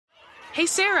Hey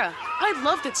Sarah, I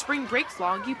love that spring break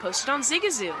vlog you posted on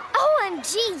Zigazoo.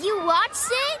 OMG, you watched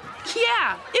it?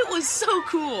 Yeah, it was so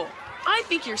cool. I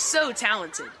think you're so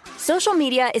talented. Social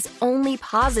media is only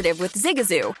positive with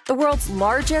Zigazoo, the world's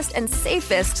largest and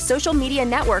safest social media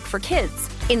network for kids.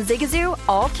 In Zigazoo,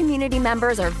 all community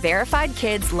members are verified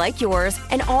kids like yours,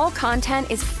 and all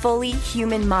content is fully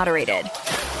human moderated.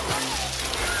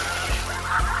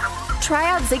 Try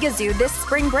out Zigazoo this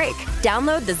spring break.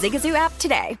 Download the Zigazoo app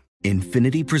today.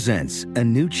 Infiniti presents a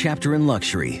new chapter in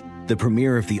luxury, the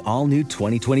premiere of the all-new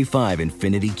 2025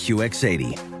 Infiniti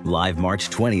QX80, live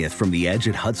March 20th from the Edge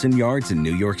at Hudson Yards in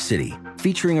New York City,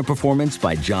 featuring a performance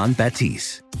by Jon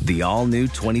Batiste. The all-new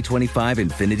 2025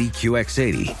 Infiniti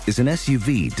QX80 is an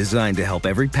SUV designed to help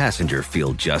every passenger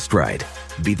feel just right.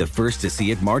 Be the first to see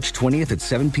it March 20th at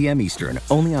 7 p.m. Eastern,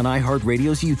 only on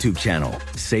iHeartRadio's YouTube channel.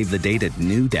 Save the date at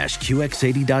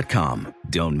new-QX80.com.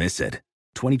 Don't miss it.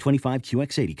 2025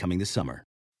 QX80 coming this summer.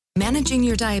 Managing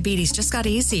your diabetes just got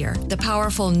easier. The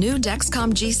powerful new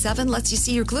Dexcom G7 lets you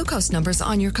see your glucose numbers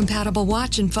on your compatible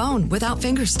watch and phone without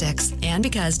finger sticks. And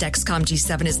because Dexcom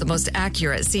G7 is the most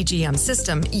accurate CGM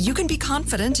system, you can be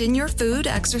confident in your food,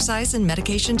 exercise, and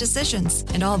medication decisions.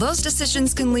 And all those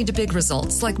decisions can lead to big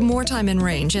results, like more time in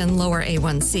range and lower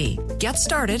A1C. Get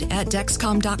started at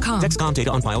Dexcom.com. Dexcom data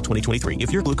on file 2023.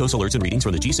 If your glucose alerts and readings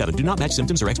from the G7 do not match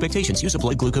symptoms or expectations, use a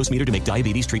blood glucose meter to make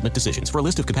diabetes treatment decisions. For a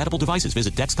list of compatible devices,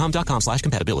 visit Dexcom.com/compatibility.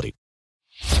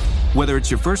 Whether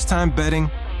it's your first time betting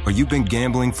or you've been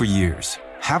gambling for years,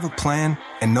 have a plan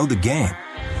and know the game.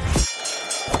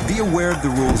 Be aware of the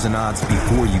rules and odds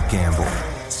before you gamble.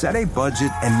 Set a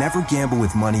budget and never gamble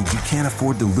with money you can't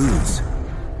afford to lose.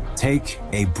 Take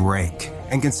a break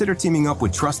and consider teaming up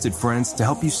with trusted friends to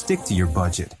help you stick to your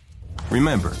budget.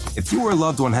 Remember, if you or a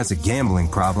loved one has a gambling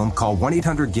problem, call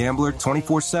 1-800-GAMBLER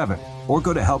 24/7 or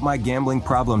go to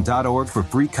helpmygamblingproblem.org for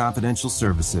free confidential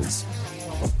services.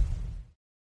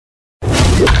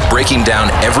 Breaking down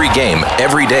every game,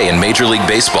 every day in Major League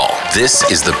Baseball. This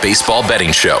is the Baseball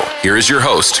Betting Show. Here is your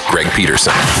host, Greg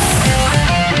Peterson.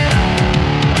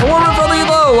 A warm friendly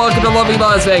hello. Welcome to lovely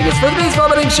Las Vegas for the Baseball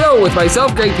Betting Show with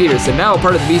myself, Greg Peterson, now a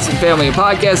part of the Beeson family of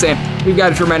podcasts, and we've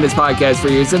got a tremendous podcast for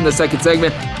you. It's in the second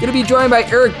segment. Going to be joined by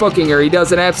Eric Bookinger. He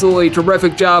does an absolutely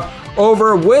terrific job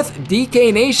over with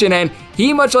DK Nation, and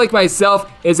he, much like myself,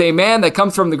 is a man that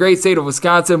comes from the great state of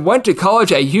Wisconsin, went to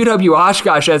college at UW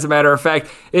Oshkosh, as a matter of fact,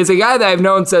 is a guy that I've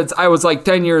known since I was like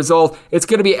 10 years old. It's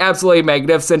going to be absolutely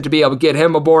magnificent to be able to get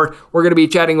him aboard. We're going to be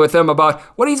chatting with him about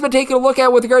what he's been taking a look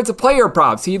at with regards to player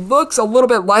props. He looks a little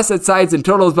bit less at sides and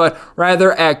totals, but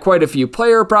rather at quite a few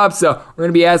player props, so we're going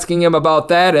to be asking him about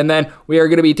that, and then we are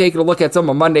going to be taking a look at some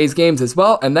of Monday's games as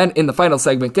well, and then in the final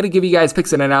segment, going to give you guys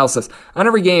picks and analysis on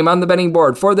every game on the betting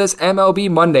board for this MLB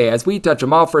Monday as we touch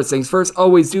them all. First things first,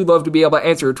 always do love to be able to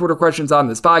answer your Twitter questions on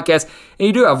this podcast, and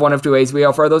you do have one of two ways we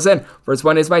offer those in. First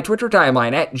one is my Twitter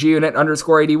timeline at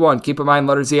gunit_81. Keep in mind,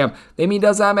 letters EM. They mean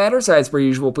does not matter, so as per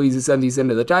usual, please do send these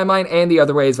into the timeline, and the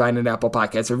other way is find an Apple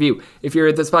Podcast review. If you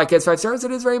rate this podcast 5 stars,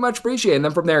 it is very much appreciated, and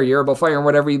then from there, you're able to fire in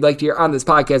whatever you'd like to hear on this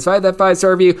podcast. If I had that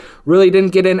 5-star review, really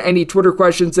didn't get in any Twitter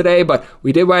questions today, but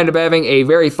we did wind up having a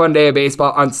very fun day of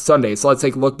baseball on Sunday, so let's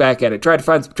take a look back at it, try to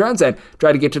find some trends, and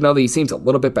try to get to know these teams a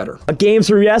little bit better. Games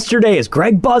from yesterday is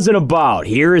Greg buzzing about.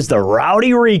 Here is the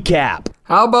rowdy recap.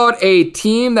 How about a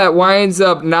team that winds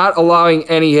up not allowing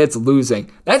any hits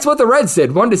losing? That's what the Reds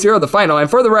did, 1-0 the final. And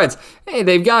for the Reds, hey,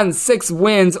 they've gotten 6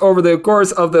 wins over the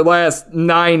course of the last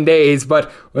 9 days. But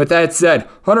with that said,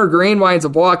 Hunter Green winds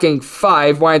up walking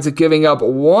 5, winds up giving up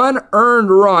 1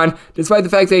 earned run, despite the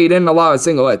fact that he didn't allow a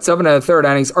single hit. 7 1/3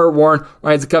 innings. Art Warren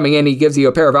winds up coming in. He gives you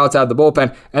a pair of outs out of the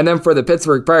bullpen. And then for the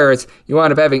Pittsburgh Pirates, you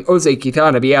wind up having Jose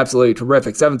Quintana be absolutely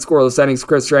terrific. 7 scoreless innings.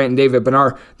 Chris Stratton and David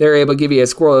Bernard, they're able to give you a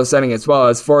scoreless inning as well.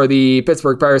 As for the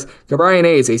Pittsburgh Pirates, Brian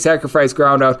Hayes, a sacrifice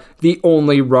ground out, the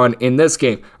only run in this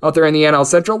game. Out there in the NL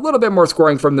Central, a little bit more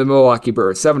scoring from the Milwaukee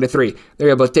Brewers, 7-3.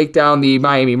 They're able to take down the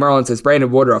Miami Marlins as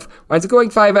Brandon Woodruff winds up going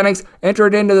 5 innings,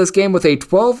 entered into this game with a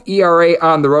 12 ERA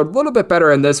on the road, a little bit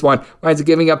better in this one, winds up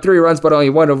giving up 3 runs, but only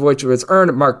 1 of which was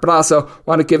earned. Mark Brasso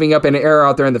wound up giving up an error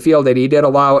out there in the field, and he did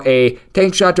allow a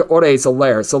tank shot to Ode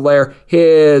Soler. Soler,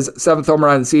 his 7th home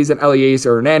run of the season.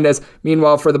 Eliezer Hernandez,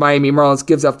 meanwhile, for the Miami Marlins,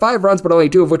 gives up 5 runs, but only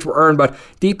 2 of which were earned, but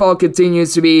deep ball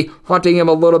continues to be haunting him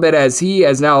a little bit as he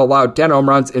has now allowed 10 home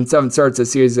runs in 7 starts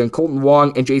this season. Colton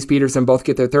Wong and Jace Peterson both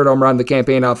get their 3rd home run of the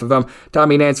campaign off of him.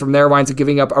 Tommy Nance from there winds up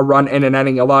giving up a run in an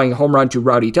inning, allowing a home run to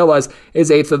Rowdy Tellez,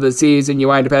 his 8th of the season. You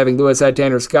wind up having Lewis Head,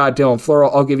 Tanner Scott, Dylan Floro.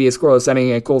 I'll give you a scoreless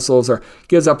inning, and Cole Sulzer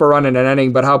gives up a run in an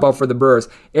inning, but how about for the Brewers?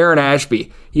 Aaron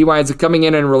Ashby, he winds up coming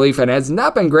in relief and has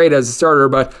not been great as a starter,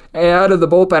 but out of the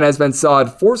bullpen has been solid.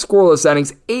 4 scoreless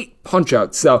innings, 8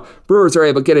 punch-out. So Brewers are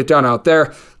able to get it done out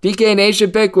there. DK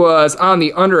Nation pick was on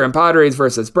the under in Padres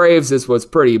versus Braves. This was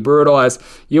pretty brutal as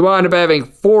you wound up having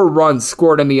 4 runs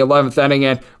scored in the 11th inning.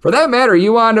 And for that matter,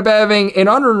 you wound up having an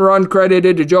unearned run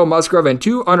credited to Joe Musgrove and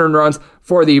 2 unearned runs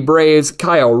for the Braves'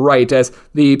 Kyle Wright as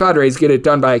the Padres get it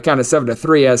done by a count of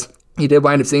 7-3 as he did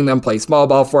wind up seeing them play small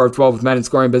ball, 4 of 12 with men in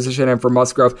scoring position, and for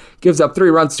Musgrove, gives up 3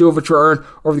 runs, 2 of which were earned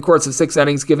over the course of 6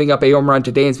 innings, giving up a home run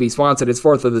to Dansby Swanson, his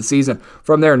 4th of the season.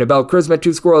 From there, Nabel Crismet, 2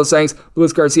 scoreless innings,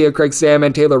 Luis Garcia, Craig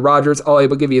Salmon, Taylor Rogers, all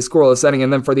able to give you a scoreless inning,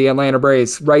 and then for the Atlanta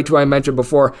Braves, Wright, who I mentioned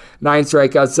before, 9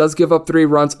 strikeouts, does give up 3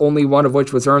 runs, only 1 of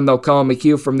which was earned, though. Colin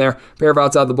McHugh from there, pair of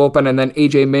outs out of the bullpen, and then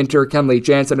AJ Minter, Kenley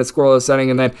Jansen, a scoreless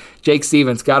inning, and then Jake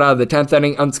Stevens got out of the 10th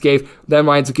inning unscathed, then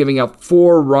winds up giving up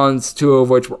 4 runs, 2 of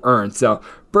which were earned. So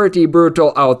pretty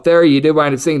brutal out there. You did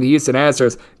wind up seeing the Houston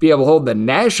Astros be able to hold the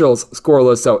Nationals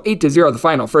scoreless, so 8-0 the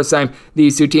final. First time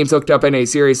these 2 teams hooked up in a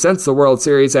series since the World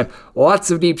Series, and lots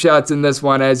of deep shots in this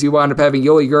one as you wound up having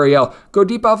Yuli Gurriel go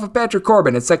deep off of Patrick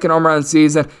Corbin, his 2nd home run of the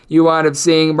season. You wound up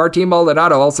seeing Martin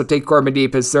Maldonado also take Corbin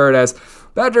deep, his 3rd, as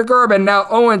Patrick Corbin now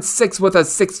 0-6 with a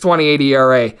 6.28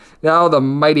 ERA. Now the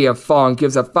mighty have fallen,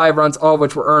 gives up 5 runs, all of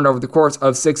which were earned over the course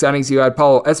of 6 innings. You had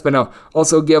Paulo Espino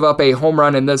also give up a home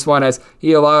run in this one as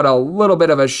he allowed a little bit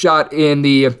of a shot in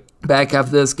the back half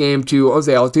of this game to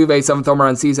Jose Altuve, 7th home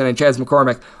run season, and Chas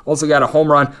McCormick also got a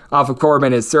home run off of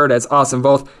Corbin, his 3rd, as Austin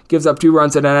Voth gives up 2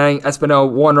 runs in an inning, Espino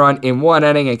 1 run in 1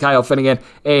 inning, and Kyle Finnegan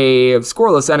a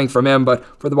scoreless inning from him, but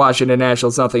for the Washington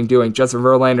Nationals, nothing doing. Justin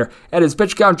Verlander had his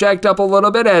pitch count jacked up a little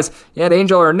bit as he had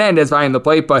Angel Hernandez behind the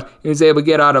plate, but he was able to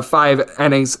get out of 5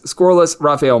 innings scoreless.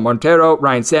 Rafael Montero,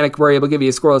 Ryan Stanek were able to give you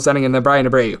a scoreless inning, and then Brian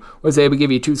Abreu was able to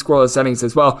give you 2 scoreless innings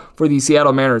as well for the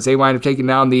Seattle Mariners. They wind up taking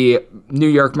down the New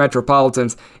York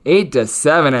Metropolitans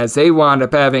 8-7 as they wound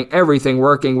up having everything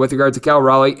working with regards to Cal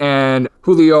Raleigh and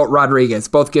Julio Rodriguez.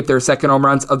 Both get their 2nd home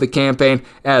runs of the campaign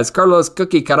as Carlos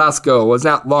Cookie Carrasco was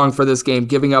not long for this game,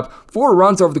 giving up 4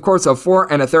 runs over the course of 4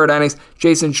 1/3 innings.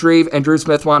 Jason Shreve and Drew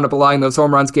Smith wound up allowing those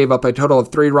home runs, gave up a total of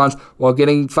 3 runs while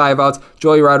getting 5 outs.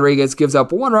 Joey Rodriguez gives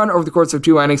up 1 run over the course of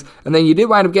 2 innings, and then you did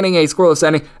wind up getting a scoreless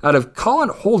inning out of Colin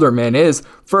Holderman, his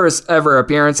first ever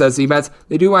appearance as the Mets.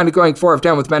 They do wind up going 4 of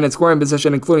 10 with men in scoring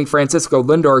position, including Francisco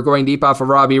Lindor going deep off of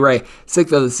Robbie Ray.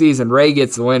 6th of the season, Ray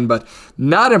gets the win, but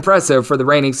not impressive for the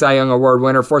reigning Cy Young Award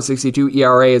winner. 4.62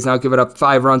 ERA has now given up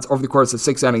 5 runs over the course of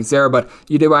 6 innings there, but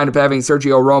you did wind up having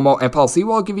Sergio Romo and Paul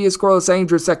Sewald give you a scoreless inning.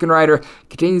 Drew Seckenrider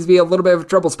continues to be a little bit of a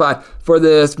trouble spot for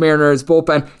this Mariners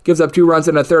bullpen. Gives up 2 runs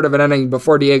in a 1/3 of an inning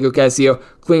before Diego Castillo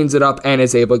cleans it up and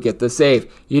is able to get the save.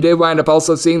 You did wind up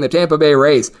also seeing the Tampa Bay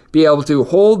Rays be able to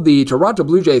hold the Toronto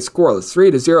Blue Jays scoreless.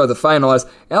 3-0 the final as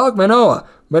Alek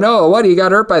Manoah, what? He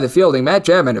got hurt by the fielding. Matt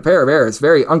Chapman, a pair of errors,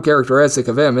 very uncharacteristic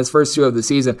of him. His first 2 of the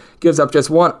season gives up just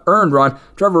 1 earned run.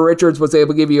 Trevor Richards was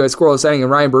able to give you a scoreless inning,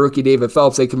 and Ryan Baruchi, David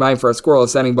Phelps, they combined for a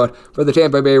scoreless inning, but for the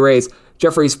Tampa Bay Rays,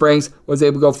 Jeffrey Springs was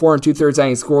able to go 4 2/3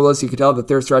 innings scoreless. You could tell that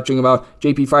they're stretching him out.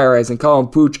 JP Fireeyes and Colin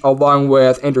Pooch, along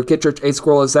with Andrew Kittredge, a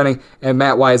scoreless inning, and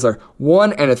Matt Weisler,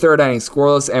 1 1/3 innings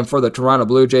scoreless. And for the Toronto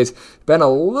Blue Jays, been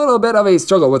a little bit of a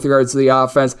struggle with regards to the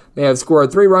offense. They have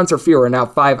scored 3 runs or fewer, now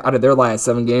 5 out of their last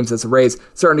 7 games as the Rays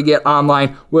starting to get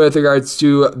online with regards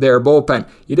to their bullpen.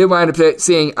 You did wind up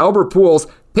seeing Albert Pujols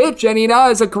pitch, and he now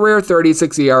has a career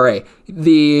 36 ERA.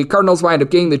 The Cardinals wind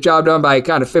up getting the job done by a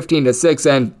count of 15-6,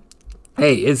 and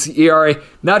hey, his ERA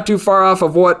not too far off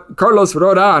of what Carlos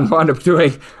Rodon wound up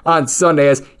doing on Sunday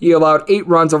as he allowed 8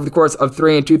 runs over the course of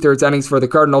 3 2/3 innings for the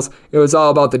Cardinals. It was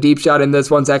all about the deep shot in this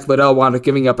one. Zach Liddell wound up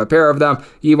giving up a pair of them.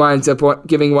 He winds up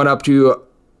giving one up to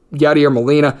Yadier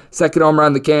Molina, 2nd home run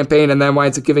of the campaign, and then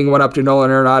winds up giving one up to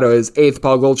Nolan Arenado, his 8th.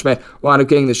 Paul Goldschmidt wound up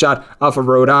getting the shot off of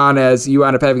Rodon as you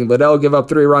wound up having Liddell give up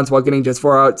 3 runs while getting just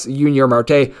 4 outs. Junior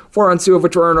Marte, 4 runs, 2 of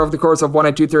which were earned over the course of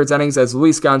 1 2/3 innings as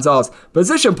Luis Gonzalez,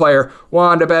 position player,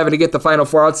 wound up having to get the final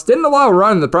 4 outs. Didn't allow a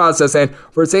run in the process, and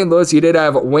for St. Louis, you did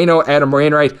have Waino Adam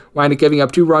Wainwright wound up giving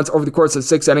up 2 runs over the course of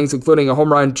 6 innings, including a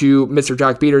home run to Mr.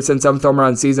 Jock Peterson, 7th home run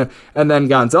of the season, and then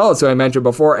Gonzalez, who I mentioned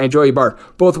before, and Joey Bart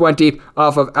both went deep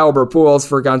off of Albert Pujols.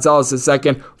 For Gonzalez is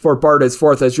 2nd, for Bart is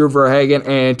 4th as Drew Verhagen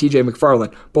and TJ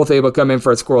McFarland both able to come in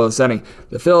for a scoreless inning.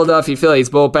 The Philadelphia Phillies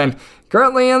bullpen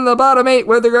currently in the bottom 8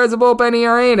 with regards to bullpen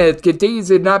ERA, and it continues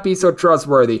to not be so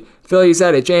trustworthy. Phillies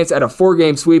had a chance at a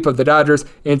 4-game sweep of the Dodgers.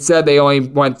 Instead, they only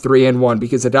went 3-1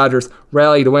 because the Dodgers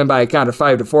rallied to win by a count of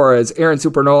 5-4 as Aaron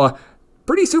Supernola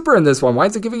pretty super in this one.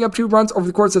 Winds up giving up 2 runs over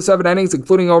the course of 7 innings,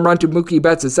 including a home run to Mookie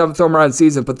Betts, his 7th home run of the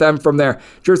season. But then from there,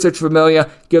 Jeurys Familia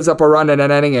gives up a run in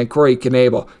an inning, and Corey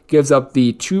Knebel gives up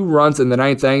the 2 runs in the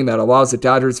 9th inning that allows the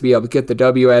Dodgers to be able to get the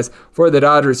W. As for the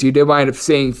Dodgers, you did wind up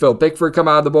seeing Phil Bickford come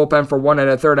out of the bullpen for 1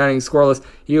 1/3 innings scoreless.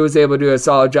 He was able to do a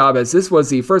solid job, as this was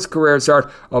the first career start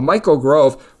of Michael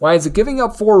Grove. Winds up giving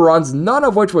up 4 runs, none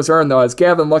of which was earned, though, as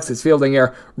Gavin Lux's fielding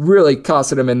error really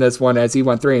costed him in this one, as he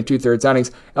went 3 2/3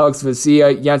 innings. Alex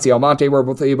Vesia, Yancy Almonte were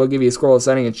both able to give you a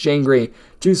scoreless inning, and Shane Green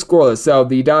 2 scoreless. So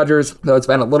the Dodgers, though it's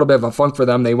been a little bit of a funk for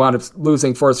them, they wound up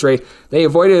losing 4 straight. They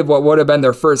avoided what would have been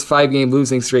their first 5-game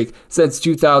losing streak since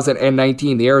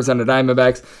 2019. The Arizona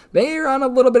Diamondbacks, they are on a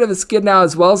little bit of a skid now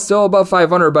as well, still above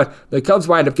 500, but the Cubs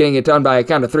wind up getting it done by a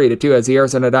count of 3-2, as the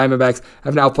Arizona Diamondbacks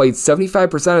have now played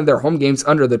 75% of their home games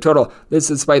under the total. This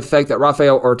despite the fact that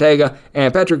Rafael Ortega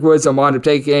and Patrick Wisdom wound up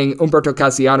taking Humberto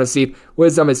Castellanos' seat.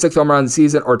 Wisdom is 6th home run of the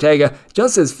season. Ortega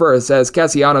just his first, as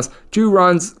Castellanos 2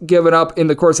 runs given up in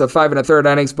the course of 5 1/3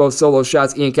 innings, both solo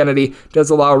shots. Ian Kennedy does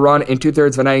allow a run in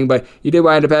 2/3 of an inning, but you did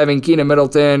wind up having Keenan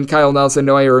Middleton, Kyle Nelson,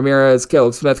 Noe Ramirez,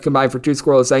 Caleb Smith combined for 2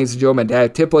 scoreless innings. Joe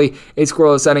Tipley, a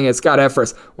scoreless inning, and Scott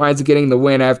Effers winds up getting the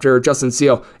win after Justin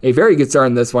Steele, a very good start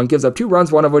in this one, gives up 2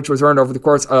 runs, one of which was earned over the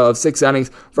course of 6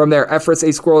 innings. From there, Effers, a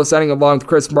scoreless inning, along with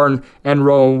Chris Martin and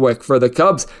Rowan Wick for the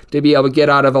Cubs to be able to get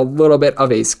out of a little bit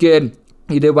of a skid.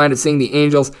 You did wind up seeing the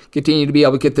Angels continue to be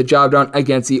able to get the job done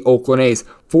against the Oakland A's.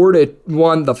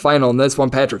 4-1 the final in this one.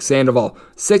 Patrick Sandoval,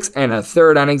 6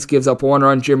 1/3 innings, gives up 1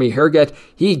 run. Jimmy Herget,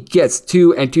 he gets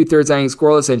 2 2/3 innings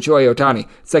scoreless. And Shohei Ohtani,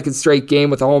 2nd straight game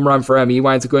with a home run for him. He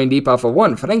winds up going deep off of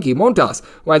 1. Frankie Montas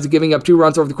winds up giving up 2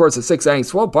 runs over the course of 6 innings,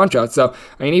 12 punch-outs. So,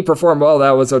 he performed well.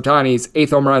 That was Ohtani's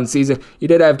 8th home run of the season. You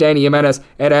did have Danny Jimenez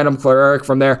and Adam Clark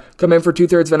from there come in for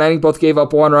 2/3 of an inning. Both gave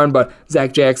up 1 run, but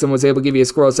Zach Jackson was able to give you a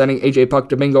scoreless inning. AJ Puck,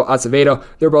 Domingo Acevedo,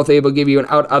 they're both able to give you an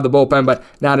out of the bullpen, but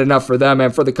not enough for them.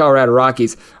 And for the Colorado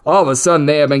Rockies, all of a sudden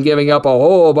they have been giving up a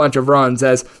whole bunch of runs,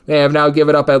 as they have now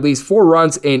given up at least 4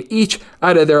 runs in each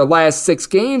out of their last 6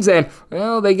 games, and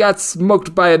well, they got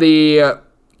smoked by the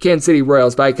Kansas City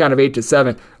Royals by a count of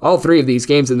 8-7. All 3 of these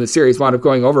games in the series wound up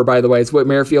going over, by the way, as Whit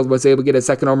Merrifield was able to get a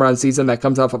 2nd home run season that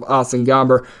comes off of Austin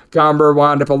Gomber. Gomber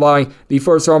wound up allowing the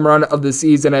 1st home run of the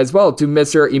season as well to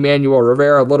Mr. Emmanuel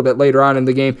Rivera. A little bit later on in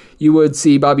the game, you would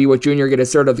see Bobby Witt Jr. get a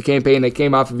start of the campaign that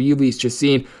came off of Ulysses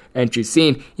Chacin. And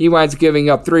Chacin, he winds up giving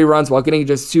up 3 runs while getting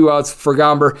just 2 outs for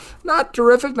Gomber. Not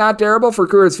terrific, not terrible for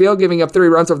Coors Field, giving up 3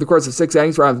 runs over the course of 6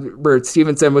 innings. Robert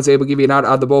Stevenson was able to give you an out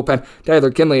of the bullpen.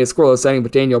 Tyler Kinley, a scoreless inning,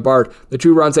 but Daniel Bard, the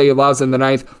 2 runs that he allows in the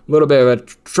 9th, a little bit of a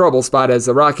trouble spot, as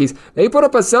the Rockies, they put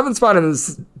up a 7th spot in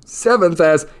the 7th,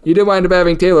 as you did wind up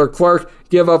having Taylor Clark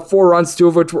give up 4 runs, 2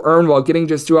 of which were earned while getting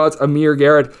just 2 outs. Amir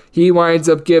Garrett, he winds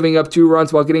up giving up 2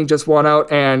 runs while getting just 1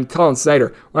 out, and Colin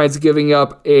Snyder winds up giving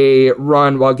up a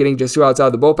run while getting just 2 outs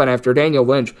out of the bullpen after Daniel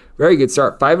Lynch. Very good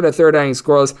start. 5 1/3 innings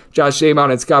scoreless. Josh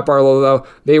Shamon and Scott Barlow, though,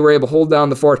 they were able to hold down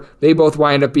the fort. They both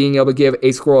wind up being able to give a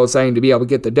scoreless inning to be able to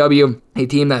get the W. A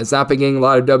team that has not been getting a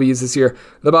lot of W's this year,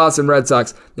 the Boston Red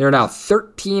Sox. They're now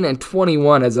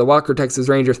 13-21 as the Walker Texas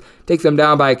Rangers take them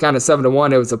down by a count of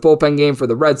 7-1. It was a bullpen game for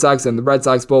the Red Sox, and the Red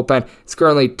Sox bullpen is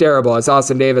currently terrible, as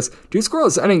Austin Davis, 2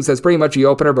 scoreless innings as pretty much the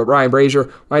opener, but Ryan Brazier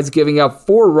winds up giving up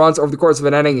 4 runs over the course of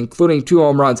an inning, including 2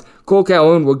 home runs. Cole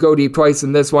Calhoun will go deep twice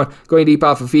in this one, going deep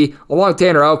off of Fee, along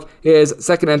Tanner Houck, his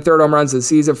 2nd and 3rd home runs of the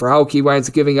season. For Houck, he winds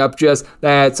up giving up just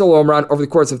that solo home run over the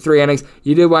course of 3 innings.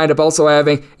 You did wind up also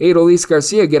having Adolis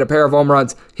Garcia get a pair of home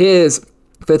runs, his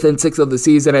 5th and 6th of the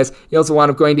season, as he also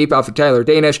wound up going deep off of Tyler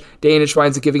Danish. Danish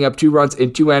winds up giving up 2 runs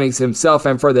in 2 innings himself.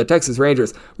 And for the Texas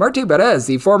Rangers, Martin Perez,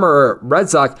 the former Red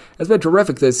Sox, has been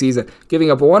terrific this season, giving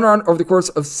up a 1 run over the course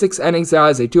of 6 innings. Now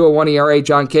has a 2.01 ERA.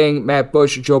 John King, Matt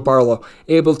Bush, Joe Barlow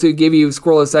able to give you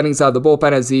scoreless innings out of the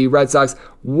bullpen, as the Red Sox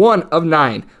 1 of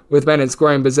 9 with men in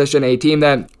scoring position. A team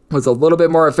that was a little bit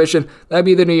more efficient, that'd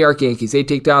be the New York Yankees. They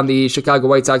take down the Chicago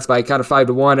White Sox by a count of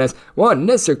 5-1, as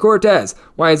Nestor Cortez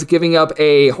winds up giving up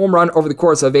a home run over the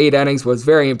course of 8 innings. Was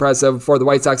very impressive for the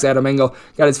White Sox. Adam Engel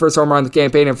got his first home run of the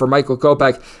campaign, and for Michael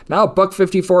Kopech, now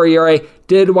 $1.54 ERA,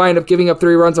 did wind up giving up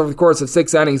 3 runs over the course of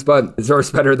 6 innings, but deserves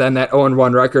better than that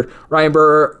 0-1 record. Ryan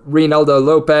Burr, Reynaldo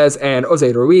Lopez, and Jose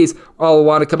Ruiz all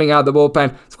wound up coming out of the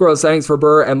bullpen. Scoreless innings for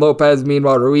Burr and Lopez.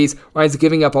 Meanwhile, Ruiz winds up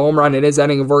giving up a home run in his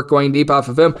inning of work, going deep off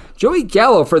of him. Joey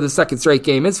Gallo for the 2nd straight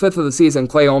game, his 5th of the season.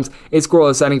 Clay Holmes, a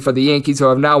scoreless inning for the Yankees, who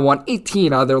have now won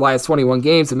 18 out of their last 21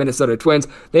 games. The Minnesota Twins,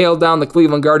 they held down the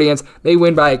Cleveland Guardians. They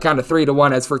win by a count of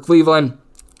 3-1. As for Cleveland,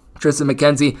 Tristan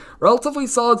McKenzie, relatively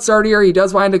solid start here. He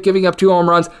does wind up giving up 2 home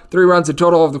runs, 3 runs in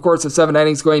total over the course of 7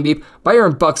 innings going deep.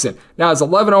 Byron Buxton now has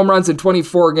 11 home runs in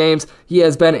 24 games. He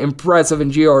has been impressive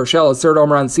in Gio Urshela's 3rd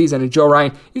home run season, and Joe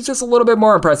Ryan, he's just a little bit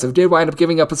more impressive. Did wind up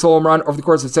giving up a solo home run over the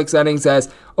course of 6 innings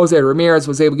as Jose Ramirez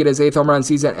was able to get his 8th home run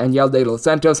season, and Yeldy De Los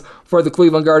Santos for the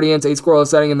Cleveland Guardians, a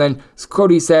scoreless inning, and then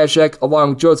Cody Stashek along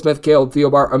with Joe Smith, Caleb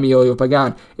Theobar, Emilio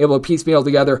Pagan, able to piecemeal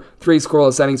together 3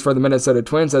 scoreless innings for the Minnesota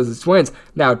Twins, as the Twins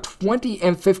now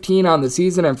 20-15 on the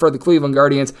season, and for the Cleveland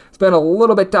Guardians, it's been a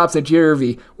little bit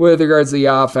topsy-turvy with regards to the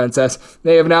offense, as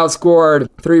they have now scored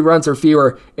 3 runs or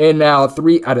fewer in now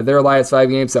 3 out of their last 5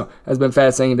 games, so has been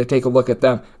fascinating to take a look at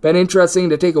them. Been interesting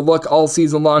to take a look all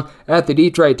season long at the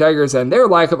Detroit Tigers and their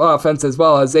lack of offense, as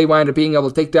well as they wind up being able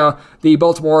to take down the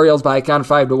Baltimore Orioles by a count of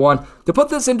 5-1. To put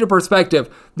this into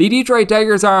perspective, the Detroit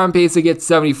Tigers are on pace to get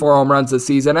 74 home runs this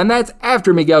season, and that's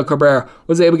after Miguel Cabrera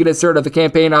was able to get his third of the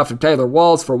campaign off of Tyler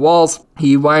Walls. For Walls,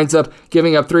 he winds up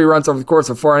giving up 3 runs over the course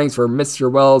of 4 innings for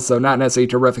Mr. Wells, so not necessarily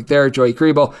terrific there. Joey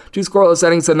Kriebel, 2 scoreless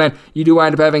innings, and then you do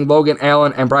wind up having Logan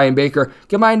Allen and Brian Baker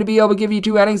combined to be able to give you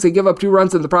 2 innings and give up 2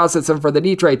 runs in the process, and for the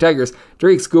Detroit Tigers,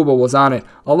 Drake Skubal was on it.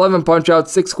 11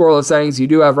 punch-outs, 6 scoreless innings. You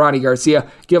do have Ronnie Garcia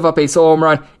give up a solo home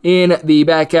run in the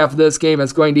back half of this game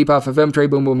as going deep off of him, Trey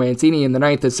Boom Boom Mancini in the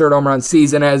 9th, his 3rd home run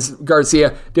season, as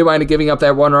Garcia did wind up giving up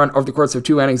that 1 run over the course of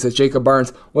 2 innings, as Jacob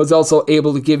Barnes was also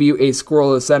able to give you a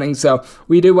scoreless inning. So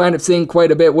we did wind up seeing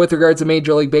quite a bit with regards to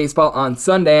Major League Baseball on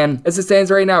Sunday, and as it stands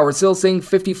right now, we're still seeing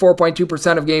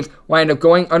 54.2% of games wind up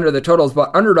going under the totals,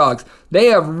 but underdogs, they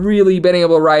have really been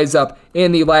able to rise up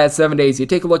in the last 7 days. You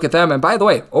take a look at them, and by the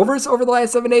way, overs over the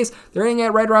last 7 days, they're hitting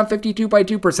at right around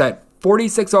 52.2%.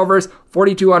 46 overs,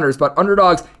 42 unders, but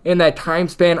underdogs in that time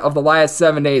span of the last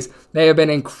 7 days, they have been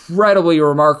incredibly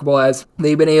remarkable as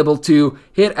they've been able to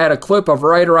hit at a clip of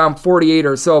right around 48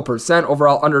 or so percent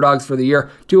overall underdogs for the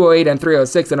year, 208 and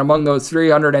 306, and among those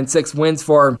 306 wins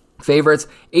for favorites,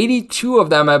 82 of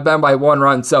them have been by 1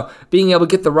 run, so being able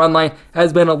to get the run line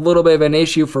has been a little bit of an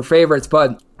issue for favorites,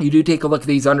 but you do take a look at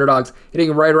these underdogs,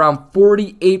 hitting right around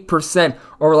 48%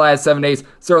 over the last 7 days,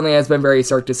 certainly has been very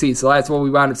stark to see. So that's what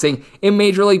we wound up seeing in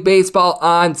Major League Baseball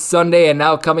on Sunday. And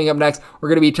now coming up next, we're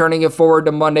going to be turning it forward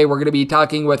to Monday. We're going to be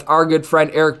talking with our good friend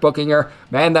Eric Bookinger,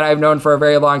 man that I've known for a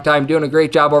very long time, doing a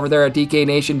great job over there at DK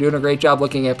Nation, doing a great job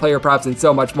looking at player props and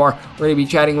so much more. We're going to be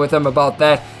chatting with him about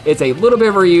that. It's a little bit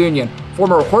of a reunion.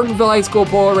 Former Hortonville High School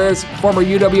Polar Bears, former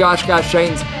UW Oshkosh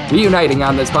Titans, reuniting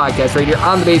on this podcast right here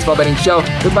on the Baseball Betting Show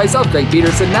with myself, Greg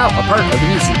Peterson, now a part of the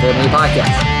UC Family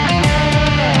Podcast.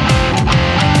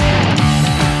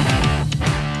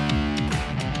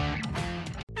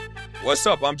 What's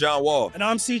up? I'm John Wall. And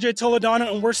I'm CJ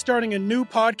Toledano, and we're starting a new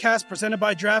podcast presented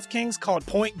by DraftKings called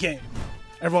Point Game.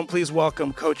 Everyone, please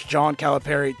welcome Coach John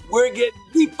Calipari. We're getting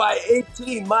beat by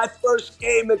 18. My first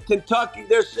game in Kentucky,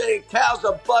 they're saying Cal's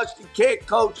a bust. He can't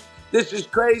coach. This is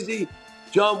crazy.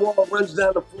 John Wall runs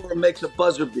down the floor and makes a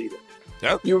buzzer beater.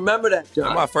 Yep. You remember that, John?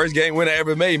 That's my first game winner I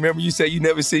ever made. Remember you said you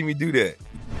never see me do that.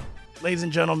 Ladies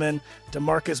and gentlemen,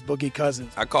 DeMarcus Boogie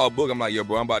Cousins. I called Boog. I'm like, yo,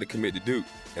 bro, I'm about to commit to Duke.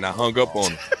 And I hung up on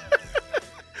him.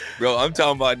 Bro, I'm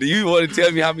talking about, do you want to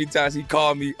tell me how many times he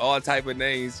called me all type of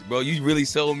names? Bro, you really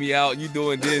sold me out. You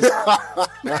doing this.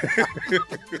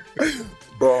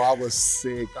 Bro, I was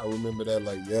sick. I remember that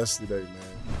like yesterday,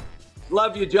 man.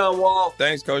 Love you, John Wall.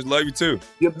 Thanks, Coach. Love you, too.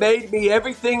 You made me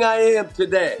everything I am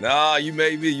today. Nah, you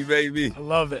made me. You made me. I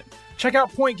love it. Check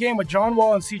out Point Game with John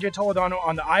Wall and CJ Toledano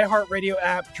on the iHeartRadio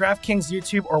app, DraftKings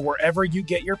YouTube, or wherever you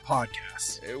get your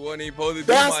podcasts. It wasn't even supposed to be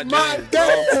That's my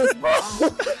dance, bro.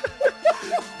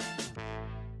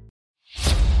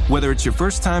 Whether it's your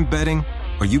first time betting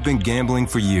or you've been gambling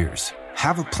for years,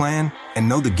 have a plan and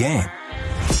know the game.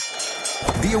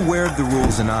 Be aware of the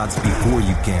rules and odds before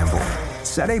you gamble.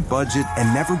 Set a budget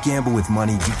and never gamble with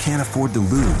money you can't afford to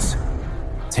lose.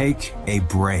 Take a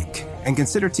break and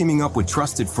consider teaming up with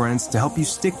trusted friends to help you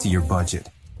stick to your budget.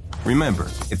 Remember,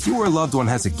 if you or a loved one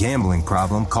has a gambling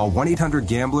problem, call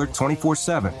 1-800-GAMBLER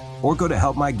 24/7 or go to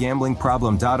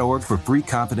helpmygamblingproblem.org for free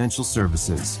confidential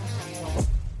services.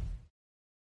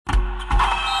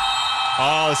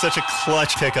 Oh, such a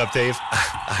clutch pickup, Dave.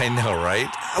 I know, right?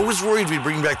 I was worried we'd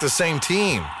bring back the same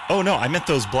team. Oh, no, I meant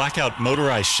those blackout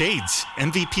motorized shades.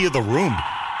 MVP of the room.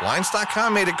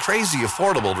 Blinds.com made it crazy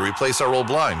affordable to replace our old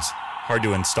blinds. Hard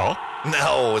to install?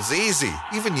 No, it's easy.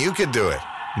 Even you could do it.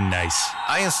 Nice.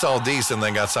 I installed these and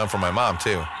then got some for my mom,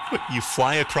 too. What, you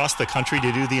fly across the country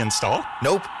to do the install?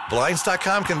 Nope.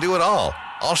 Blinds.com can do it all.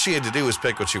 All she had to do was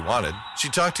pick what she wanted. She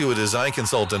talked to a design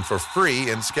consultant for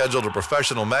free and scheduled a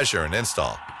professional measure and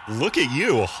install. Look at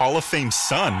you, a Hall of Fame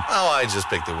son. Oh, I just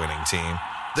picked the winning team.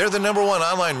 They're the #1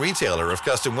 online retailer of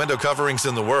custom window coverings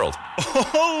in the world.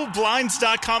 Oh,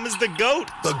 Blinds.com is the GOAT.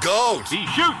 The GOAT. He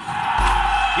shoots.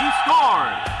 He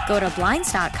scores. Go to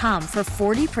Blinds.com for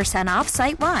 40% off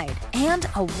site-wide and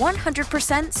a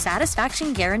 100%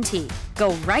 satisfaction guarantee.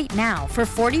 Go right now for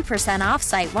 40% off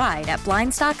site-wide at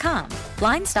Blinds.com.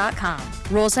 Blinds.com.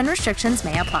 Rules and restrictions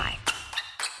may apply.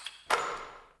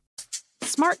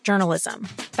 Smart journalism.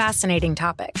 Fascinating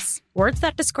topics. Words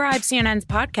that describe CNN's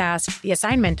podcast, The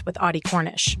Assignment with Audie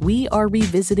Cornish. We are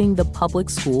revisiting the public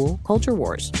school culture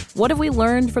wars. What have we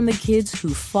learned from the kids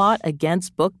who fought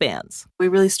against book bans? We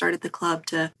really started the club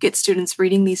to get students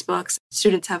reading these books.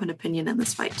 Students have an opinion in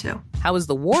this fight, too. How has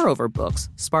the war over books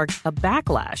sparked a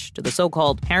backlash to the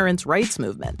so-called parents' rights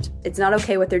movement? It's not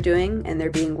okay what they're doing, and they're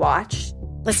being watched.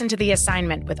 Listen to The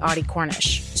Assignment with Audie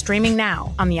Cornish. Streaming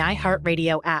now on the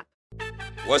iHeartRadio app.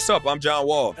 What's up? I'm John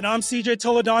Wall. And I'm CJ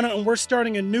Toledano, and we're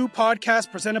starting a new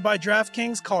podcast presented by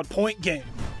DraftKings called Point Game.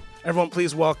 Everyone,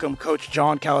 please welcome Coach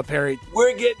John Calipari.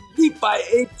 We're getting beat by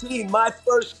 18. My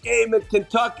first game in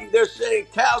Kentucky, they're saying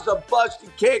Cal's a bust. He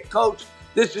can't coach.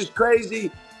 This is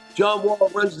crazy. John Wall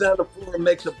runs down the floor and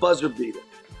makes a buzzer beater.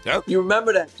 Yep. You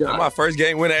remember that, John? That's my first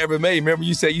game winner I ever made. Remember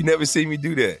you said you never see me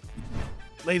do that.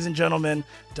 Ladies and gentlemen,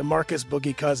 DeMarcus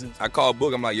Boogie Cousins. I called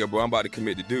Boog. I'm like, yo, bro, I'm about to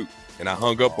commit to Duke. And I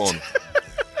hung up on him.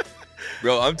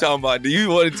 Bro, I'm talking about, do you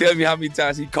want to tell me how many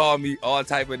times he called me all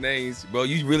type of names? Bro,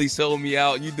 you really sold me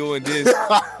out. You doing this.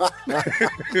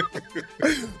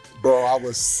 Bro, I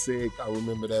was sick. I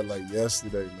remember that like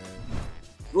yesterday, man.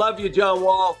 Love you, John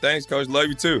Wall. Thanks, Coach. Love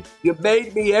you, too. You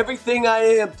made me everything I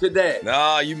am today.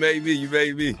 Nah, you made me. You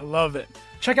made me. I love it.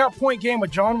 Check out Point Game with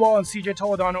John Wall and CJ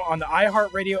Toledano on the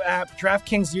iHeartRadio app,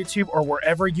 DraftKings YouTube, or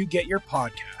wherever you get your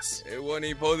podcasts. It wasn't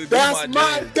even supposed to be That's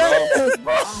my dance,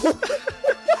 bro.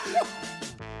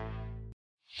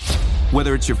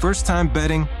 Whether it's your first time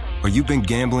betting or you've been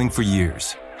gambling for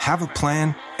years, have a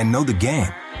plan and know the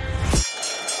game.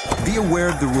 Be aware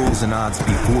of the rules and odds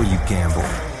before you gamble.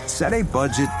 Set a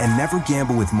budget and never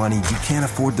gamble with money you can't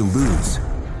afford to lose.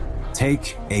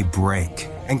 Take a break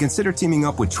and consider teaming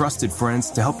up with trusted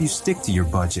friends to help you stick to your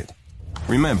budget.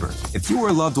 Remember, if you or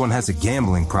a loved one has a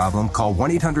gambling problem, call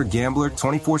 1-800-GAMBLER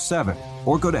 24/7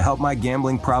 or go to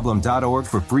helpmygamblingproblem.org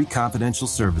for free confidential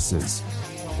services.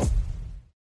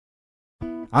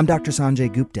 I'm Dr.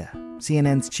 Sanjay Gupta,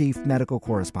 CNN's chief medical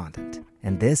correspondent,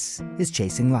 and this is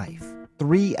Chasing Life.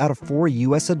 3 out of 4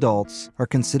 U.S. adults are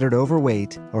considered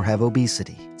overweight or have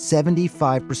obesity.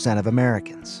 75% of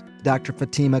Americans. Dr.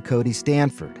 Fatima Cody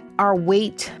Stanford. Our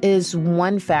weight is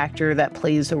one factor that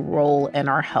plays a role in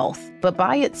our health, but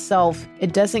by itself,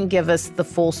 it doesn't give us the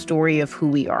full story of who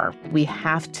we are. We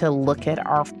have to look at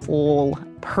our full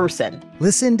person.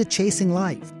 Listen to Chasing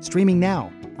Life, streaming now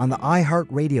on the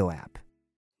iHeartRadio app.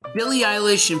 Billie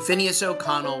Eilish and Phineas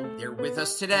O'Connell, they're with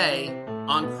us today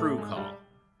on Crew Call.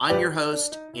 I'm your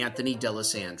host, Anthony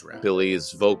D'Alessandro.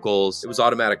 Billie's vocals, it was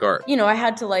automatic art. You know, I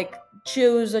had to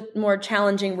choose a more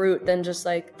challenging route than just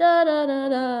da da da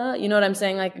da. You know what I'm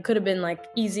saying? It could have been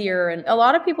easier. And a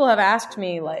lot of people have asked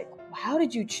me how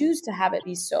did you choose to have it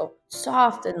be so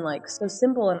soft and so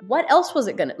simple? And what else was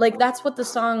it gonna that's what the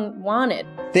song wanted.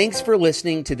 Thanks for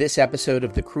listening to this episode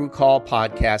of the Crew Call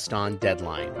podcast on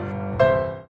Deadline.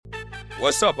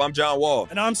 What's up? I'm John Wall.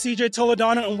 And I'm CJ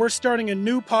Toledano, and we're starting a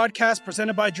new podcast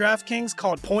presented by DraftKings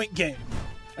called Point Game.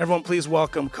 Everyone, please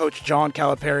welcome Coach John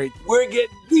Calipari. We're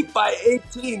getting beat by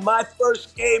 18. My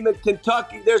first game in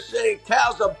Kentucky, they're saying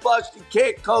Cal's a bust. He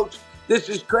can't coach. This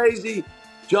is crazy.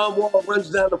 John Wall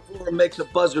runs down the floor and makes a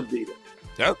buzzer beater.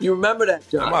 Yep. You remember that,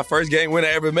 John? That's my first game winner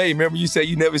I ever made. Remember you said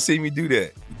you never see me do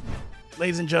that.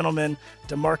 Ladies and gentlemen,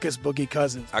 DeMarcus Boogie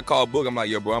Cousins. I called Boog. I'm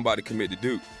like, yo, bro, I'm about to commit to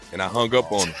Duke. And I hung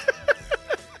up on him.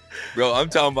 Bro, I'm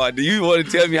talking about, do you want to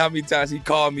tell me how many times he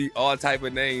called me all type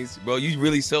of names? Bro, you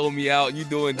really sold me out. You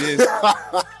doing this.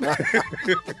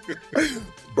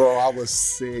 Bro, I was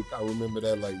sick. I remember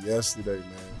that like yesterday,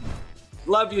 man.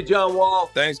 Love you, John Wall.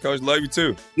 Thanks, Coach. Love you,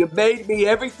 too. You made me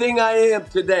everything I am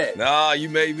today. Nah, you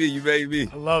made me. You made me.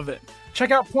 I love it.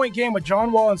 Check out Point Game with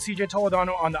John Wall and CJ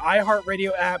Toledano on the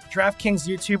iHeartRadio app, DraftKings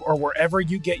YouTube, or wherever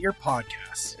you get your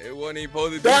podcasts. It wasn't even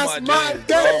supposed to be That's my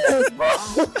dance,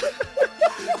 bro.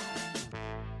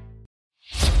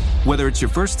 Whether it's your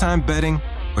first time betting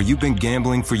or you've been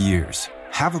gambling for years,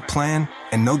 have a plan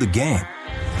and know the game.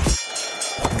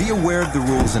 Be aware of the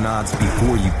rules and odds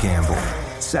before you gamble.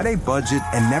 Set a budget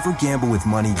and never gamble with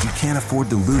money you can't afford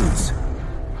to lose.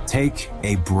 Take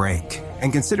a break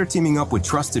and consider teaming up with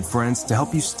trusted friends to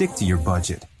help you stick to your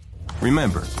budget.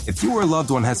 Remember, if you or a loved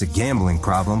one has a gambling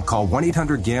problem, call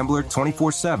 1-800-GAMBLER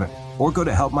 24/7 or go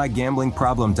to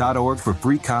helpmygamblingproblem.org for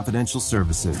free confidential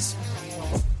services.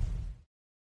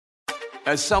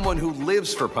 As someone who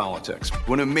lives for politics,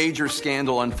 when a major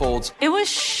scandal unfolds, it was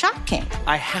shocking.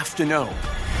 I have to know,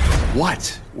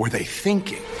 what were they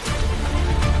thinking?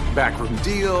 Backroom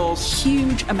deals,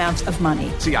 huge amounts of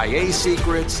money, CIA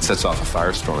secrets, sets off a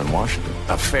firestorm in Washington,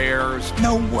 affairs.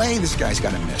 No way this guy's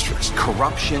got a mistress.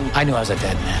 Corruption. I knew I was a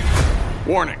dead man.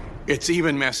 Warning, it's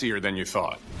even messier than you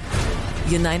thought.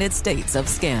 United States of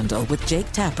Scandal with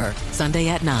Jake Tapper, Sunday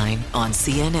at 9 on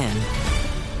CNN.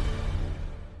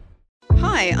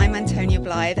 Hi, I'm Antonia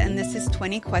Blythe, and this is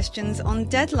 20 Questions on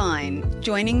Deadline.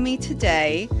 Joining me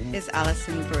today is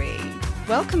Alison Brie.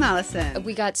 Welcome, Alison.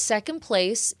 We got second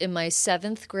place in my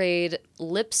 7th grade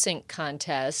lip sync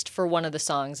contest for one of the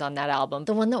songs on that album.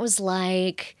 The one that was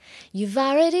like, "You've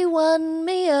already won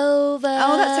me over."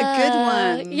 Oh, that's a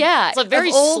good one. Yeah. It's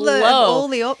very slow. Of all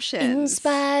the options. In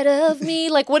spite of me.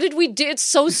 Like, what did we do? It's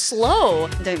so slow.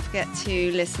 Don't forget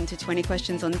to listen to 20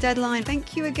 Questions on Deadline.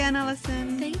 Thank you again,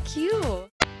 Alison. Thank you.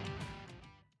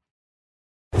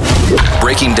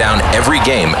 Breaking down every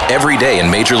game, every day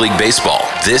in Major League Baseball.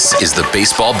 This is the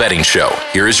Baseball Betting Show.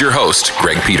 Here is your host,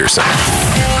 Greg Peterson.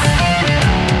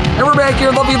 And we're back here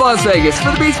in lovely Las Vegas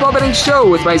for the Baseball Betting Show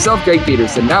with myself, Greg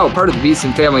Peterson, now a part of the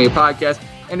VSiN family of podcasts.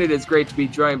 And it is great to be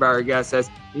joined by our guests, as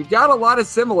we've got a lot of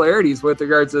similarities with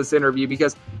regards to this interview,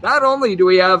 because not only do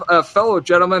we have a fellow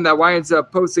gentleman that winds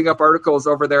up posting up articles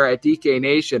over there at DK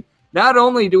Nation, not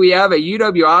only do we have a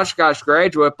UW Oshkosh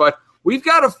graduate, but we've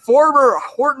got a former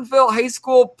Hortonville High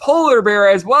School polar bear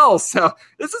as well. So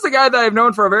this is a guy that I've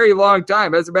known for a very long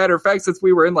time. As a matter of fact, since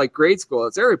we were in grade school,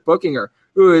 it's Eric Bookinger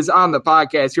who is on the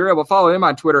podcast. You're able to follow him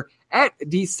on Twitter at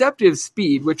Deceptive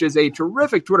Speed, which is a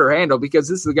terrific Twitter handle, because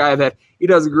this is a guy that he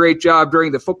does a great job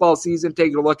during the football season,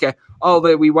 taking a look at all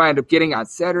that we wind up getting on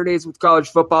Saturdays with college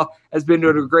football, has been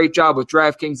doing a great job with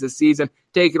DraftKings this season,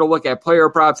 taking a look at player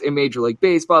props in Major League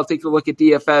Baseball, taking a look at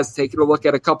DFS, taking a look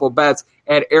at a couple bets.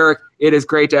 And Eric, it is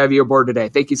great to have you aboard today.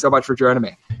 Thank you so much for joining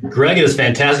me. Greg, it is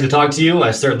fantastic to talk to you.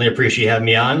 I certainly appreciate having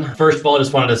me on. First of all, I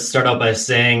just wanted to start out by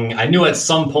saying I knew at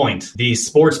some point the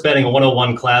sports betting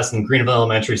 101 class in Greenville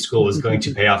Elementary School was going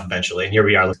to pay off eventually. And here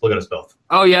we are. Let's look at us both.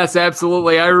 Oh, yes,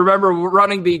 absolutely. I remember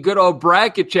running the good old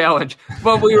bracket challenge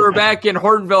when we were back in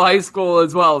Hortonville High School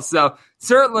as well. So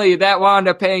certainly that wound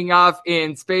up paying off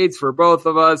in spades for both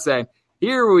of us. And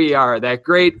here we are, that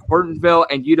great Hortonville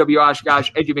and UW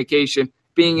Oshkosh education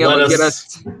being able to get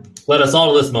us. Let us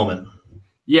all to this moment.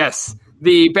 Yes,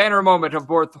 the banner moment of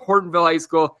both Hortonville High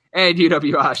School and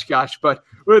UW Oshkosh. But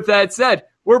with that said,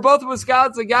 we're both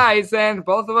Wisconsin guys, and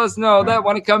both of us know that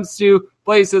when it comes to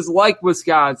places like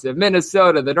Wisconsin,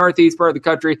 Minnesota, the northeast part of the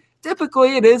country,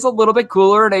 typically it is a little bit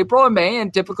cooler in April and May,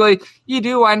 and typically you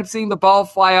do wind up seeing the ball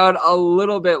fly out a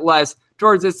little bit less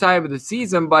towards this time of the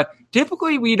season, but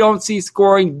typically we don't see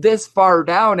scoring this far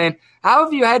down. And how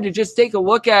have you had to just take a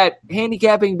look at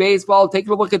handicapping baseball, take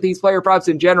a look at these player props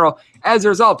in general as a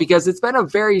result? Because it's been a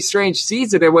very strange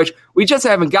season in which we just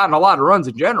haven't gotten a lot of runs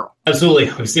in general.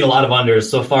 Absolutely. We've seen a lot of unders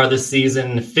so far this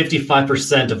season.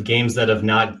 55% of games that have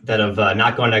not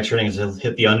gone extra innings have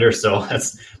hit the under. So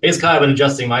that's basically how I've been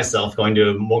adjusting myself, going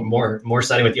to more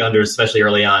setting with the unders, especially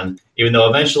early on. Even though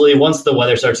eventually, once the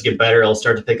weather starts to get better, it'll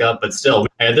start to pick up. But still,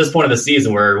 at this point of the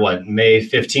season, we're May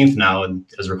 15th now, and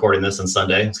is recording this on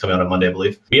Sunday. It's coming out on Monday, I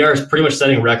believe. We are pretty much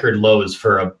setting record lows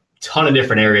for a ton of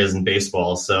different areas in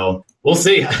baseball. So we'll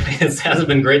see. It hasn't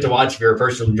been great to watch if you're a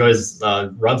person who enjoys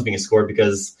runs being scored,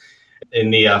 because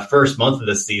in the first month of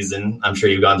this season, I'm sure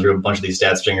you've gone through a bunch of these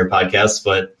stats during your podcast,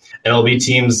 but MLB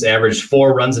teams averaged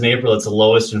 4 runs in April. It's the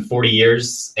lowest in 40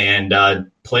 years, and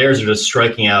players are just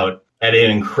striking out at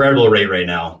an incredible rate right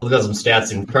now. Look at some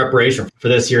stats in preparation for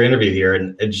this here interview here,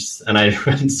 and I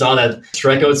saw that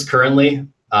strikeouts currently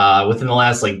within the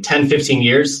last 10, 15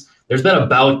 years, there's been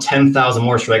about 10,000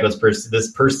 more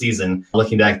strikeouts per season,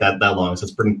 looking back that long. So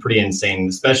it's pretty insane,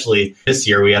 especially this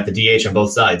year. We have the DH on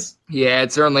both sides. Yeah,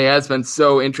 it certainly has been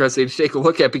so interesting to take a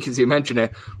look at, because you mentioned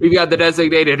it. We've got the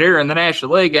designated hitter in the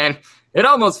National League, and it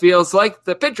almost feels like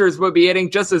the pitchers would be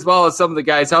hitting just as well as some of the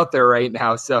guys out there right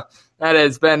now. So that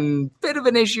has been a bit of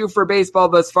an issue for baseball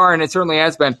thus far, and it certainly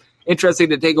has been interesting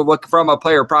to take a look from a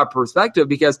player prop perspective,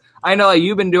 because I know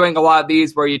you've been doing a lot of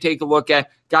these where you take a look at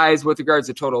guys with regards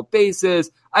to total bases.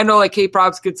 I know K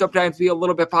props could sometimes be a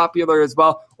little bit popular as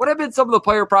well. What have been some of the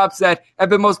player props that have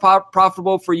been most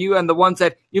profitable for you, and the ones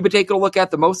that you've been taking a look at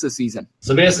the most this season?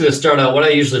 So basically, to start out, what I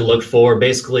usually look for,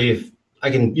 basically, I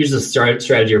can use this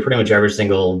strategy for pretty much every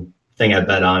single thing I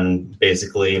bet on,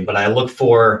 basically, but I look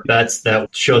for bets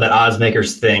that show that odds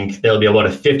makers think there'll be about a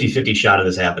 50-50 shot of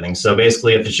this happening. So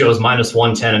basically, if it shows minus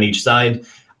 110 on each side,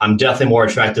 I'm definitely more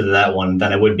attracted to that one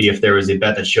than I would be if there was a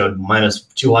bet that showed minus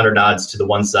 200 odds to the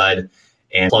one side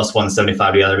and plus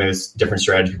 175 the other. Maybe it's a different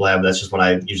strategy people have, but that's just what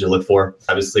I usually look for.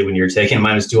 Obviously, when you're taking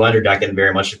minus 200, you're not getting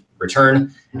very much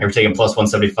return. And you're taking plus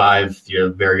 175, you're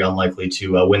very unlikely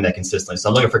to win that consistently. So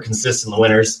I'm looking for consistent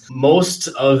winners. Most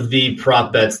of the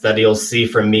prop bets that you'll see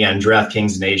from me on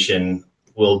DraftKings Nation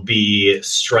will be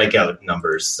strikeout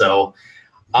numbers. So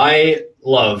I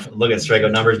love looking at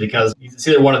strikeout numbers because it's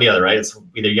either one or the other, right? It's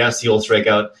either yes, he'll strike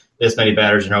out this many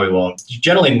batters, or no, he won't. It's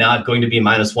generally not going to be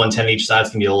minus 110 each side. It's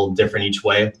going to be a little different each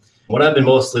way. What I've been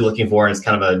mostly looking for, and it's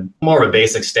kind of a more of a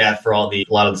basic stat for a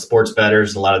lot of the sports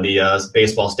bettors, a lot of the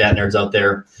baseball stat nerds out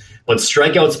there. But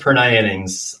strikeouts per 9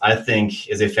 innings, I think,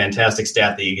 is a fantastic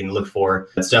stat that you can look for.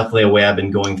 It's definitely a way I've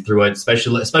been going through it,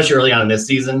 especially early on in this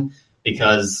season,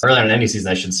 because early on in any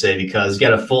season, I should say, because you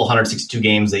got a full 162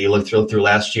 games that you looked through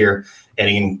last year, and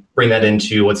you can bring that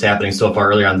into what's happening so far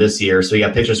earlier on this year. So you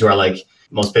got pitchers who are like,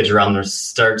 most pitchers around their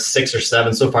start 6 or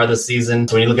 7 so far this season.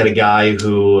 So when you look at a guy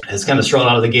who has kind of struggled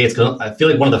out of the gates, I feel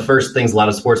like one of the first things a lot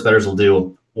of sports bettors will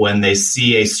do when they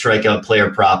see a strikeout player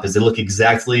prop is they look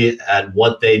exactly at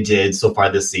what they did so far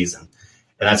this season.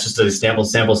 And that's just a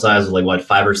sample size of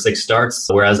 5 or 6 starts.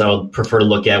 Whereas I would prefer to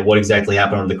look at what exactly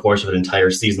happened over the course of an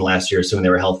entire season last year, assuming they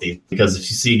were healthy. Because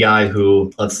if you see a guy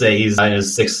who, let's say he's in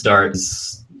his 6th start,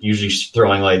 is usually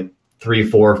throwing 3,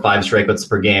 4, 5 strikeouts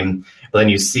per game. But then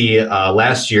you see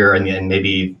last year and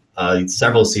maybe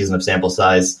several seasons of sample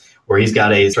size where he's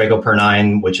got a strikeout per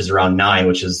 9, which is around 9,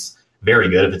 which is very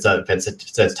good. If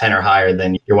it's at 10 or higher,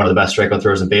 then you're one of the best strikeout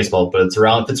throwers in baseball. But if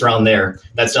it's around there,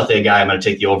 that's definitely a guy I'm going to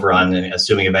take the over on, and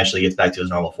assuming eventually he gets back to his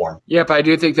normal form. Yep, I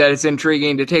do think that it's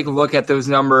intriguing to take a look at those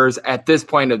numbers at this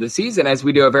point of the season, as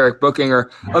we do have Eric Bookinger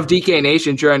of DK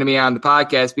Nation joining me on the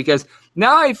podcast, because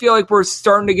now I feel like we're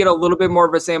starting to get a little bit more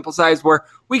of a sample size where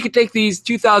we could take these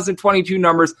 2022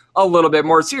 numbers a little bit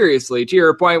more seriously. To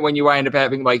your point, when you wind up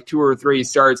having 2 or 3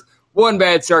 starts, one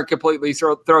bad start completely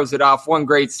throws it off. One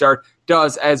great start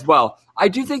does as well. I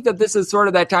do think that this is sort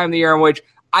of that time of the year in which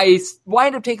I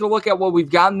wind up taking a look at what we've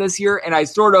gotten this year, and I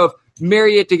sort of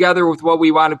marry it together with what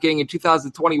we wound up getting in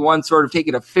 2021, sort of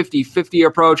taking a 50-50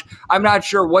 approach. I'm not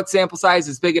sure what sample size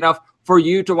is big enough for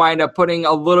you to wind up putting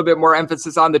a little bit more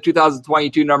emphasis on the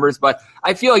 2022 numbers, but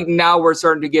I feel like now we're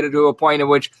starting to get to a point in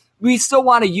which we still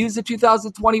want to use the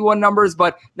 2021 numbers,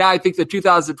 but now I think the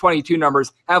 2022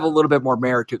 numbers have a little bit more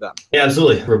merit to them. Yeah,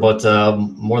 absolutely. We're about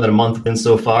more than a month in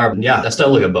so far. Yeah, I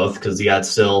still look at both because you got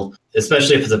still,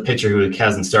 especially if it's a pitcher who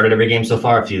hasn't started every game so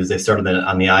far, if they started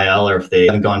on the IL or if they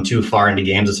haven't gone too far into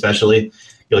games especially,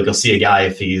 you'll see a guy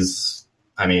if he's,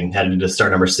 headed into start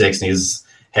number 6 and he's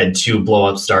had 2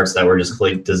 blow-up starts that were just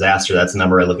complete disaster. That's a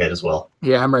number I look at as well.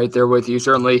 Yeah, I'm right there with you.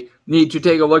 Certainly need to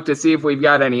take a look to see if we've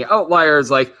got any outliers,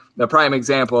 like the prime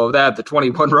example of that, the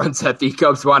 21 runs that the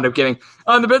Cubs wound up getting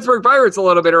on the Pittsburgh Pirates a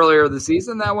little bit earlier this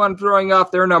season. That one throwing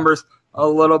off their numbers a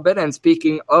little bit. And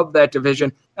speaking of that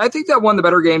division, I think that one of the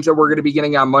better games that we're going to be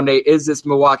getting on Monday is this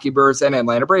Milwaukee Brewers and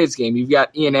Atlanta Braves game. You've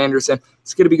got Ian Anderson.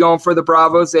 It's going to be going for the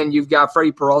Bravos, and you've got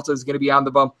Freddie Peralta is going to be on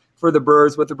the bump for the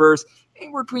Brewers, with the Brewers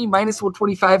anywhere between minus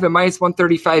 125 and minus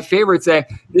 135 favorites. And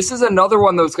this is another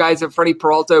one of those guys that Freddie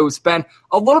Peralta, who's been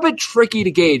a little bit tricky to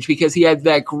gauge because he had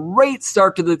that great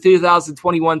start to the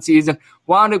 2021 season,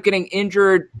 wound up getting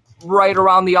injured right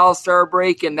around the All-Star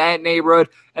break in that neighborhood.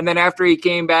 And then after he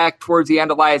came back towards the end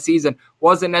of last season,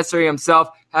 wasn't necessarily himself,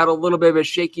 had a little bit of a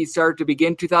shaky start to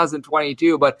begin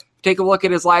 2022, but take a look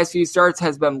at his last few starts,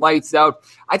 has been lights out.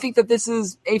 I think that this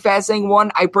is a fascinating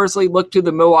one. I personally look to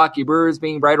the Milwaukee Brewers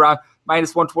being right around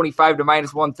minus 125 to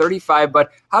minus 135,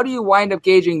 but how do you wind up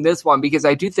gauging this one? Because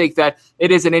I do think that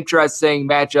it is an interesting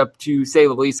matchup, to say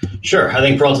the least. Sure. I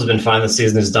think Peralta's been fine this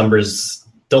season. His numbers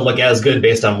don't look as good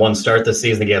based on one start this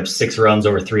season. They gave up 6 runs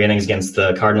over 3 innings against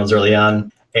the Cardinals early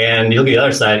on. And you look at the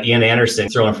other side, Ian Anderson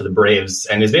throwing for the Braves,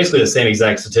 and it's basically the same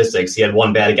exact statistics. He had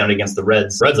 1 bad count against the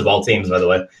Reds of all teams, by the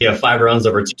way. He had 5 runs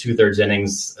over 2/3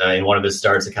 innings in one of his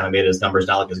starts. It kind of made his numbers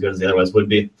not look as good as they otherwise would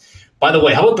be. By the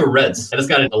way, how about the Reds? I just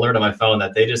got an alert on my phone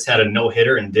that they just had a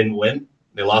no-hitter and didn't win.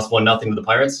 They lost 1-0 to the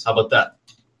Pirates. How about that?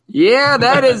 Yeah,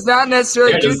 that is not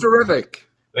necessarily too terrific.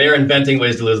 They are inventing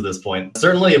ways to lose at this point.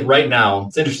 Certainly right now,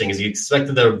 it's interesting, is you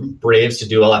expected the Braves to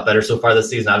do a lot better so far this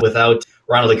season. Without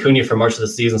Ronald Acuna for much of the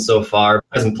season so far,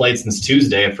 hasn't played since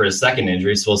Tuesday for his second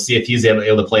injury, so we'll see if he's able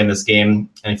to play in this game.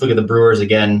 And if you look at the Brewers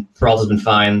again, Peralta's been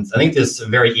fine. I think this is a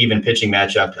very even pitching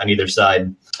matchup on either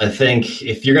side. I think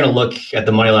if you're going to look at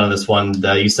the money line on this one,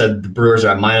 you said the Brewers are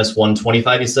at minus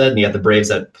 125, you said, and you have the Braves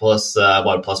at plus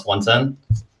 110?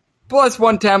 Plus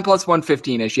 110, plus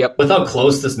 115-ish, yep. With how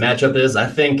close this matchup is, I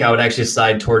think I would actually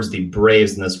side towards the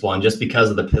Braves in this one, just because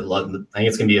of the pit luck. I think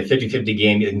it's going to be a 50-50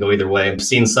 game. It can go either way. I've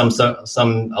seen a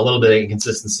little bit of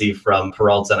inconsistency from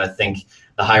Peralta, and I think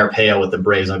higher payout with the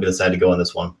Braves might be decided to go on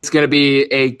this one. It's going to be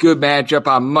a good matchup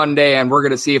on Monday, and we're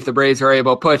going to see if the Braves are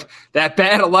able to put that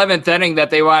bad 11th inning that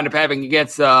they wound up having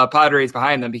against Padres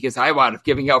behind them, because I wound up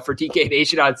giving out for TK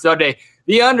Nation on Sunday.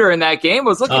 The under in that game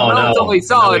was looking relatively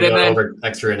solid. And then over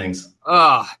extra innings.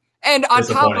 And on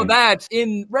top of that,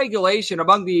 in regulation,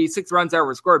 among the 6 runs that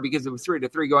were scored, because it was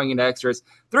 3-3 going into extras,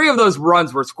 3 of those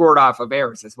runs were scored off of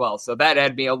errors as well. So that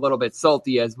had me a little bit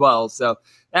salty as well. So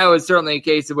that was certainly a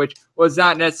case of which was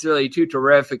not necessarily too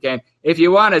terrific. And if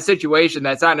you want a situation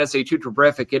that's not necessarily too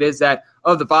terrific, it is that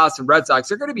of the Boston Red Sox.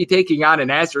 They're going to be taking on an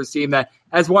Astros team that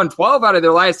has won 12 out of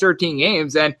their last 13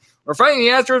 games. And we're finding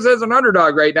the Astros as an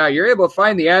underdog right now. You're able to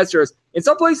find the Astros in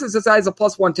some places as high as a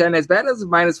plus 110, as bad as a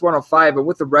minus 105, and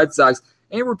with the Red Sox,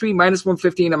 anywhere between minus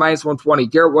 115 and minus 120.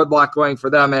 Garrett Woodlock going for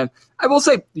them. And I will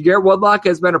say, Garrett Woodlock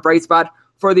has been a bright spot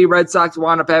for the Red Sox.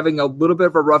 Wound up having a little bit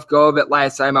of a rough go of it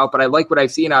last time out, but I like what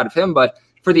I've seen out of him. But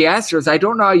for the Astros, I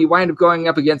don't know how you wind up going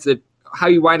against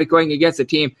a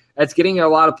team that's getting in a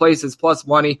lot of places plus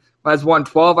money, has won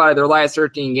 12 out of their last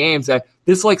 13 games. And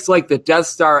this looks like the Death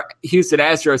Star Houston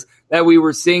Astros that we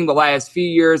were seeing the last few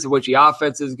years, in which the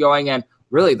offense is going, and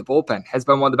really the bullpen has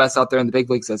been one of the best out there in the big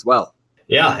leagues as well.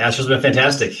 Yeah, Astros have been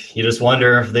fantastic. You just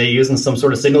wonder if they're using some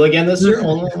sort of signal again this year.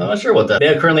 Well, I'm not sure about that.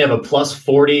 They currently have a plus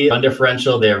 40 on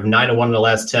differential. They have 9-1 in the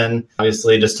last 10.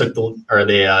 Obviously, just hold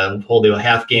the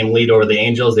half-game lead over the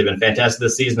Angels. They've been fantastic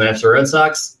this season. After the Red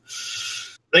Sox,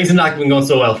 things have not been going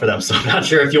so well for them. So I'm not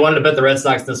sure if you wanted to bet the Red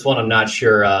Sox this one. I'm not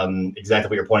sure exactly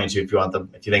what you're pointing to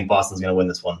if you think Boston's going to win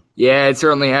this one. Yeah, it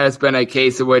certainly has been a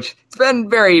case in which it's been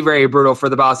very, very brutal for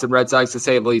the Boston Red Sox, to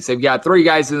say the least. They've got 3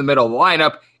 guys in the middle of the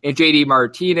lineup, and JD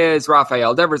Martinez,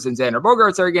 Rafael Devers, and Xander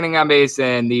Bogaerts are getting on base,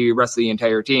 and the rest of the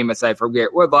entire team, aside from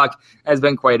Garrett Woodlock, has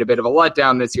been quite a bit of a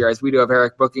letdown this year, as we do have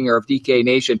Eric Bookinger of DK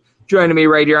Nation joining me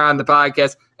right here on the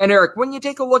podcast. And Eric, when you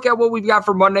take a look at what we've got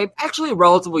for Monday, actually a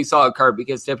relatively solid card,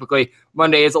 because typically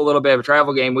Monday is a little bit of a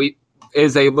travel game.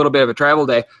 Is a little bit of a travel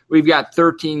day. We've got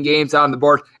 13 games on the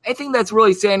board. Anything that's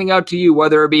really standing out to you,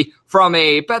 whether it be from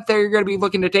a bet that you're going to be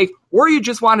looking to take, or you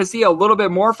just want to see a little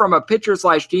bit more from a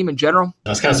pitcher/team in general? I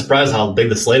was kind of surprised how big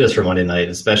the slate is for Monday night,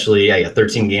 especially, you got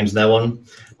 13 games in that one.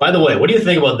 By the way, what do you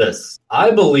think about this?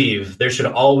 I believe there should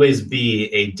always be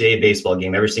a day baseball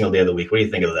game every single day of the week. What do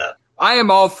you think of that? I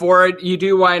am all for it. You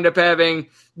do wind up having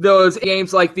those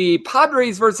games like the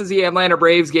Padres versus the Atlanta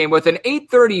Braves game with an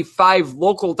 8:35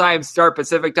 local time start,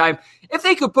 Pacific time. If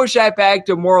they could push that back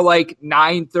to more like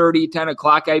 9:30, 10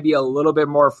 o'clock, I'd be a little bit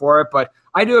more for it. But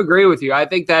I do agree with you. I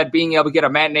think that being able to get a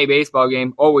matinee baseball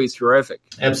game, always terrific.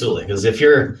 Absolutely. Because if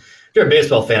you're a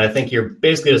baseball fan, I think you're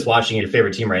basically just watching your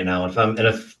favorite team right now. If I'm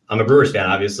a Brewers fan,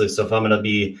 obviously, so if I'm going to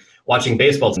be watching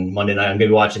baseball on Monday night, I'm going to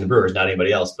be watching the Brewers, not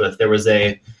anybody else. But if there was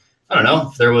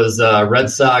a Red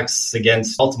Sox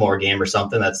against Baltimore game or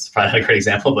something, that's probably not a great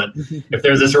example, but if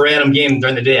there's this random game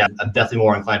during the day, I'm definitely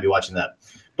more inclined to be watching that.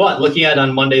 But looking at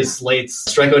on Monday's slates,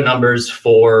 strikeout numbers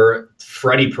for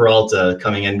Freddie Peralta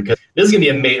coming in, because this is going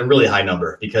to be a really high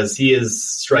number, because he is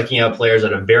striking out players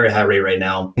at a very high rate right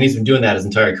now, and he's been doing that his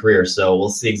entire career. So we'll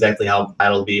see exactly how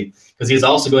that'll be, because he's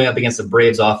also going up against the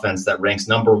Braves offense that ranks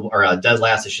dead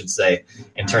last, I should say,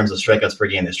 in terms of strikeouts per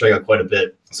game. They strike out quite a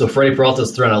bit. So Freddie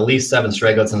Peralta's thrown at least 7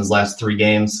 strikeouts in his last 3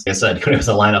 games. Like I said, he was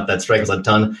a lineup that strikes a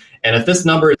ton. And if this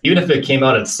number, even if it came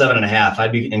out at 7.5,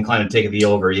 I'd be inclined to take the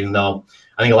over, even though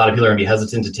I think a lot of people are going to be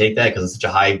hesitant to take that because it's such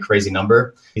a high, crazy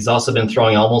number. He's also been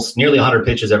throwing almost nearly 100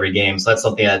 pitches every game. So that's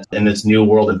something that in this new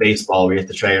world of baseball, we have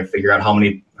to try and figure out how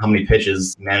many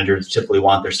pitches managers typically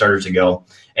want their starter to go.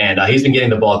 And he's been getting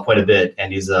the ball quite a bit,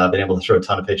 and he's been able to throw a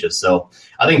ton of pitches. So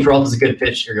I think Peralta's a good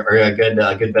pitch, or a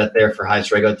good bet there for high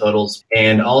strikeout totals.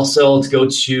 And also to go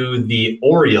to the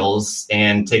Orioles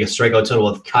and take a strikeout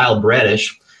total with Kyle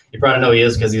Bradish. You probably know who he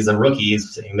is because he's a rookie.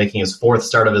 He's making his 4th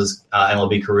start of his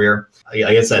MLB career.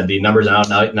 Like I said, the numbers are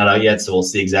not out yet, so we'll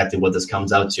see exactly what this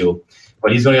comes out to.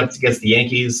 But he's going up against the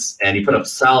Yankees, and he put up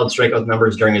solid strikeout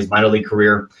numbers during his minor league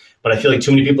career. But I feel like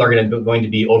too many people are going to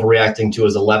be overreacting to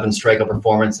his 11 strikeout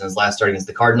performance in his last start against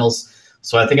the Cardinals.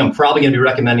 So I think I'm probably going to be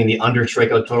recommending the under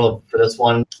strikeout total for this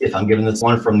one. If I'm giving this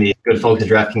one from the good folks at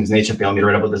DraftKings Nation, if they want me to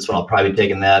write up with this one, I'll probably be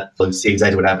taking that. Let's see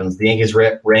exactly what happens. The Yankees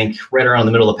rank right around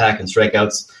the middle of the pack in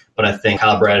strikeouts. But I think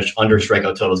Kyle Bradish under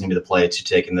strikeout total is going to be the play to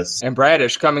take in this. And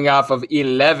Bradish coming off of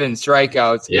 11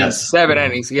 strikeouts in 7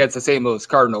 innings against the St. Louis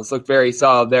Cardinals. Looked very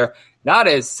solid there. Not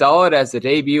as solid as the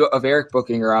debut of Eric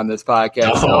Bookinger on this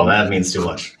podcast. Oh, that means too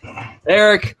much.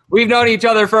 Eric, we've known each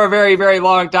other for a very, very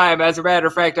long time. As a matter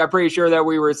of fact, I'm pretty sure that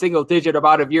we were a single-digit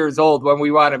amount of years old when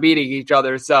we wound up meeting each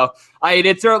other. So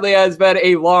it certainly has been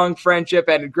a long friendship,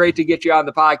 and great to get you on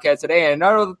the podcast today. And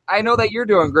I know that you're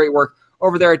doing great work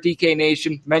over there at DK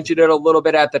Nation. Mentioned it a little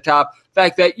bit at the top. The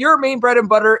fact that your main bread and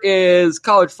butter is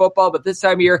college football, but this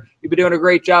time of year, you've been doing a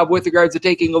great job with regards to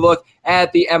taking a look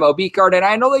at the MLB card. And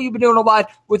I know that you've been doing a lot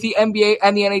with the NBA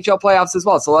and the NHL playoffs as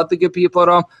well. So let the good people at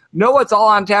home know what's all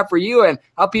on tap for you and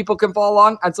how people can follow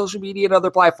along on social media and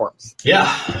other platforms.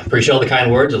 Yeah, appreciate all the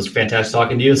kind words. It was fantastic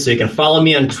talking to you. So you can follow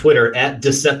me on Twitter at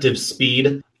Deceptive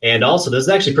Speed. And also, this is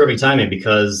actually perfect timing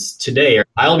because today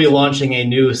I'll be launching a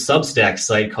new Substack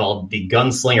site called The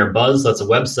Gunslinger Buzz. That's a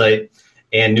website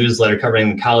and newsletter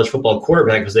covering college football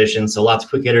quarterback positions. So lots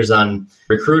of quick hitters on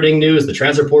recruiting news, the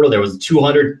transfer portal. There was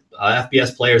 200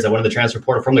 FBS players that went in the transfer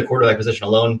portal from the quarterback position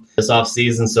alone this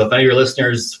offseason. So if any of your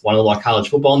listeners want to watch college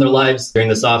football in their lives during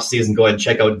this offseason, go ahead and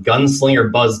check out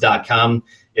gunslingerbuzz.com.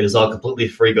 It is all completely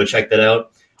free. Go check that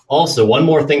out. Also, one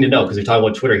more thing to note, because we talked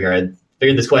about Twitter here. I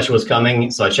figured this question was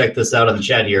coming, so I checked this out on the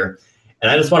chat here.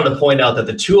 And I just wanted to point out that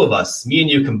the two of us, me and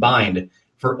you combined,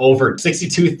 for over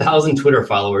 62,000 Twitter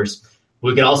followers.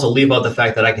 We can also leave out the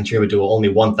fact that I contribute to only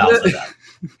 1,000 of that.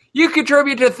 You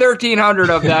contribute to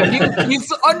 1,300 of that. You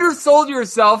undersold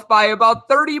yourself by about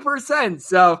 30%.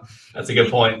 So that's a good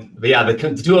point. But yeah, the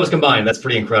two of us combined, that's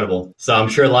pretty incredible. So I'm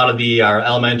sure a lot of our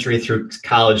elementary through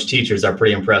college teachers are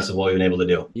pretty impressed with what we've been able to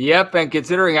do. Yep, and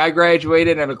considering I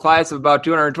graduated in a class of about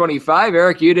 225,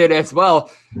 Eric, you did as well.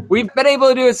 We've been able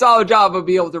to do a solid job of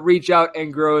being able to reach out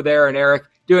and grow there. And Eric,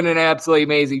 doing an absolutely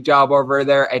amazing job over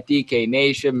there at DK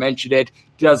Nation. Mentioned it.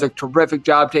 Does a terrific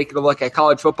job taking a look at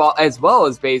college football as well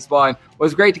as baseball. And it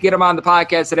was great to get him on the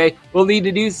podcast today. We'll need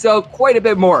to do so quite a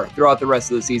bit more throughout the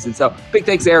rest of the season. So big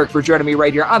thanks, Eric, for joining me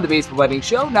right here on the Baseball Betting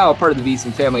Show, now a part of the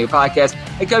VSiN family of podcasts.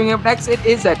 And coming up next, it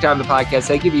is that time of the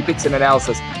podcast. I give you picks and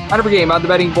analysis on every game on the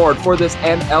betting board for this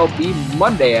MLB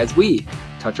Monday as we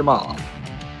touch them all.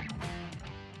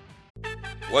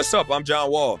 What's up? I'm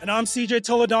John Wall. And I'm CJ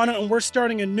Toledano, and we're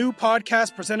starting a new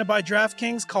podcast presented by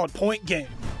DraftKings called Point Game.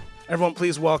 Everyone,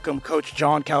 please welcome Coach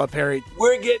John Calipari.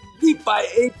 We're getting beat by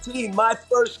 18. My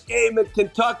first game in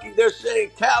Kentucky, they're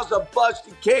saying Cal's a bust.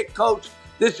 He can't coach.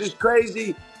 This is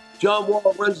crazy. John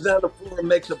Wall runs down the floor and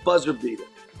makes a buzzer beater.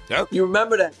 Yep. You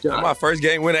remember that, John? That's my first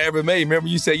game winner I ever made. Remember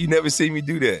you said you never seen me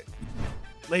do that.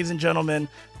 Ladies and gentlemen,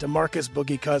 DeMarcus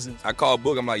Boogie Cousins. I called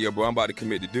Boog. I'm like, yo, bro, I'm about to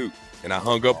commit to Duke. And I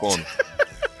hung up on him.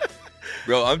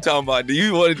 Bro, I'm talking about, do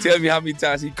you want to tell me how many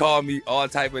times he called me all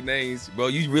type of names? Bro,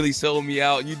 you really sold me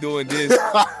out. You doing this.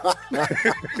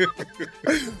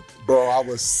 Bro, I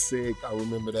was sick. I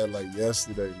remember that like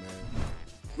yesterday, man.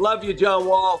 Love you, John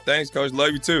Wall. Thanks, Coach. Love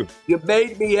you, too. You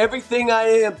made me everything I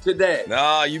am today.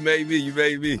 Nah, you made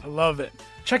me. I love it.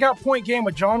 Check out Point Game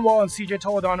with John Wall and CJ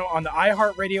Toledano on the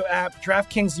iHeartRadio app,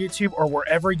 DraftKings YouTube, or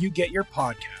wherever you get your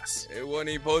podcasts. It wasn't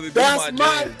even supposed to do That's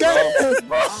my dance,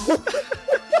 bro.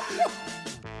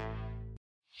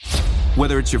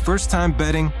 Whether it's your first time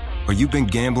betting or you've been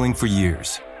gambling for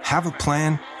years, have a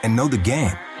plan and know the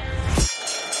game.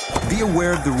 Be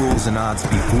aware of the rules and odds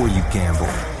before you gamble.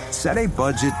 Set a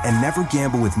budget and never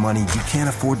gamble with money you can't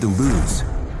afford to lose.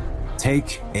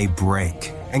 Take a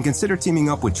break and consider teaming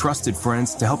up with trusted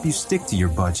friends to help you stick to your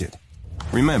budget.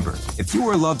 Remember, if you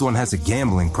or a loved one has a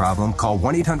gambling problem, call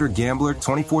 1-800-GAMBLER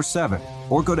 24/7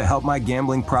 or go to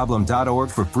helpmygamblingproblem.org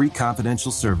for free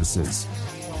confidential services.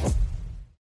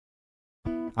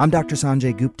 I'm Dr.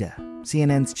 Sanjay Gupta,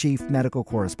 CNN's chief medical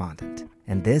correspondent,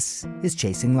 and this is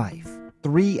Chasing Life.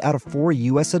 3 out of 4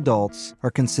 U.S. adults are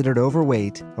considered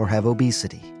overweight or have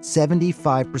obesity.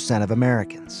 75% of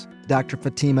Americans. Dr.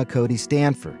 Fatima Cody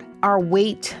Stanford. Our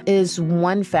weight is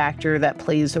one factor that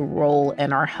plays a role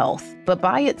in our health, but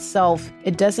by itself,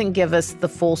 it doesn't give us the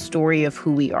full story of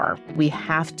who we are. We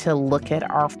have to look at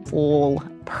our full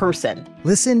person.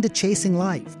 Listen to Chasing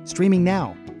Life, streaming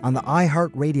now on the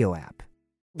iHeartRadio app.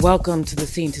 Welcome to the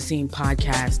Scene to Scene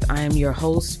podcast. I am your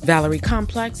host, Valerie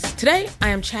Complex. Today, I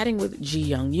am chatting with Ji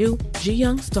Young Yu. Ji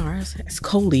Young stars as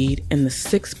co-lead in the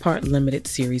 6-part limited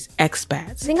series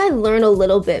Expats. I think I learn a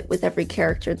little bit with every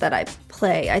character that I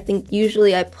play. I think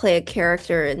usually I play a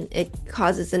character and it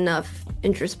causes enough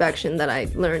introspection that I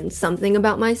learn something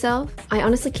about myself. I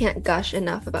honestly can't gush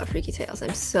enough about Freaky Tales.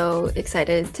 I'm so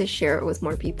excited to share it with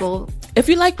more people. If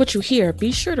you like what you hear,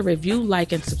 be sure to review,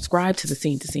 like, and subscribe to the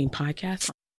Scene to Scene podcast.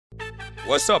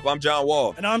 What's up? I'm John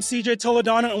Wall. And I'm CJ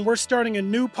Toledano, and we're starting a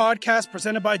new podcast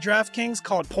presented by DraftKings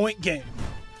called Point Game.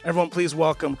 Everyone, please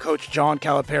welcome Coach John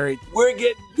Calipari. We're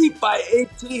getting beat by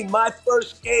 18. My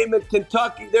first game in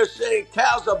Kentucky, they're saying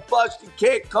Cal's a bust. He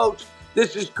can't coach.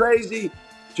 This is crazy.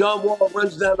 John Wall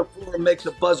runs down the floor and makes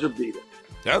a buzzer beater.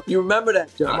 Yep. You remember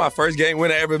that, John? That's my first game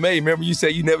winner I ever made. Remember you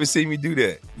said you never seen me do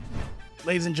that.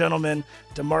 Ladies and gentlemen,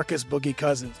 DeMarcus Boogie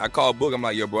Cousins. I called Boog. I'm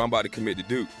like, yo, bro, I'm about to commit to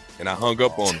Duke. And I hung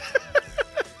up on him.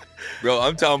 Bro,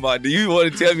 I'm talking about, do you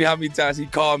want to tell me how many times he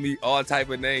called me all type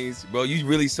of names? Bro, you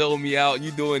really sold me out. You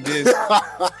doing this.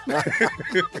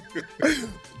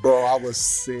 Bro, I was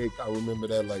sick. I remember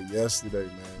that like yesterday,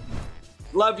 man.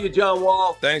 Love you, John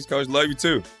Wall. Thanks, Coach. Love you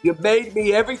too. You made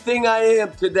me everything I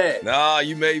am today. Nah,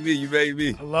 you made me. You made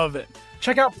me. I love it.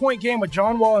 Check out Point Game with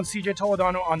John Wall and CJ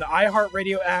Toledano on the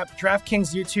iHeartRadio app,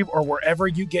 DraftKings YouTube, or wherever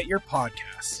you get your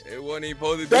podcasts. It wasn't even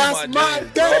supposed to be That's my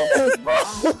dance, bro.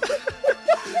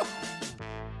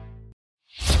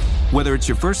 Whether it's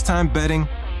your first time betting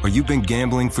or you've been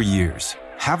gambling for years,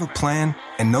 have a plan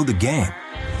and know the game.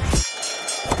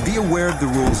 Be aware of the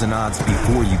rules and odds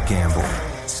before you gamble.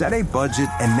 Set a budget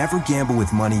and never gamble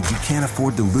with money you can't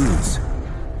afford to lose.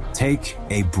 Take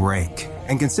a break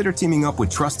and consider teaming up with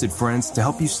trusted friends to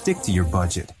help you stick to your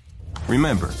budget.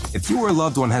 Remember, if you or a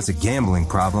loved one has a gambling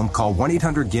problem, call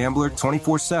 1-800-GAMBLER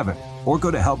 24/7 or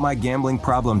go to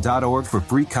helpmygamblingproblem.org for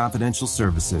free confidential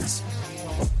services.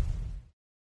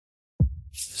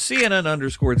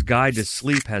 CNN_'s Guide to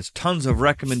Sleep has tons of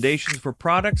recommendations for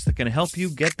products that can help you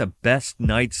get the best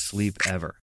night's sleep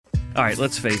ever. All right,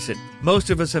 let's face it, most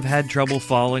of us have had trouble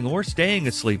falling or staying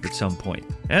asleep at some point,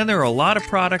 and there are a lot of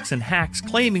products and hacks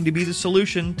claiming to be the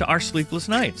solution to our sleepless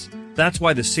nights. That's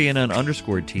why the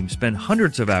CNN_ team spend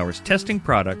hundreds of hours testing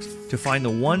products to find the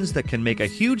ones that can make a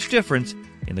huge difference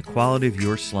in the quality of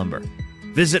your slumber.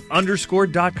 Visit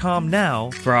underscore.com now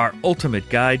for our ultimate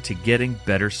guide to getting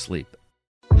better sleep.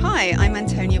 Hi, I'm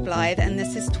Antonia Blythe, and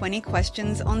this is 20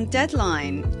 Questions on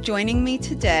Deadline. Joining me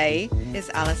today is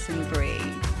Alison Brie.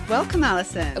 Welcome,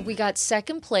 Alison. We got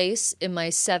second place in my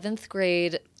 7th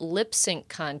grade lip sync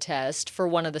contest for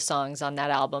one of the songs on that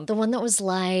album. The one that was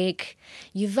like,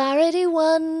 "You've already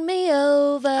won me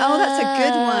over." Oh, that's a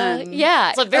good one.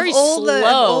 Yeah. It's very slow. Of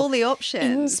all the options.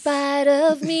 In spite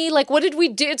of me. Like, what did we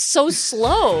do? It's so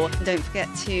slow. Don't forget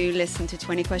to listen to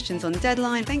 20 Questions on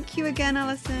Deadline. Thank you again,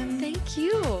 Alison. Thank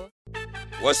you.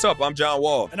 What's up? I'm John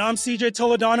Wall. And I'm CJ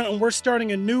Toledano, and we're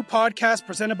starting a new podcast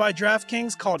presented by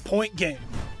DraftKings called Point Game.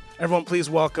 Everyone, please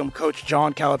welcome Coach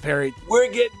John Calipari. We're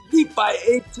getting beat by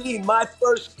 18. My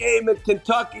first game in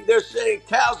Kentucky, they're saying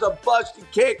Cal's a bust. He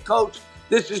can't coach.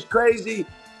 This is crazy.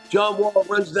 John Wall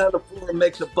runs down the floor and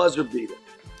makes a buzzer beater.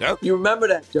 Yep. You remember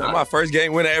that, John? That's my first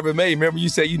game winner I ever made. Remember you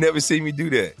said you never seen me do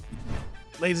that.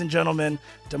 Ladies and gentlemen,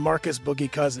 DeMarcus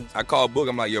Boogie Cousins. I called Boog.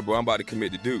 I'm like, yo, bro, I'm about to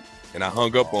commit to Duke. And I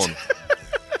hung up on him.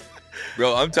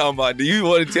 Bro, I'm talking about, do you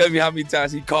want to tell me how many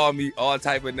times he called me all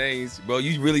type of names? Bro,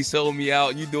 you really sold me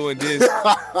out. You doing this.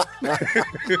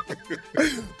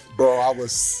 Bro, I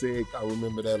was sick. I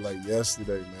remember that like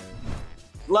yesterday, man.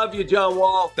 Love you, John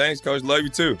Wall. Thanks, Coach. Love you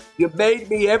too. You made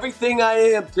me everything I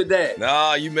am today.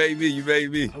 Nah, you made me. You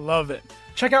made me. I love it.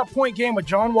 Check out Point Game with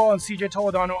John Wall and CJ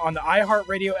Toledano on the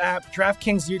iHeartRadio app,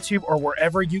 DraftKings YouTube, or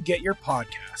wherever you get your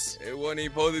podcasts. It wasn't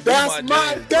even supposed to be That's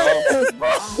my dance,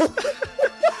 bro.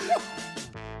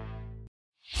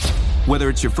 Whether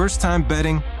it's your first time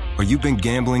betting or you've been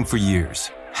gambling for years,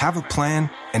 have a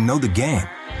plan and know the game.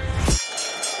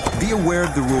 Be aware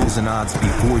of the rules and odds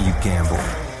before you gamble.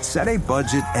 Set a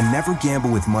budget and never gamble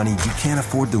with money you can't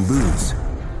afford to lose.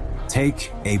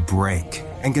 Take a break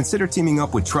and consider teaming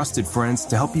up with trusted friends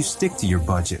to help you stick to your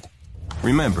budget.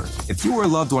 Remember, if you or a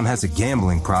loved one has a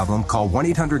gambling problem, call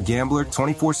 1-800-GAMBLER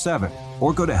 24/7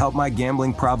 or go to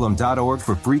helpmygamblingproblem.org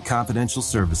for free confidential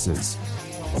services.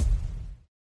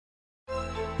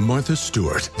 Martha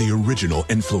Stewart, the original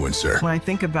influencer. When I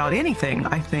think about anything,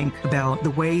 I think about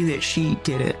the way that she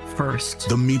did it first.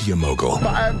 The media mogul.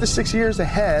 5 to 6 years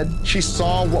ahead, she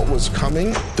saw what was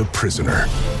coming. The prisoner.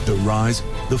 The rise,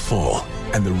 the fall,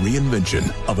 and the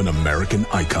reinvention of an American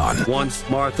icon. Once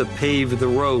Martha paved the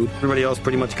road, everybody else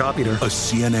pretty much copied her. A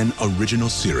CNN original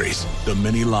series, The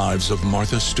Many Lives of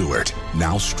Martha Stewart,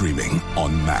 now streaming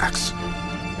on Max.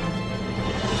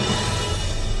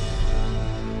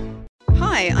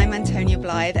 Hi, I'm Antonia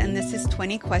Blythe, and this is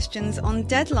 20 Questions on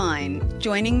Deadline.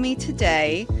 Joining me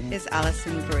today is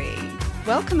Alison Brie.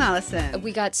 Welcome, Alison.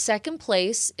 We got second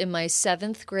place in my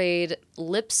 7th grade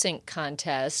lip sync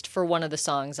contest for one of the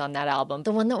songs on that album.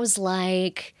 The one that was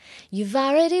like, "You've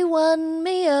already won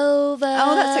me over."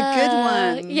 Oh, that's a good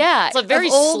one. Yeah. It's very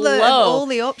of all slow. Of all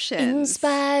the options. In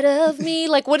spite of me.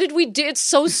 Like, what did we do? It's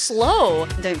so slow.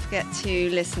 Don't forget to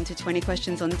listen to 20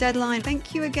 Questions on Deadline.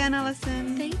 Thank you again,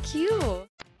 Alison. Thank you.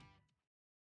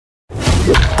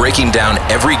 Breaking down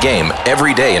every game,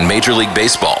 every day in Major League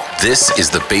Baseball. This is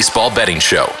the Baseball Betting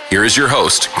Show. Here is your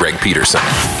host, Greg Peterson.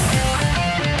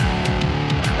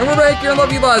 And we're back here in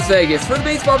lovely Las Vegas for the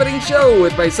Baseball Betting Show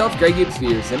with myself, Greg Gibbs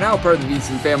Peterson, now part of the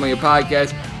VSiN family of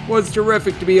podcasts. Was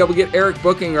terrific to be able to get Eric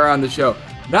Bookinger on the show.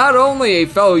 Not only a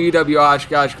fellow UW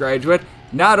Oshkosh graduate,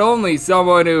 not only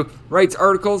someone who writes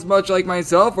articles much like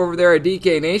myself over there at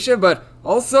DK Nation, but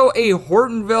also a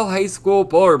Hortonville High School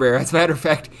polar bear. As a matter of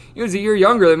fact, he was a year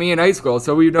younger than me in high school,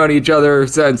 so we've known each other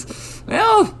since,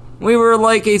 well, we were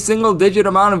like a single-digit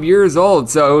amount of years old,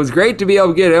 so it was great to be able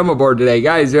to get him aboard today.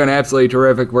 Guy's doing absolutely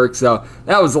terrific work, so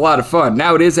that was a lot of fun.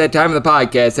 Now it is that time of the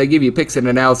podcast. I give you picks and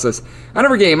analysis on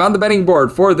every game on the betting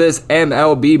board for this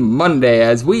MLB Monday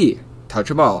as we touch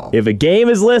them all. If a game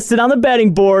is listed on the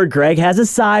betting board, Greg has a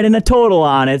side and a total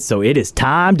on it, so it is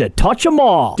time to touch them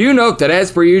all. Do note that,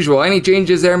 as per usual, any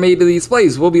changes that are made to these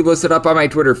plays will be listed up on my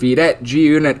Twitter feed at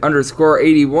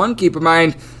gunit_81. Keep in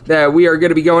mind that we are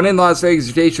going to be going in Las Vegas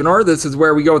rotation order. This is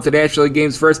where we go with the National League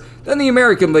games first, then the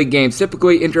American League games.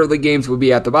 Typically, interleague games will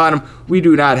be at the bottom. We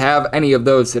do not have any of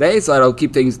those today, so that'll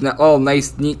keep things all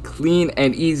nice, neat, clean,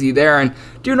 and easy there. And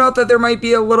do note that there might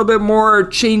be a little bit more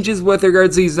changes with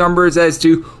regards to these numbers as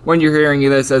to when you're hearing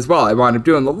this as well. I wound up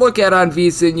doing the look at on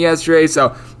VSiN yesterday,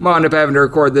 so wound up having to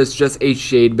record this just a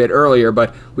shade bit earlier.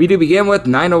 But we do begin with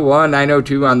 901,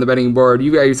 902 on the betting board.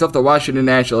 You got yourself the Washington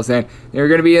Nationals, and they're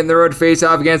going to be in the road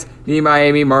face-off against the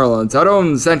Miami Marlins.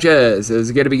 Aaron Sanchez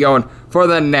is going to be going for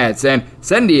the Nets, and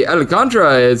Sandy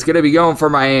Alcantara is going to be going for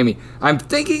Miami. I'm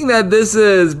thinking that this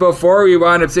is before we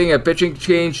wind up seeing a pitching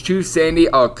change to Sandy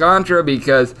Alcantara,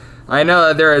 because I know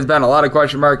that there has been a lot of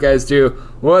question mark as to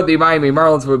what the Miami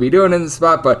Marlins would be doing in the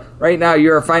spot, but right now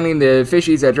you're finding the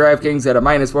fishies at DraftKings at a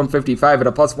minus 155 and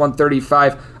a plus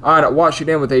 135 on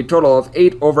Washington, with a total of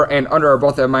 8 over and under are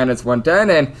both at minus 110,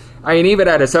 and I mean, even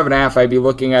at a 7.5, I'd be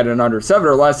looking at an under 7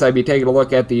 or less. I'd be taking a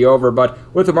look at the over. But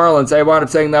with the Marlins, I wound up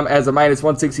setting them as a minus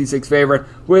 166 favorite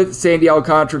with Sandy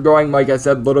Alcantara going, like I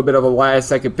said, a little bit of a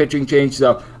last-second pitching change.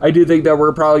 So I do think that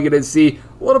we're probably going to see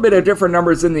a little bit of different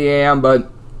numbers in the AM,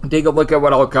 but take a look at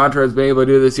what Alcantara has been able to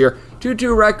do this year.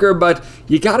 2-2 record, but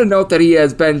you got to note that he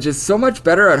has been just so much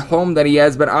better at home than he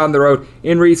has been on the road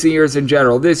in recent years in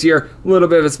general. This year, a little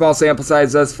bit of a small sample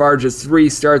size thus far, just 3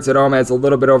 starts at home, has a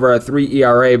little bit over a 3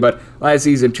 ERA, but last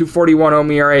season, 2.41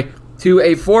 home ERA to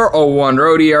a 4.01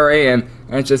 road ERA, and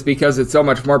that's just because it's so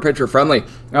much more pitcher-friendly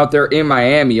out there in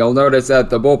Miami. You'll notice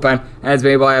that the bullpen has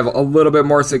been able to have a little bit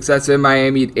more success in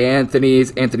Miami. Anthony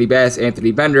Bass,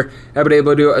 Anthony Bender have been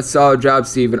able to do a solid job.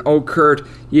 Stephen Okert.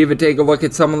 You even take a look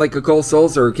at someone like a Cole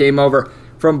Sulser who came over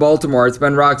from Baltimore. It's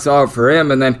been rock solid for him.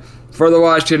 And then for the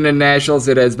Washington Nationals,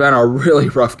 it has been a really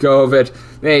rough go of it.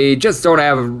 They just don't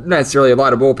have necessarily a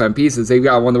lot of bullpen pieces. They've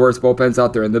got one of the worst bullpens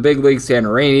out there in the big leagues.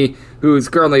 Tanner Rainey, who's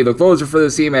currently the closer for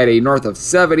this team, had a north of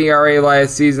 7 ERA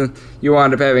last season. You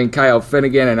wound up having Kyle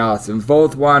Finnegan and Austin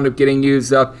Voth wound up getting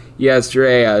used up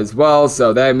yesterday as well.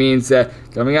 So that means that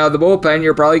coming out of the bullpen,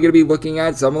 you're probably going to be looking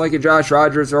at someone like a Josh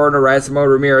Rogers or an Erasmo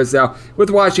Ramirez. Now, with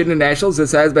Washington Nationals,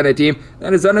 this has been a team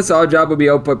that has done a solid job of being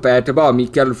able to put bat to ball.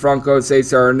 Mikel Franco,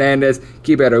 Cesar Hernandez,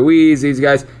 Keibert Ruiz, these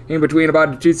guys in between about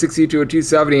a 260 to a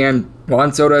 270, and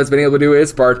Juan Soto has been able to do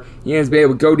his part. He has been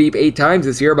able to go deep 8 times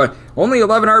this year, but only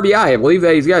 11 RBI. I believe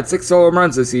that he's got 6 solo home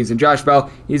runs this season. Josh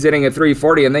Bell, he's hitting at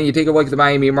 340, and then you take a look at the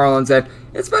Miami Marlins, and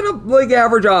it's been a league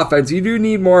average offense. You do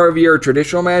need more of your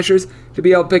traditional mashers to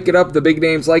be able to pick it up. The big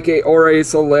names like Ore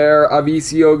Soler,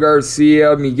 Avicio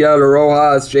Garcia, Miguel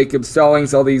Rojas, Jacob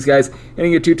Stallings, all these guys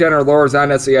hitting a 210 or lower is not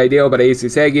necessarily ideal, but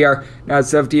Jesus Aguilar, now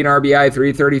 17 RBI,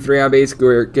 333 on base.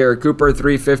 Garrett Cooper,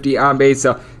 350 on base.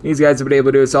 So these guys have been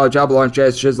able to do a solid job along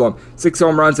Chaz Chisholm. 6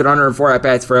 home runs and 104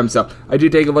 at-bats for him. So I do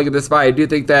take a look at this spot. I do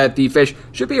think that the Fish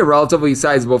should be a relatively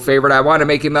sizable favorite. I want to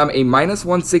make them a minus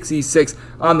 166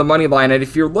 on the money line. And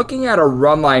if you're looking at a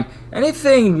run line,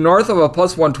 anything north of a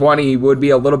plus 120 would be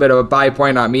a little bit of a buy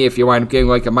point on me if you wind up getting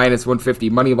like a minus 150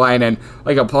 money line and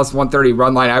like a plus 130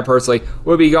 run line. I personally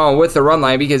would be going with the run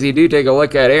line because you do take a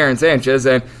look at Aaron Sanchez,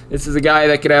 and this is a guy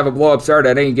that could have a blow-up start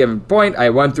at any given point. I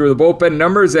went through the bullpen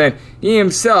numbers, and he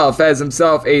himself has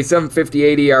himself a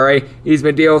 7.58 ERA. He's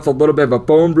been dealing with a little bit of a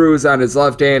bone bruise on his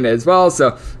left hand as well,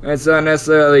 so it's not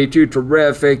necessarily too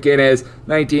terrific in his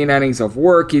 19 innings of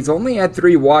work. He's only had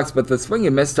 3 walks, but the swing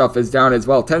and miss stuff is down as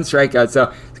well. 10 strikeouts,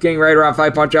 so it's getting right around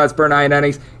 5 punch-outs per 9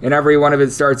 innings. In every one of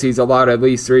his starts, he's allowed at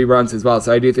least 3 runs as well,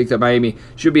 so I do think that Miami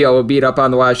should be able to beat up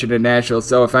on the Washington Nationals.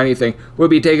 So if anything, we'll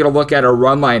be taking a look at a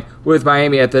run line with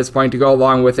Miami at this point to go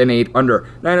along with an 8 under.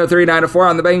 903, 904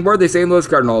 on the betting board. The St. Louis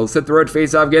Cardinals hit the road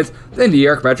face-off against the New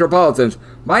York Metropolitans.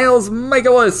 Miles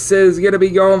Mikolas is going to be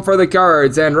going for the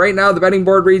Cards. And right now, the betting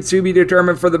board reads to be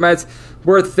determined for the Mets.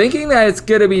 We're thinking that it's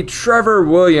going to be Trevor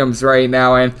Williams right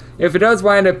now. And if it does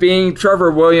wind up being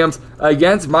Trevor Williams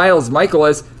against Miles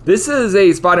Mikolas, this is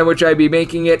a spot in which I'd be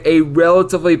making it a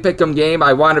relatively pick'em game.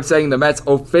 I wound up setting the Mets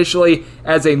officially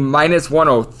as a minus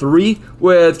 103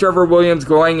 with Trevor Williams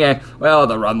going, and, well,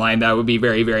 the run line, that would be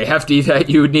very, very hefty that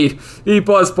you would need the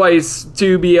plus place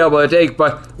to be able to take.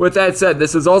 But with that said,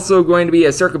 this is also going to be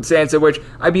a circumstance in which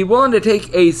I'd be willing to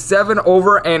take a 7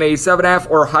 over and a 7.5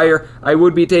 or higher. I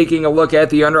would be taking a look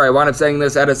at the under. I wound up setting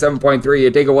this at a 7.3.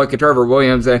 You take a look at Trevor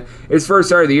Williams, and his first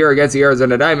start of the year against the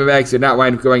Arizona Diamondbacks did not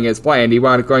wind up going as planned. He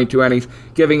wound up going 2 innings,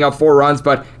 giving up 4 runs,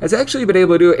 but has actually been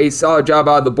able to do a solid job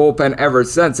out of the bullpen ever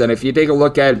since. And if you take a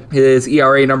look at his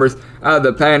ERA numbers out of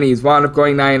the pen, he's wound up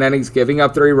going 9 innings, giving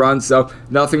up 3 runs, so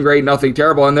nothing great, nothing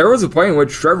terrible. And there was a point in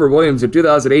which Trevor Williams in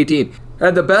 2018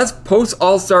 had the best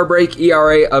post-All-Star break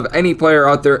ERA of any player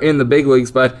out there in the big leagues,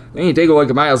 but then you take a look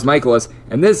at Miles Mikolas,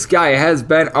 and this guy has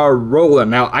been a rolling.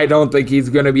 Now, I don't think he's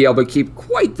going to be able to keep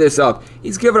quite this up.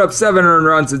 He's given up 7 earned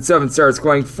runs in 7 starts,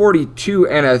 going 42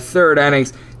 1/3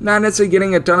 innings, not necessarily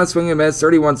getting a ton of swing and miss,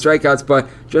 31 strikeouts, but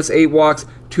just 8 walks,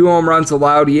 2 home runs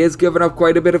allowed. He is giving up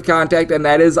quite a bit of contact, and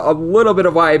that is a little bit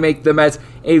of why I make the Mets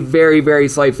a very, very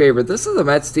slight favorite. This is a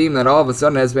Mets team that all of a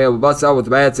sudden has been able to bust out with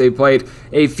the bats. They played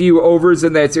a few overs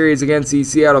in that series against the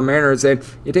Seattle Mariners, and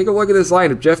you take a look at this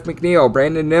lineup. Jeff McNeil,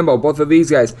 Brandon Nimmo, both of these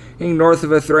guys hitting north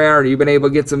of a 300. You've been able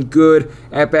to get some good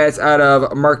at-bats out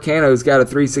of Mark Canha, who's got a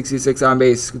 366 on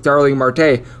base. Starling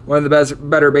Marte, one of the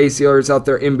better base stealers out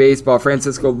there in baseball.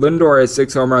 Francisco Lindor has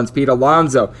 6 home runs. Pete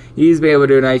Alonso, he's been able to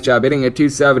do a nice job hitting at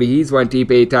 270. He's went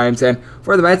deep 8 times, and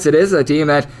for the Mets, it is a team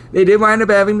that they did wind up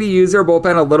having to use their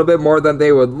bullpen a little bit more than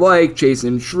they would like.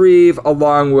 Chasen Shreve,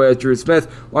 along with Drew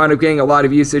Smith, wound up getting a lot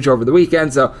of usage over the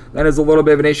weekend, so that is a little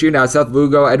bit of an issue. Now, Seth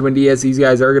Lugo, Edwin Diaz, these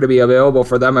guys are going to be available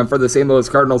for them, and for the St. Louis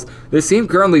Cardinals, this team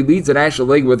currently leads the National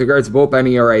League with regards to bullpen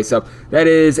ERA, so that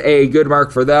is a good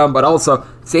mark for them, but also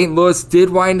St. Louis did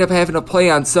wind up having to play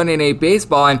on Sunday Night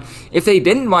Baseball, and if they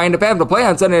didn't wind up having to play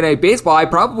on Sunday Night Baseball, I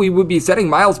probably would be setting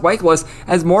Miles Mikolas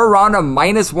as more around a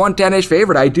minus 110-ish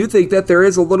favorite. I do think that there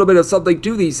is a little bit of something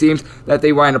to these teams that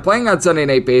they wind up playing on Sunday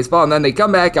Night Baseball, and then they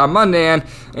come back on Monday, and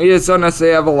they just don't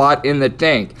necessarily have a lot in the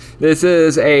tank. This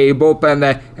is a bullpen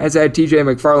that has had TJ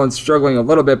McFarland struggling a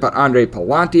little bit, but Andre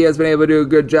Pallante has been able to do a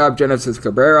good job. Genesis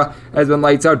Cabrera has been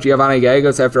lights out. Giovanni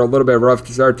Gallegos, after a little bit of a rough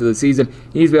start to the season,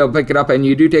 he's been able to pick it up, and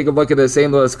you do take a look at the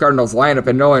St. Louis Cardinals lineup,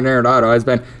 and Nolan Arenado has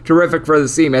been terrific for the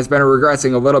team, has been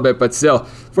regressing a little bit, but still,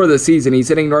 for the season, he's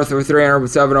hitting north of 300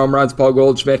 with 7 home runs. Paul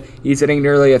Goldschmidt, he's hitting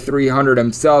nearly a 300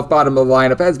 himself. Bottom of the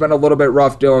lineup has been a little bit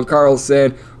rough. Dylan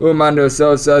Carlson, Umando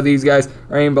Sosa, these guys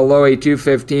are in below a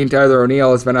 215. Tyler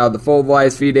O'Neill has been out of the fold the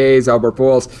last few days. Albert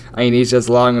Pujols, he's just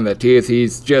long in the tooth.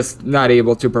 He's just not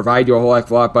able to provide you a whole heck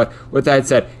of a lot, but with that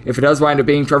said, if it does wind up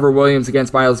being Trevor Williams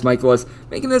against Miles Mikolas,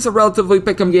 making this a relatively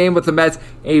pick'em game with the Mets,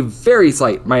 a very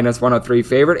slight minus 103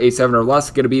 favorite, a 7 or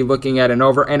less, going to be looking at an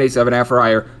over, and a 7.5 or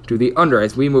higher to the under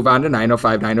as we move on to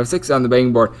 905, 906 on the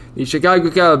betting board. The Chicago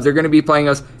Cubs are going to be playing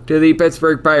us to the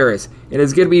Pittsburgh Pirates. It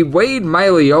is going to be Wade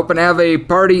Miley hoping to have a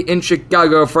party in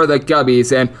Chicago for the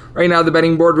Cubbies, and right now the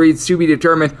betting board reads to be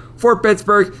determined for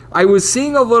Pittsburgh. I was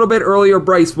seeing a little bit earlier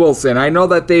Bryce Wilson. I know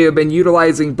that they have been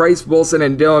utilizing Bryce Wilson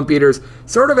and Dylan Peters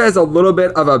sort of as a little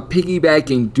bit of a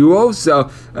piggybacking duo,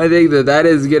 so I think that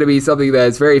is going to be something that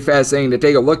is very fascinating to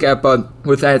take a look at, but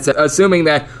with that said, assuming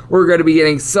that we're going to be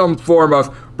getting some form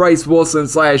of Bryce Wilson /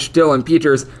 Dylan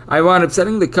Peters, I wound up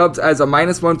setting the Cubs as a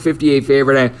minus 158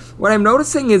 favorite, and what I'm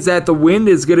noticing is that the wind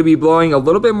is going to be blowing a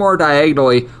little bit more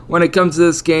diagonally when it comes to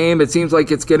this game. It seems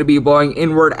like it's going to be blowing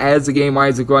inward as the game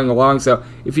winds up going along, so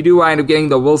if you do wind up getting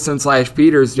the Wilson /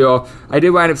 Peters duo, I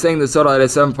did wind up setting the total at a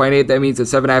 7.8, that means a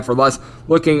 7.5 or less,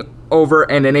 looking over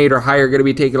and an 8 or higher, going to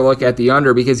be taking a look at the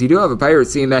under, because you do have a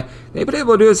Pirates team that they've been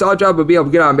able to do a solid job of being able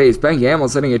to get on base. Ben Gamble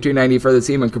sitting at 290 for the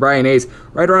team, and Brian Hayes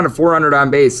right around a 400 on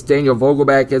base. Daniel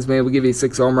Vogelback has been able to give you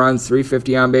 6 home runs,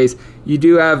 350 on base. You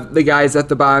do have the guys at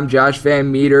the bottom, Josh Van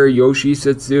Meter, Yoshi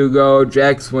Tsutsugo,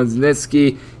 Jack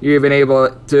Swinsnitsky. You're even able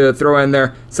to throw in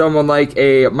there someone like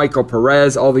a Michael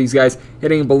Perez, all these guys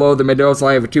hitting below the Mendoza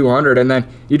line of 200. And then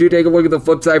you do take a look at the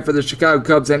flip side for the Chicago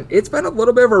Cubs, and it's been a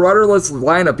little bit of a rudderless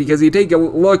lineup, because because you take a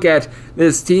look at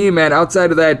this team, and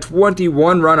outside of that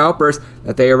 21-run outburst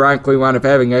that they ironically wound up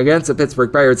having against the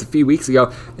Pittsburgh Pirates a few weeks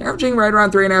ago, they're averaging right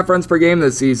around 3.5 runs per game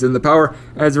this season. The power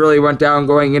has really went down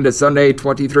going into Sunday,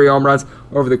 23 home runs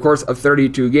over the course of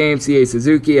 32 games. C.A.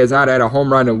 Suzuki has not had a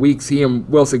home run in weeks. He and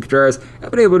Wilson Contreras have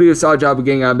been able to do a solid job of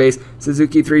getting on base.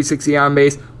 Suzuki 360 on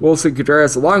base, Wilson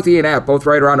Contreras along the and both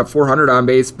right around a 400 on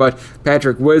base, but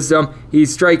Patrick Wisdom,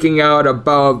 he's striking out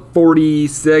about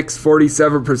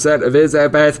 47% of his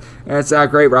at-bats. That's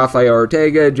not great. Rafael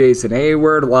Ortega, Jason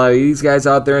Hayward, a lot of these guys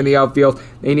out there in the outfield,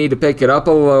 they need to pick it up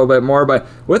a little bit more, but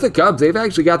with the Cubs, they've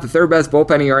actually got the third best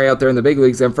bullpen ERA out there in the big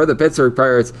leagues, and for the Pittsburgh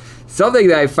Pirates, something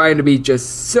that I find to be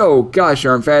just so gosh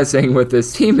darn fascinating with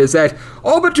this team is that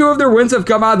all but 2 of their wins have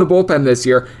come out of the bullpen this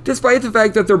year, despite the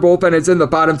fact that their bullpen is in the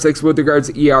bottom 6 with regards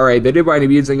to ERA. They did wind up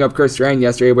using up Chris Strand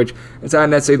yesterday, which is not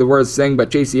necessarily the worst thing,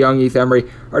 but Chase Young, Heath Emery,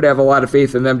 hard to have a lot of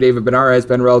faith in them. David Bednar has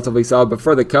been relatively solid, but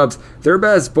for the Cubs, their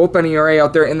best bullpen ERA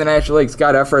out there in the National League,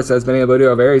 Scott Effross, has been able to do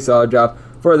a very solid job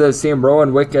for this team.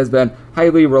 Rowan Wick has been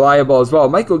highly reliable as well.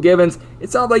 Michael Givens,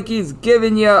 it's not like he's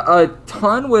giving you a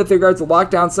ton with regards to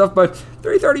lockdown stuff, but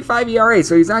 3.35 ERA,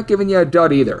 so he's not giving you a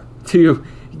dud either, to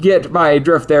get my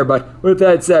drift there. But with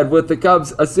that said, with the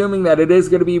Cubs, assuming that it is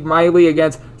going to be Miley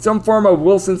against some form of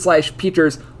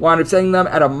Wilson/Peters, wound up setting them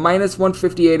at a minus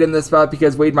 158 in this spot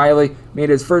because Wade Miley made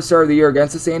his first start of the year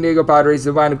against the San Diego Padres.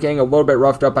 They wound up getting a little bit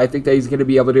roughed up. I think that he's going to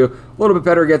be able to do a little bit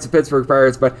better against the Pittsburgh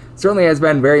Pirates, but certainly has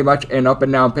been very much an up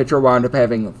and down pitcher. Wound up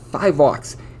having 5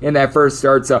 walks in that first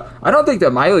start. So I don't think that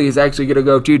Miley is actually going to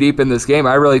go too deep in this game.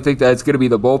 I really think that it's going to be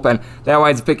the bullpen that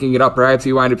winds up picking it up. Perhaps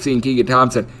you wind up seeing Keegan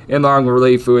Thompson in long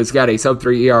relief, who has got a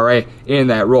sub-3 ERA in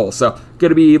that role. So going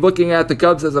to be looking at the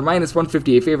Cubs as a minus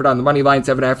 158 favorite on the money line,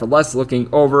 7.5 or less, looking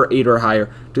over 8 or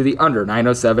higher to the under,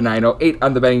 907, 908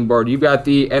 on the betting board. You've got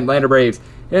the Atlanta Braves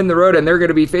in the road, and they're going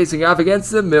to be facing off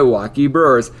against the Milwaukee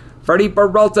Brewers. Freddie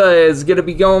Peralta is going to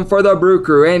be going for the Brew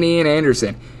Crew, and Ian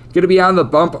Anderson going to be on the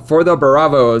bump for the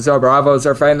Bravos. The Bravos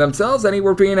are finding themselves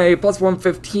anywhere between a plus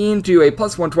 115 to a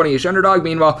plus 120-ish underdog.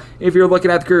 Meanwhile, if you're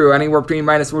looking at the Crew, anywhere between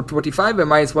minus 125 and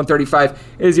minus 135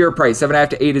 is your price. 7.5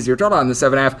 to 8 is your total on the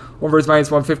 7.5. Over is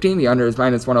minus 115. The under is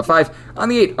minus 105. On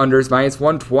the 8, under is minus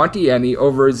 120, and the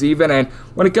over is even. And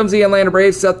when it comes to the Atlanta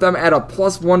Braves, set them at a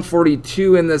plus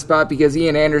 142 in this spot because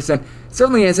Ian Anderson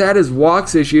certainly has had his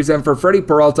walks issues, and for Freddie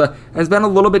Peralta has been a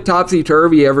little bit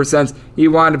topsy-turvy ever since he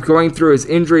wound up going through his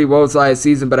injury woes last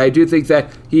season, but I do think that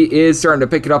he is starting to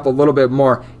pick it up a little bit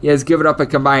more. He has given up a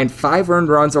combined 5 earned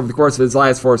runs over the course of his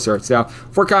last 4 starts. Now,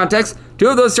 for context, 2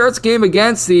 of those starts came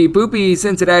against the poopy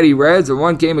Cincinnati Reds, and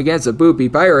 1 came against the poopy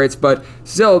Pirates, but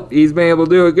still, he's been able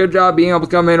to do a good job being able to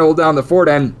come in and hold down the fort,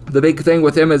 and the big thing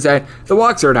with him is that the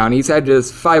walks are down. He's had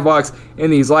just 5 walks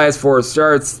in these last 4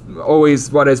 starts.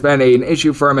 Always what has been an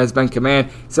issue for him has been command.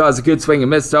 He still has a good swing and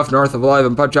miss stuff, north of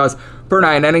 11 punch-outs per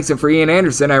 9 innings, and for Ian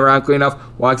Anderson, ironically enough,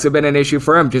 walks have been an issue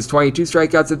for him. Just 22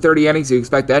 strikeouts in 30 innings. You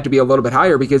expect that to be a little bit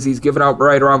higher because he's given out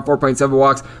right around 4.7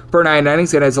 walks per 9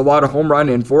 innings and has a lot of home run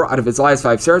in 4 out of his last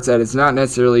 5 starts. That is not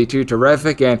necessarily too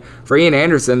terrific, and for Ian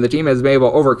Anderson, the team has been able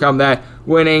to overcome that,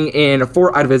 winning in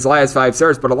 4 out of his last 5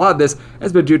 starts, but a lot of this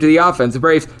has been due to the offense. The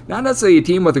Braves, not necessarily a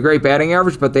team with a great batting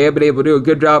average, but they have been able to do a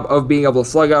good job of being able to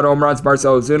slug out home runs.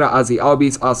 Marcell Ozuna, Ozzie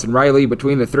Albies, Austin Riley,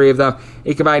 between the 3 of them,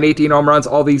 a combined 18 home runs,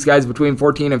 all these guys between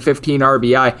 14 and 15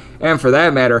 RBI, and for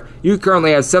that matter, you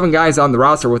currently have 7 guys on the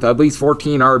roster with at least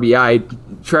 14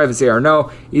 RBI. Travis Arnaud,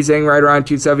 he's hitting right around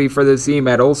 270 for this team.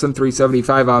 Matt Olson,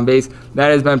 375 on base. That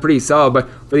has been pretty solid, but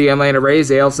for the Atlanta Braves,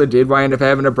 they also did wind up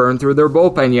having to burn through their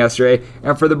bullpen yesterday,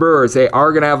 and for the Brewers, they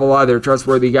are going to have a lot of their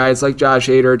trustworthy guys like Josh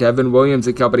Hader, Devin Williams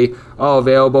and company all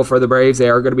available for the Braves. They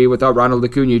are going to be without Ronald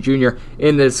Acuna Jr.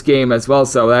 in this game as well,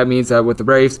 so that means that with the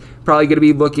Braves, probably going to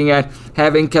be looking at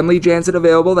having Kenley Jansen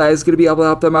available. That is going to be able to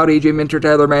help them out. AJ Minter,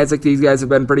 Tyler Matzek, these guys have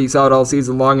been pretty solid all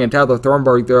season long, and Tyler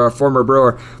Thornburg, their former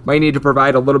Brewer, might need to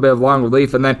provide a little bit of long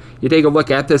relief. And then you take a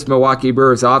look at this Milwaukee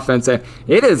Brewers offense, and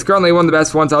it is currently one of the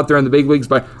best ones out there in the big leagues,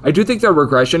 but I do think their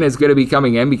regression is going to be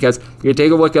coming in because you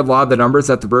take a look at a lot of the numbers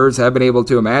that the Brewers have been able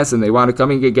to amass, and they want to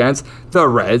coming against the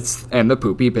Reds and the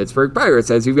poopy Pittsburgh Pirates,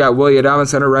 as you've got Willie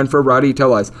Adames, Hunter Renfroe, Rowdy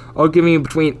Tellez, all giving you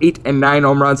between 8 and 9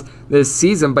 home runs this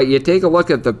season, but you take a look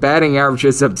at the batting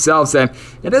averages themselves, and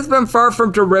it has been far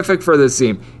from terrific for this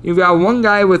team. You've got one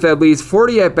guy with at least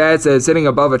 40 at-bats that is hitting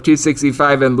above a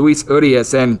 265, and Luis Urias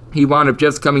Urias, and he wound up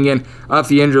just coming in off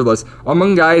the injured list.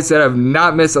 Among guys that have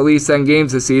not missed at least 10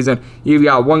 games this season, you've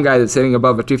got one guy that's hitting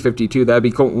above a 252. That'd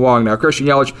be Colton Wong. Now, Christian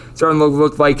Yelich starting to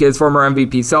look like his former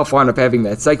MVP self, wound up having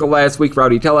that cycle last week.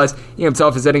 Rowdy Tellez, he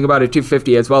himself is hitting about a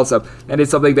 250 as well, so that is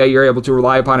something that you're able to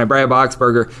rely upon. And Brad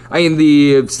Boxberger,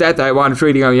 the stat that I wanted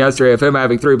tweeting on yesterday of him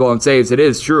having 3 blown saves, it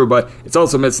is true, but it's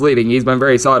also misleading. He's been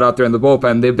very solid out there in the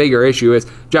bullpen. The bigger issue is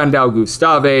John Del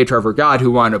Gustave, Trevor Gott,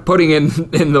 who wound up putting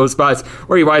in those spots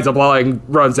where he winds up allowing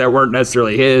runs that weren't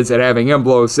necessarily his and having him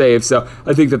blow saves. So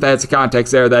I think that that's a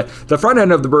context there, that the front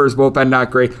end of the Brewers bullpen,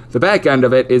 not great. The back end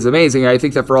of it is amazing. I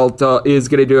think that Peralta is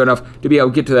going to do enough to be able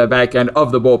to get to that back end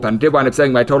of the bullpen. Did wind up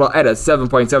setting my total at a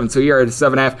 7.7, so you're at a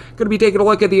 7.5. Going to be taking a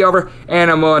look at the over,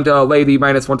 and I'm going to lay the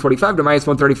minus 125 to minus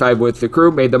 135 with the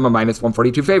crew. Made them a minus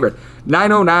 142 favorite.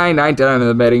 909, 910 on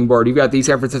the betting board. You've got the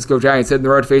San Francisco Giants hitting the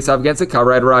road face off against the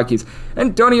Colorado Rockies.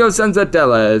 Antonio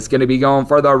Senzatella is going to be going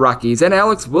for the Rockies, and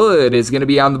Alex Wood is going to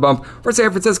be on the bump for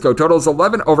San Francisco. Totals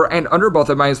 11 over and under, both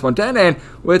at minus 110, and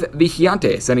with the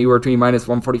Giants anywhere between minus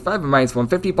 145 and minus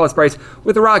 150 plus price.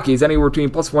 With the Rockies anywhere between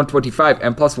plus 125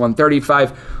 and plus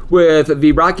 135. With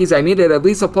the Rockies, I needed at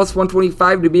least a plus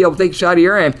 125 to be able to take a shot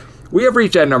here, and we have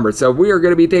reached that number, so we are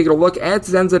going to be taking a look at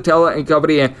Senzatella and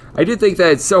company, and I do think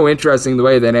that it's so interesting the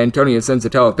way that Antonio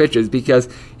Senzatella pitches, because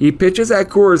he pitches at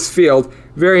Coors Field,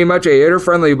 very much a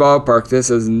hitter-friendly ballpark. This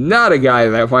is not a guy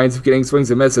that winds up getting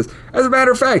swings and misses. As a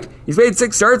matter of fact, he's made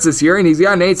 6 starts this year, and he's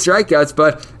gotten 8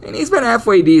 strikeouts, and he's been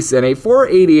halfway decent. A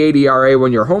 4.88 ERA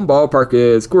when your home ballpark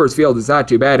is Coors Field is not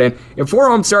too bad, and in 4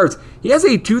 home starts, he has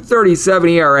a 2.37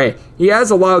 ERA. He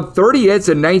has allowed 30 hits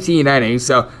in 19 innings,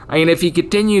 so, if he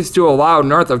continues to allow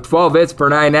north of 12 hits per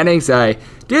 9 innings, I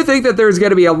do think that there's going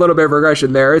to be a little bit of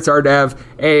regression there. It's hard to have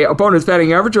a opponent's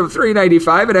batting average of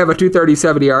 395 and have a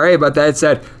 2.37 ERA, but that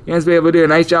said, he has to be able to do a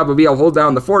nice job of being able to hold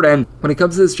down the fort end. When it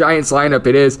comes to this Giants lineup,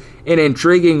 it is an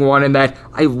intriguing one in that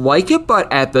I like it,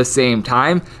 but at the same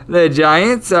time, the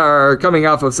Giants are coming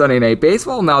off of Sunday Night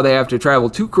Baseball. Now they have to travel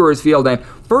to Coors Field, and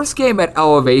first game at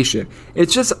elevation.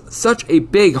 It's just such a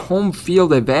big home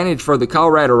field advantage for the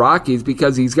Colorado Rockies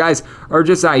because these guys are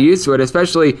just not used to it,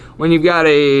 especially when you've got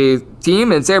a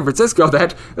team in San Francisco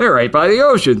that they're right by the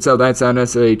ocean, so that's not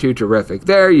necessarily too terrific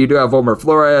there. You do have Omar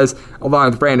Flores,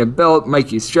 along with Brandon Belt, Mike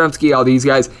Yastrzemski, all these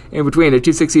guys in between a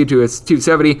 260 to a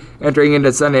 270 entering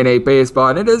into Sunday Night Baseball,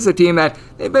 and it is a team that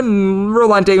they've been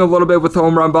relenting a little bit with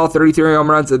home run ball, 33 home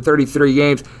runs in 33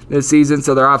 games this season,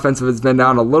 so their offensive has been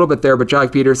down a little bit there, but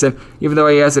Jock Peterson, even though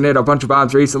he hasn't hit a bunch of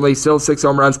bombs recently, still 6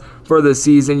 home runs for the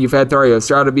season. You've had Thairo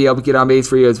Estrada be able to get on base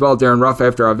for you as well. Darren Ruff,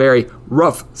 after a very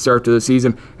rough start to the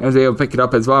season, and was able to pick it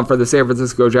up as well. And for the San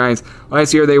Francisco Giants,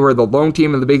 last year they were the lone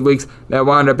team in the big leagues that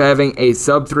wound up having a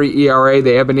sub-3 ERA.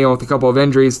 They have been dealing with a couple of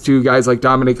injuries to guys like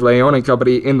Dominic Leone and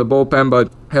company in the bullpen,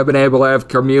 but have been able to have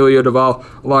Carmelio Duvall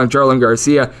along Jarlin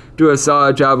Garcia do a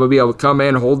solid job of being able to come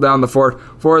in, hold down the fort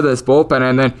for this bullpen.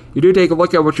 And then you do take a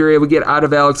look at what you're able to get out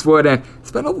of Alex Wood, and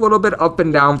it's been a little bit up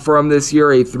and down for him this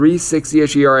year. A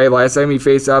 3.60-ish ERA. Last time he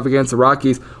faced off against the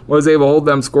Rockies, was able to hold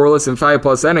them scoreless in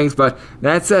 5+ innings, but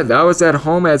that said, that was at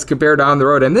home as compared to on the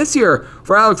road. And this year,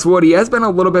 for Alex Wood, he has been a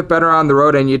little bit better on the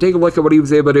road, and you take a look at what he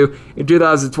was able to do in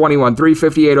 2021,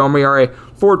 3.58 home ERA,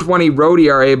 4.20 road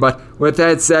ERA, but with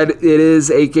that said, it is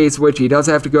a case which he does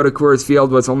have to go to Coors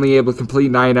Field, was only able to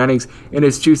complete 9 innings in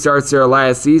his 2 starts there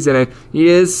last season, and he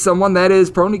is someone that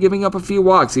is prone to giving up a few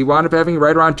walks. He wound up having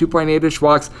right around 2.8-ish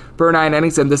walks per 9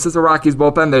 innings, and this is a Rockies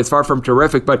bullpen that is far from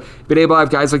terrific, but been able to have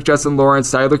guys like Justin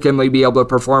Lawrence, Tyler Kinley be able to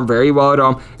perform very well at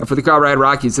home. And for the Colorado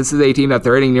Rockies, this is a team that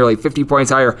they're hitting nearly 50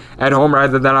 points higher at home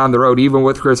rather than on the road, even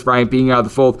with Chris Bryant being out of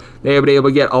the fold. They have been able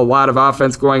to get a lot of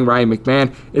offense going. Ryan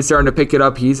McMahon is starting to pick it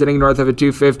up. He's hitting north of a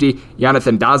 250.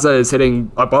 Jonathan Daza is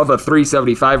hitting above a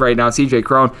 375 right now. CJ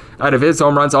Cron, out of his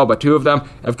home runs, all but 2 of them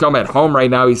have come at home right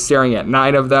now. He's staring at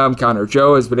 9 of them. Connor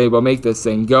Joe has been able to make this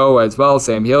thing go as well.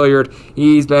 Sam Hilliard,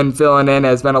 he's been filling in,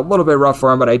 has been a little bit rough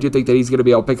for him, but I do think that he's going to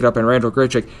be able to pick it up. And Randall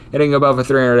Grichuk hitting above a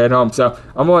 300 at home. So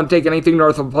I'm willing to take anything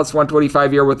north of plus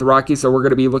 125 here with the Rockies, so we're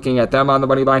going to be looking at them on the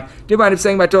money line. Do mind if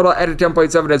saying my total at a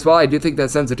 10.7 as well. I do think that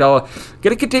Senzatella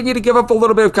going to continue to give up a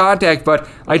little bit of contact, but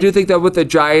I do think that with the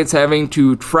Giants having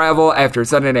to travel after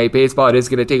Sunday Night Baseball, it is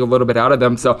going to take a little bit out of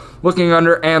them. So looking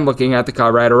under and looking at the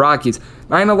Colorado Rockies.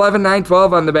 9-11,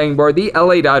 9-12 on the betting board. The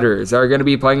LA Dodgers are going to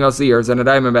be playing us the Arizona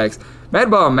Diamondbacks.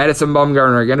 Madison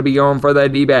Bumgarner are going to be going for the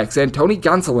D-backs, and Tony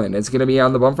Gonsolin is going to be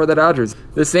on the bump for the Dodgers.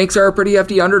 The Snakes are a pretty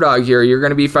hefty underdog here. You're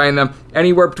going to be finding them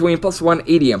anywhere between plus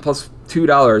 180 and plus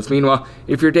 $2. Meanwhile,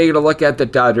 if you're taking a look at the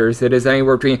Dodgers, it is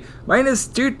anywhere between minus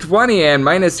 220 and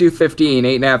minus 215.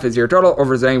 8.5 is your total.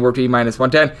 Over is anywhere between minus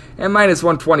 110 and minus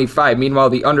 125. Meanwhile,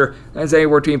 the under is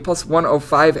anywhere between plus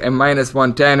 105 and minus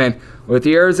 110. And with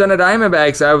the Arizona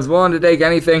Diamondbacks, I was willing to take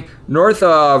anything north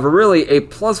of really a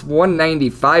plus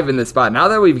 195 in this spot. Now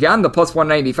that we've gotten the plus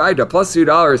 195 to plus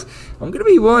 $2, I'm going to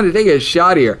be willing to take a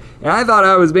shot here. And I thought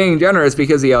I was being generous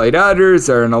because the LA Dodgers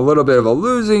are in a little bit of a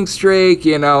losing streak.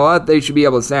 You know what? They should be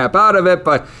able to snap out of it.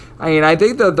 But I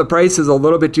think that the price is a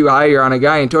little bit too high here on a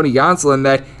guy in Tony Gonsolin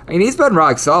that, he's been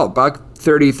rock solid.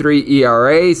 $1.33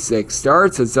 ERA, 6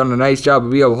 starts, has done a nice job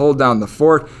of being able to hold down the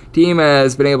fort. Team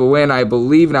has been able to win, I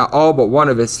believe, not all but one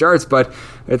of his starts, but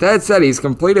with that said, he's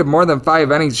completed more than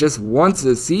 5 innings just once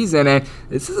this season, and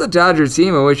this is a Dodgers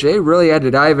team in which they really had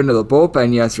to dive into the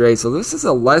bullpen yesterday, so this is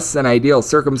a less than ideal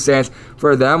circumstance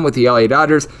for them with the LA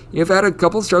Dodgers. You've had a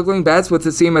couple struggling bats with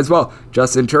the team as well.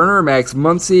 Justin Turner, Max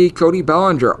Muncy, Cody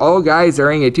Bellinger, all guys are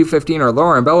hitting at 215 or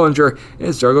lower, and Bellinger,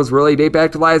 his struggles really date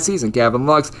back to last season. Gavin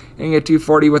Lux hitting at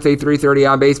 240 with a 330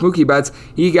 on base. Mookie Betts,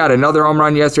 he got another home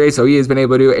run yesterday, so he has been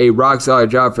able to do a rock solid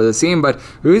job for the team, but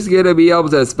who's going to be able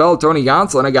to spell Tony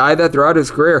Gonsolin, a guy that throughout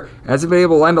his career hasn't been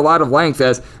able to lend a lot of length,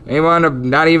 as they wound up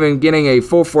not even getting a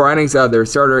full 4 innings out of their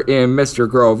starter in Mr.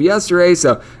 Grove yesterday,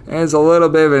 so it's a little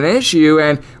bit of an issue.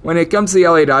 And when it comes to the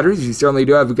LA Dodgers, you certainly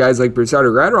do have guys like Brusdar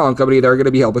Graterol and company that are going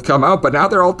to be able to come out, but now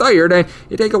they're all tired. And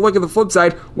you take a look at the flip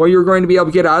side, what you're going to be able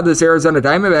to get out of this Arizona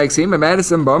Diamondbacks team, and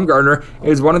Madison Bumgarner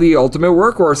is one of the ultimate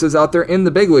workhorses out there in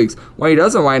the big leagues. When he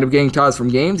doesn't wind up getting tossed from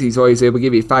games, he's always able to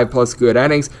give you 5+ good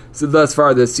innings. So thus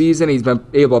far this season, he's been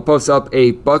able to post up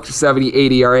a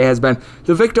 $1.78 ERA, has been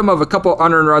the victim of a couple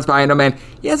unearned runs behind him, and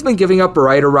he has been giving up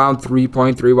right around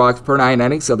 3.3 walks per 9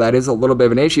 innings, so that is a little bit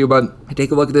of an issue. But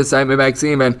take a look at this Diamondbacks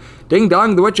team, and ding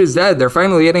dong, the witch is dead. They're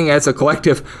finally hitting as a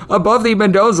collective above the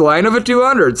Mendoza line of a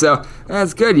 200, so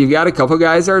that's good. You've got a couple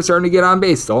guys that are starting to get on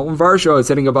base. Dalton Varsho is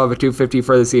hitting above a 250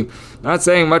 for the team. Not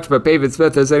saying much, but Pavin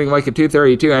Smith is hitting like a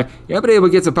 232, and you have been able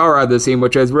to get some power out of this team,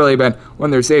 which has really been one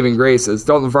of their saving graces.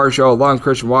 Dalton Varsho, along with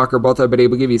Christian Walker, both have been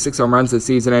able to give you 6 home runs this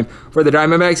season, and for the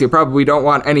Diamondbacks, you probably don't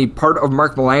want any part of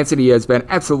Mark Melancon. He has been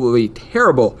absolutely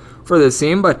terrible for this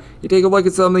team, but you take a look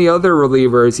at some of the other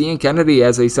relievers. Ian Kennedy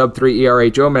has a sub-3 ERA.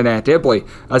 Joe Matt Dipley,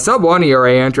 a sub-1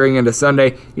 ERA entering into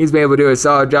Sunday. He's been able to do a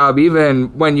solid job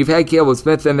even when you've had Caleb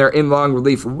Smith in there in long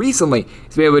relief recently.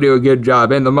 He's been able to do a good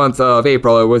job. In the month of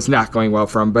April, it was not going well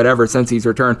for him, but ever since he's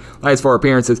returned, last 4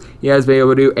 appearances, he has been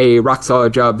able to do a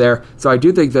rock-solid job there. So I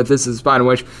do think that this is a spot in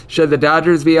which, should the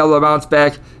Dodgers be able to bounce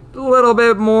back, a little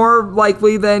bit more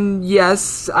likely than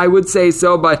yes, I would say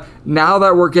so, but now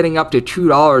that we're getting up to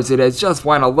 $2, it has just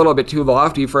went a little bit too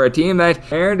lofty for a team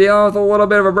that are dealing with a little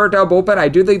bit of a burnt out bullpen. I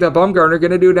do think that Bumgarner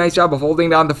going to do a nice job of holding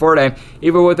down the fort, and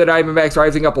even with the Diamondbacks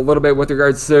rising up a little bit with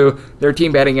regards to their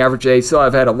team batting average, they still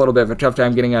have had a little bit of a tough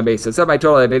time getting on base. So set my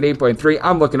total at an 8.3.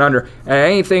 I'm looking under, and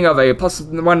anything of a plus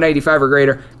 195 or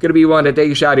greater, going to be willing to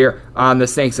take a shot here on the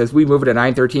Snakes as we move it to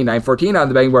 9-13, 9-14 on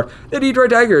the betting board. The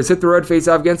Detroit Tigers hit the road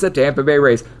face-off against the Tampa Bay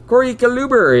Rays. Corey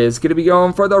Kluber is going to be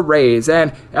going for the Rays,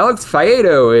 and Alex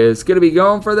Faedo is going to be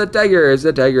going for the Tigers.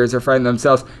 The Tigers are finding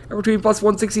themselves between plus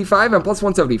 165 and plus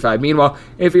 175. Meanwhile,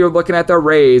 if you're looking at the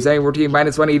Rays, anywhere between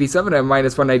minus 187 and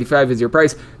minus 195 is your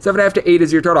price. 7.5 to 8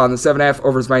 is your total. On the 7.5,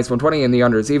 over is minus 120, and the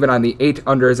under is even. On the 8,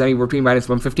 under is anywhere between minus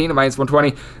 115 and minus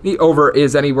 120. The over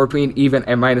is anywhere between even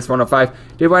and minus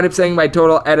 105. Did wind up saying my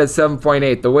total at a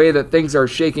 7.8. The way that things are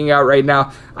shaking out right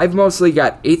now, I've mostly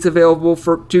got 8s available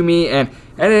to me, and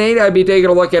at an 8, I'd be taking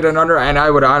a look at an under, and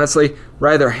I would honestly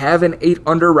rather have an 8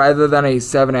 under rather than a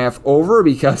 7.5 over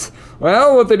because,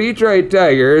 well, with the Detroit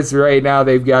Tigers, right now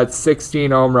they've got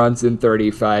 16 home runs in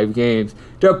 35 games.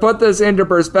 To put this into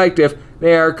perspective,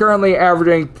 they are currently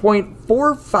averaging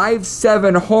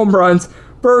 .457 home runs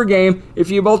per game. If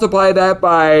you multiply that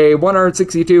by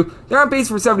 162, they're on pace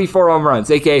for 74 home runs,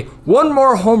 aka one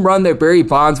more home run that Barry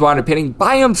Bonds wound up hitting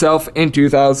by himself in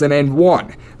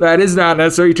 2001. That is not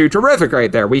necessarily too terrific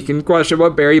right there. We can question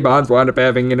what Barry Bonds wound up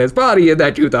having in his body in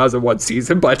that 2001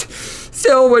 season, but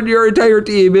still, when your entire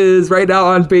team is right now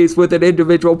on pace with an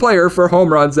individual player for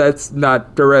home runs, that's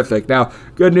not terrific. Now,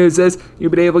 good news is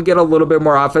you've been able to get a little bit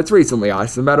more offense recently.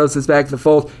 Austin Meadows is back in the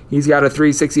fold. He's got a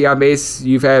 360 on base.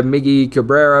 You've had Miggy Cabrera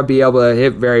Cabrera be able to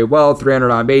hit very well,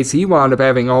 300 on base. He wound up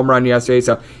having a home run yesterday,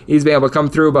 so he's been able to come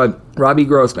through. But Robbie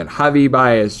Grossman, Javi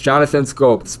Baez, Jonathan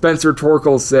Scope, Spencer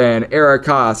Torkelson, Eric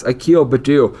Haas, Akil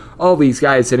Baddoo, all these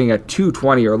guys hitting a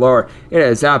 220 or lower. It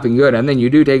has not been good. And then you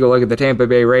do take a look at the Tampa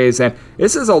Bay Rays, and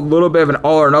this is a little bit of an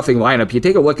all-or-nothing lineup. You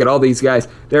take a look at all these guys,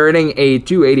 they're hitting a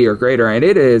 280 or greater, and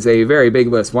it is a very big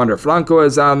list. Wander Franco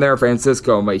is on there,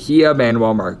 Francisco Mejia,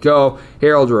 Manuel Margot,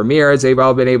 Harold Ramirez. They've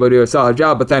all been able to do a solid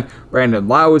job, but then Brandon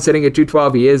Lau is hitting at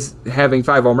 212. He is having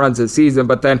 5 home runs this season,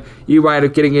 but then you wind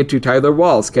up getting into Tyler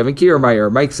Walls, Kevin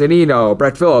Kiermaier, Mike Zunino,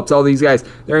 Brett Phillips, all these guys.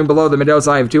 They're in below the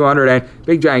Mendoza line of 200, and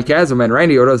Big Giant Chasm and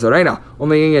Randy Arozarena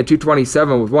only hitting at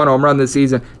 227 with 1 home run this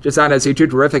season. Just honestly too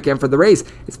terrific. And for the Rays,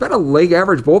 it's been a league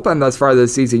average bullpen thus far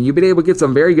this season. You've been able to get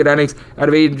some very good innings out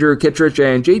of Andrew Kittredge,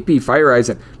 and JP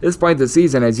Feyereisen at this point this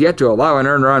season has yet to allow an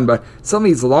earned run, but some of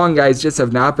these long guys just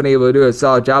have not been able to do a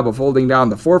solid job of holding down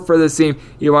the fort for this team.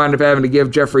 You wind up having to give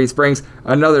Jeffrey Springs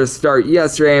another start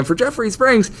yesterday, and for Jeffrey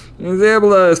Springs, he was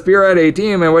able to spearhead a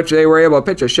team in which they were able to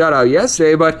pitch a shutout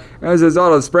yesterday, but as a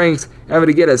result of Springs having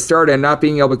to get a start and not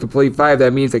being able to complete 5,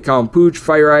 that means that Colin Pooch,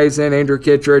 Feyereisen, Andrew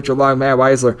Kittredge, along Matt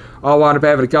Weisler, all wound up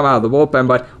having to come out of the bullpen.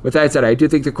 But with that said, I do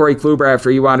think that Corey Kluber, after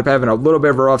he wound up having a little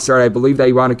bit of a rough start, I believe that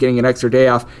he wound up getting an extra day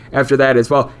off after that as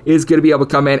well, is going to be able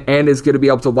to come in and is going to be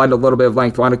able to lend a little bit of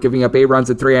length. Wound up giving up 8 runs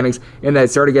in 3 innings in that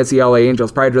start against the LA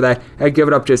Angels. Prior to that, had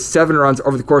given up just 7 runs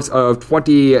over the course of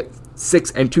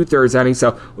 26 2/3 innings,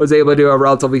 so was able to do a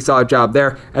relatively solid job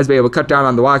there, as be able to cut down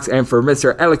on the walks. And for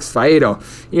Mr. Alex Faedo,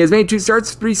 he has made 2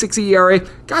 starts, 3.60 ERA,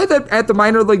 guy that at the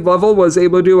minor league level was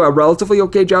able to do a relatively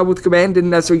okay job with command,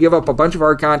 didn't necessarily give up a bunch of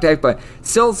hard contact, but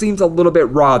still seems a little bit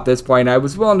raw at this point. I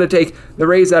was willing to take the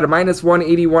Rays at a minus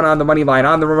 181 on the money line,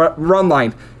 on the run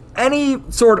line. Any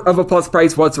sort of a plus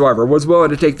price whatsoever, was willing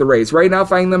to take the Rays. Right now,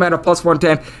 finding them at a plus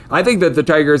 110. I think that the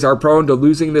Tigers are prone to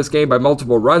losing this game by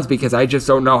multiple runs because I just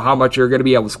don't know how much you're going to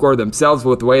be able to score themselves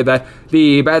with the way that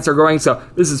the bats are going. So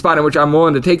this is a spot in which I'm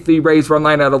willing to take the Rays run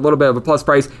line at a little bit of a plus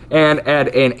price, and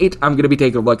at an 8, I'm going to be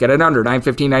taking a look at an under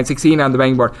 915, 916 on the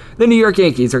betting board. The New York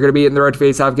Yankees are going to be in the road to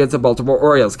face off against the Baltimore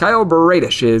Orioles. Kyle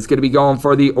Beradish is going to be going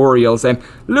for the Orioles, and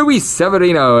Luis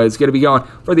Severino is going to be going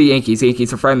for the Yankees.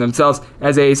 Yankees are finding themselves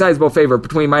as a sizable favorite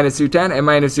between minus 210 and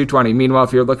minus 220. Meanwhile,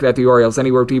 if you're looking at the Orioles,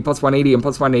 anywhere between plus 180 and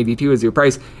plus 182 is your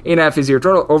price. 8.5 is your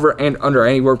total. Over and under,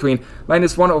 anywhere between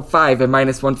minus 105 and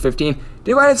minus 115.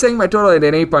 Do I end up saying my total at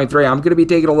an 8.3? I'm going to be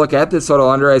taking a look at this total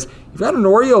under, as you've got an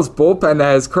Orioles bullpen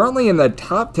that is currently in the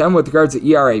top 10 with regards to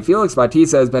ERA. Felix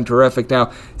Bautista has been terrific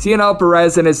now. Cionel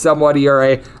Perez in his somewhat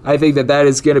ERA, I think that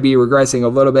is going to be regressing a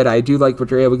little bit. I do like what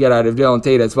you're able to get out of Dylan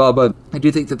Tate as well, but I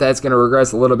do think that that's going to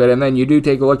regress a little bit. And then you do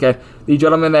take a look at the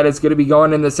gentleman that is going to be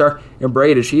going in the start, in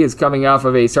Bradish. He is coming off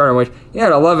of a start in which he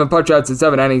had 11 punch-outs in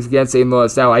 7 innings against St.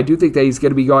 Louis. Now, I do think that he's going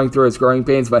to be going through his growing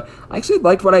pains, but I actually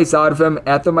liked what I saw out of him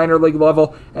at the minor league level.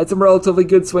 Had some relatively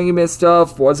good swing and miss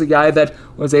stuff, was a guy that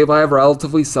was able to have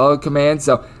relatively solid command,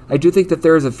 so I do think that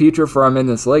there's a future for him in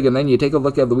this league. And then you take a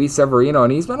look at Luis Severino,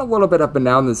 and he's been a little bit up and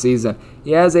down this season.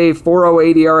 He has a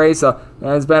 4.08 ERA, so that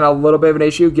has been a little bit of an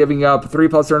issue, giving up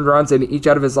 3+ earned runs in each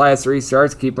out of his last 3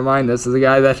 starts. Keep in mind, this is a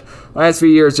guy that last few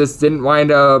years just didn't wind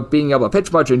up being able to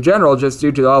pitch much in general, just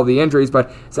due to all the injuries,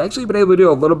 but he's actually been able to do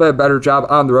a little bit better job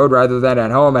on the road rather than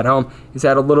at home. At home, he's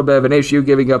had a little bit of an issue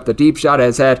giving up the deep shot,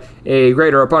 has had a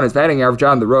greater opponent's batting average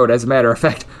on the road, as a matter of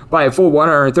fact, by a full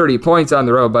 130 points on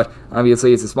the road, but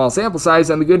obviously it's a small sample size,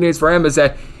 and the good news for him is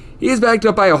that he is backed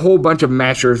up by a whole bunch of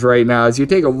mashers right now. As you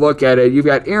take a look at it, you've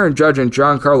got Aaron Judge and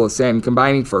Giancarlo Stanton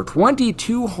combining for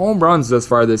 22 home runs thus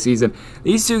far this season.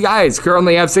 These 2 guys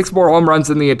currently have 6 more home runs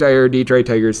than the entire Detroit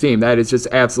Tigers team. That is just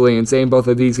absolutely insane. Both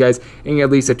of these guys hitting at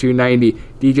least a 290.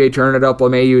 DJ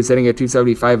LeMahieu is hitting at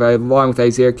 275, along with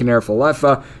Isaiah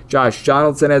Kiner-Falefa. Josh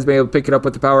Donaldson has been able to pick it up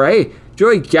with the power. Hey,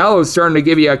 Joey Gallo is starting to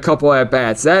give you a couple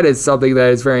at-bats. That is something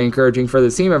that is very encouraging for the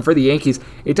team. And for the Yankees,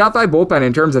 a top 5 bullpen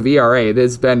in terms of ERA. It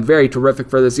has been very terrific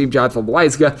for the team. Jonathan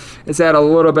Loaiza has had a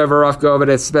little bit of a rough go of it,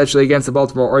 especially against the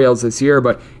Baltimore Orioles this year.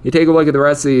 But you take a look at the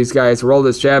rest of these guys.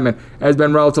 Aroldis Chapman has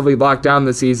been relatively locked down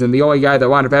this season. The only guy that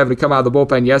wound up having to come out of the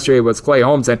bullpen yesterday was Clay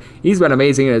Holmes, and he's been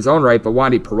amazing in his own right. But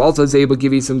Wandy Peralta is able to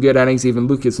give you some good innings. Even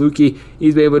Lucas Luque,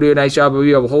 he's been able to do a nice job of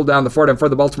being able to hold down the fort. And for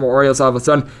the Baltimore Orioles, all of a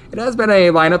sudden, it has been a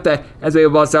lineup that as they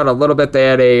bust out a little bit. They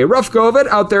had a rough go of it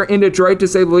out there in Detroit, to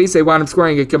say the least. They wound up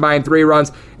scoring a combined 3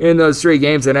 runs in those 3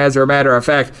 games, and as a matter of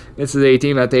fact, this is a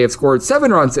team that they have scored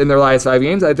 7 runs in their last 5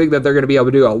 games. I think that they're going to be able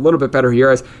to do a little bit better here,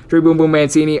 as Trey Boom Boom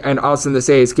Mancini and Austin the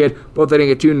Sayes Kid both hitting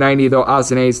at 290, though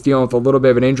Austin Hayes dealing with a little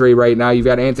bit of an injury right now. You've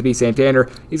got Anthony Santander.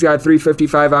 He's got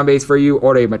 355 on base for you.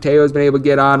 Ore Mateo has been able to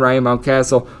get on. Ryan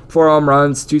Mountcastle, 4 home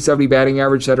runs, 270 batting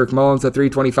average. Cedric Mullins at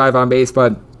 325 on base,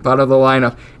 but out of the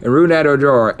lineup, and Rougned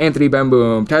Odor, Anthony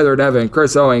Benboom, Tyler Devin,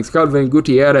 Chris Owings, Kelvin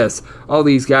Gutierrez, all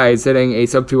these guys hitting a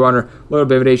sub-200, a little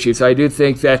bit of an issue. So I do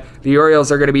think that the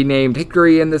Orioles are going to be named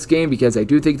Hickory in this game, because I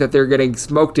do think that they're getting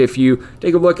smoked. If you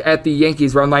take a look at the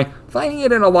Yankees run line, finding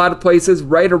it in a lot of places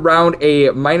right around a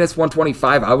minus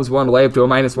 125. I was willing to lay up to a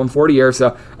minus 140 here,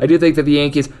 so I do think that the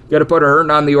Yankees got to put a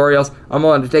hurting on the Orioles. I'm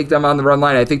willing to take them on the run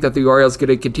line. I think that the Orioles going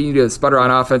to continue to sputter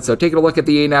on offense, so taking a look at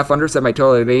the 8.5 under, set my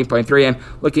total at 8.3, and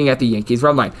looking at the Yankees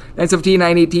run line. 917,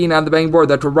 918 on the betting board.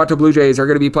 The Toronto Blue Jays are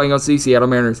going to be playing against the Seattle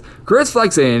Mariners. Chris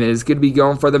Flexen is going to be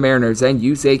going for the Mariners, and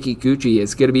Yusei Kikuchi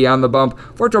is going to be on the bump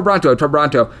for Toronto.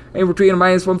 Toronto, anywhere between a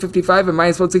minus 155 and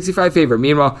minus 165 favorite.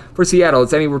 Meanwhile, for Seattle,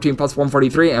 it's anywhere between plus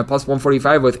 143 and plus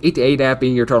 145, with 8 to 8.5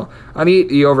 being your total. On the 8,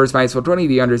 the over is minus 120,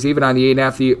 the under is even. On the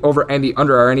 8.5, the over and the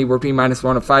under are anywhere between minus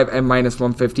 105 and minus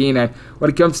 115. And when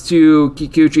it comes to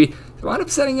Kikuchi, I wound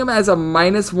up setting him as a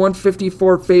minus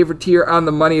 154 favorite here on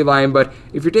the money line, but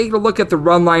if you're taking a look at the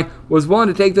run line, was willing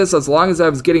to take this as long as I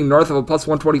was getting north of a plus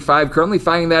 125, currently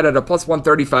finding that at a plus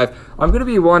 135. I'm going to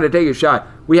be willing to take a shot.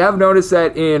 We have noticed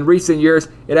that in recent years,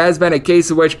 it has been a case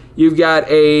in which you've got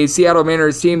a Seattle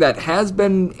Mariners team that has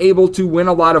been able to win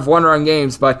a lot of one-run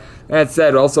games, but that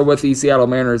said, also with the Seattle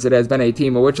Mariners, it has been a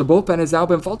team in which the bullpen has now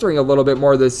been faltering a little bit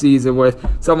more this season, with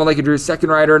someone like a Drew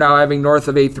Steckenrider now having north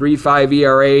of a 3.5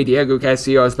 ERA. Diego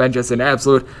Castillo has been just an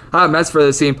absolute hot mess for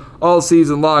this team all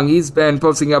season long. He's been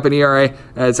posting up an ERA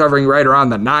that's hovering right around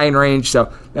the 9 range,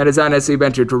 so that has not necessarily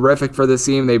been too terrific for this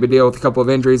team. They've been dealing with a couple of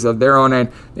injuries of their own,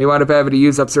 and they wound up having to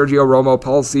use up Sergio Romo,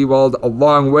 Paul Sewald,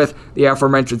 along with the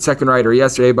aforementioned Steckenrider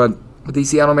yesterday, but with the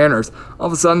Seattle Mariners, all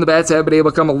of a sudden the bats have been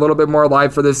able to come a little bit more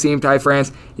alive for this team. Ty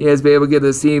France, he has been able to get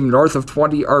this team north of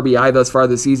 20 RBI thus far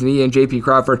this season. He and JP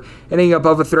Crawford hitting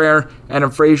above a 300.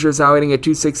 Adam Frazier's now hitting at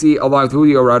 260 along with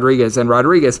Julio Rodriguez. And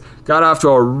Rodriguez got off to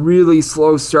a really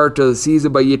slow start to the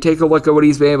season, but you take a look at what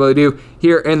he's been able to do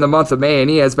here in the month of May, and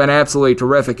he has been absolutely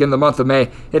terrific in the month of May,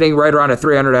 hitting right around a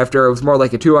 300 after it was more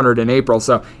like a 200 in April.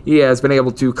 So he has been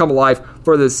able to come alive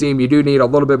for this team. You do need a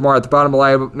little bit more at the bottom of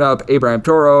the lineup. Abraham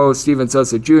Toro, Steven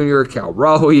Sosa Jr., Cal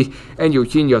Raleigh, and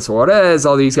Eugenio Suarez,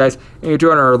 all these guys in your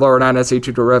 200 or lower, not necessarily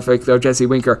too terrific, though Jesse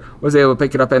Winker was able to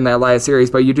pick it up in that last series.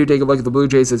 But you do take a look at the Blue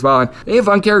Jays as well, and they have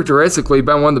uncharacteristically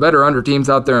been one of the better under teams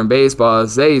out there in baseball,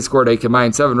 as they scored a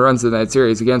combined 7 runs in that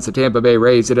series against the Tampa Bay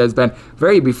Rays. It has been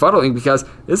very befuddling because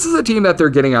this is a team that they're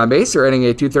getting on base. They're hitting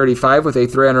a 235 with a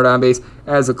 300 on base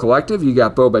as a collective. You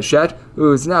got Bo Bichette,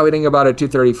 who's now hitting about a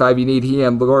 235. You need he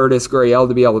and Lourdes Gurriel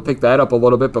to be able to pick that up a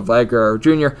little bit, but Vlad Guerrero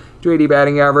Jr., 280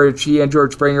 batting average. He and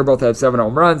George Springer both have 7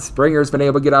 home runs. Springer's been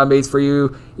able to get on base for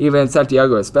you. Even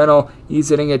Santiago Espinal, he's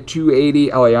hitting at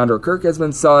 280. Alejandro Kirk has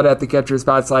been solid at the catcher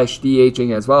spot /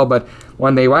 DHing as well, but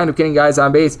when they wind up getting guys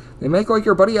on base, they make like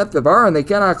your buddy at the bar and they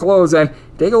cannot close. And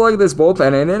take a look at this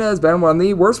bullpen, and it has been one of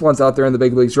the worst ones out there in the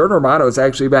big leagues. Jordan Romano has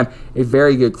actually been a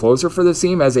very good closer for this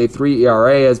team, as a 3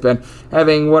 ERA, has been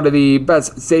having one of the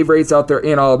best save rates out there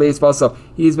in all of baseball, so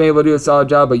he's been able to do a solid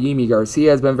job. But Yimi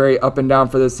Garcia has been very up and down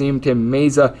for this team. Tim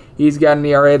Meza, he's got an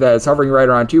ERA that is hovering right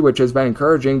around 2, which has been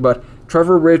encouraging, but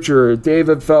Trevor Richard,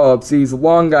 David Phillips, these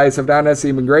long guys have not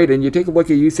necessarily been great. And you take a look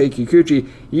at Yusei Kikuchi,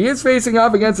 he is facing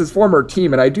off against his former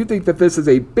team, and I do think that this is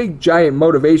a big, giant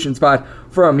motivation spot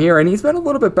from here, and he's been a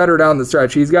little bit better down the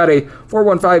stretch. He's got a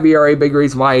 4.15 ERA. Big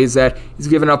reason why is that he's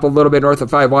given up a little bit north of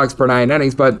 5 walks per 9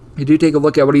 innings, but you do take a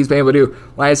look at what he's been able to do.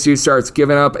 Last 2 starts,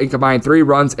 giving up a combined 3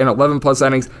 runs and 11 plus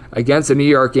innings against the New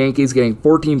York Yankees, getting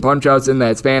 14 punch-outs in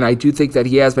that span. I do think that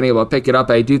he has been able to pick it up.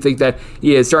 I do think that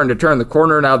he is starting to turn the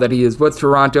corner now that he is with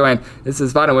Toronto, and this is a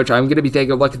spot in which I'm going to be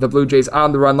taking a look at the Blue Jays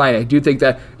on the run line. I do think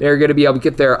that they're going to be able to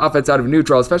get their offense out of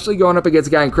neutral, especially going up against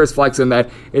a guy in Chris Flexen that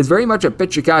is very much a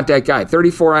pitch-to-contact guy.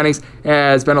 34 innings,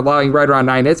 has been allowing right around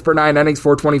 9 hits per 9 innings,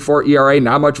 4.24 ERA,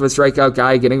 not much of a strikeout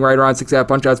guy, getting right around 6.5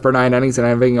 punch-outs per 9 innings, and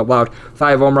having allowed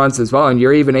 5 home runs as well. And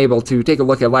you're even able to take a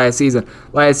look at last season.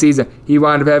 Last season, he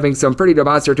wound up having some pretty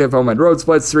demonstrative home and road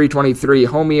splits, 3.23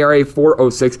 home ERA,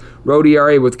 4.06 road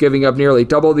ERA, with giving up nearly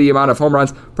double the amount of home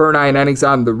runs per 9 9 innings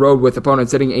on the road with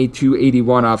opponents hitting a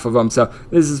 281 off of them. So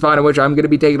this is a spot in which I'm going to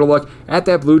be taking a look at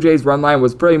that Blue Jays run line.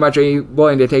 Was pretty much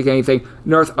willing to take anything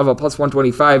north of a plus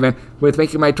 125, and with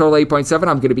making my total 8.7,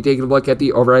 I'm going to be taking a look at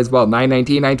the over as well.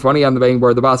 919, 920 on the betting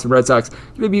board. The Boston Red Sox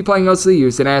going to be playing most of the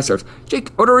Houston Astros.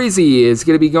 Jake Odorizzi is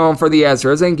going to be going for the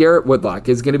Astros, and Garrett Whitlock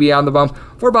is going to be on the bump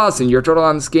for Boston. Your total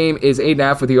on this game is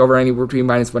 8.5, with the over anywhere between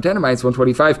minus 110 and minus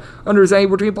 125. Under is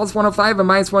anywhere between plus 105 and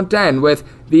minus 110, with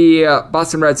the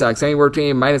Boston Red Sox anywhere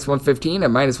between minus 115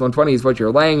 and minus 120 is what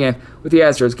you're laying in, with the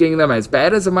Astros getting them as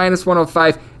bad as a minus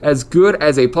 105, as good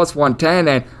as a plus 110.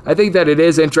 And I think that it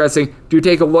is interesting to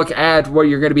take a look at what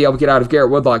you're going to be able to get out of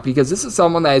Garrett Whitlock, because this is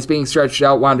someone that is being stretched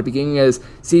out, wanted to beginning his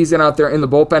season out there in the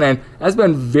bullpen, and has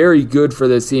been very good for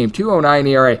this team. 2.09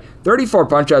 ERA, 34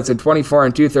 punch-outs in 24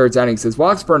 2/3 innings. His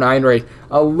walks per 9 rate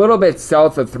a little bit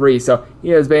south of 3, so he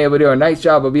has been able to do a nice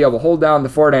job of being able to hold down the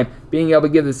fort and being able to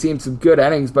give the team some good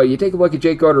innings. But you take a look at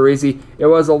Jake Odorizzi, it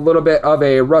was a little bit of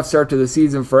a rough start to the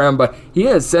season for him, but he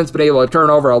has since been able to turn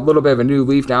over a little bit of a new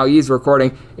leaf now. He's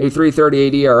recording a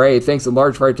 3.38 ERA, thanks in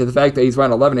large part to the fact that he's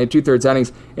went 11 2/3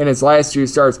 innings in his last 2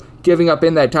 starts, giving up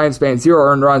in that time span 0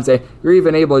 earned runs, and you're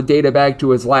even able to date it back to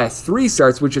his last 3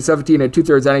 starts, which is 17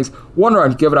 2/3 innings, 1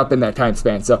 run given up in that time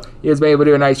span. So he has been able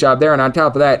to do a nice job there, and on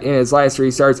top of that, in his last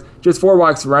 3 starts, just 4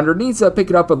 walks surrendered. Needs to pick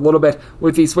it up a little bit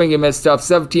with the swing and miss stuff.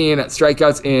 17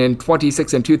 strikeouts in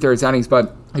 26 2/3 innings,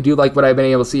 but I do like what I've been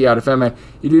able to see out of him. And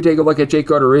you do take a look at Jake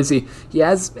Odorizzi. He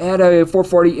has had a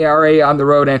 4.40 ERA on the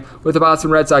road, and with the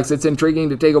Boston Red Sox, it's intriguing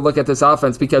to take a look at this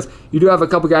offense, because you do have a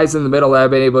couple guys in the middle that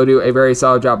have been able to do a very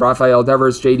solid job. Rafael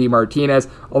Devers, JD Martinez,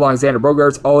 along Xander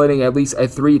Bogaerts, all hitting at least a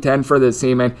 3.10 for this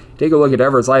team. And take a look at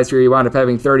Devers. Last year, he wound up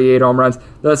having 38 home runs.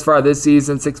 Thus far this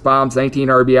season, 6 bombs, 19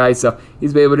 RBIs, so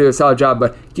he's been able to do a solid job.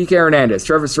 But Kike Hernandez,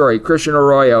 Trevor Story, Christian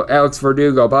Arroyo, Alex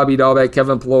Verdugo, Bobby Dalbec,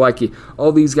 Kevin Plawecki,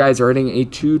 all these guys are hitting a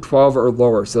 212 or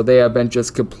lower, so they have been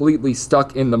just completely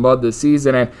stuck in the mud this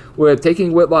season. And with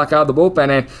taking Whitlock out of the bullpen,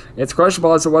 and it's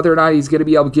questionable as to whether or not he's going to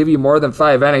be able to give you more than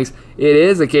 5 innings, it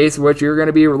is a case in which you're going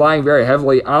to be relying very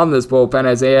heavily on this bullpen,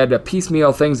 as they had to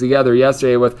piecemeal things together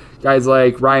yesterday with guys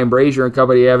like Ryan Brazier and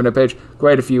company having to pitch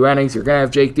quite a few innings. You're going to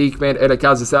have Jake Diekman,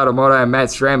 Itakazu Sadamoto, and Matt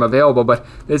Stram available, but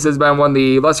this has been one of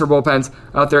the lesser bullpens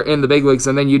out there in the big leagues.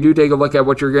 And then you do take a look at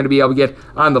what you're going to be able to get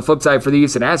on the flip side for the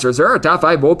Houston Astros. They're a top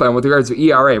 5 bullpen with regards to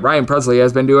ERA. Ryan Presley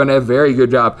has been doing a very good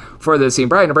job for this team.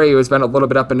 Brian Abreu has been a little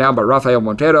bit up and down, but Rafael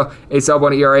Montero, a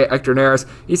sub-1 ERA. Hector Neris,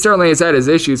 he certainly has had his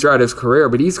issues throughout his career,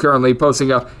 but he's currently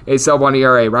posting up a sub-1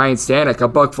 ERA. Ryan Stanek, a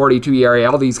 $1.42 ERA.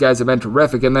 All these guys have been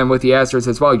terrific. And then with the Astros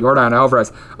as well, Yordan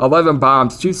Alvarez, 11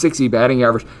 bombs, 260 batting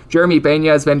average. Jeremy Pena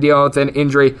has been dealing with an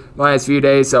injury the last few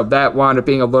days, so that wound up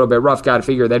being a little bit rough. Got to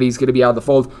figure that he's going to be out of the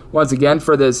fold once again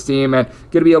for this team, and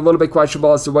going to be a little bit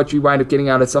questionable as to what you wind up getting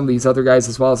out of some of these other guys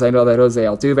as well. As I know that Jose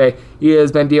Altuve, he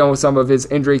has been dealing with some of his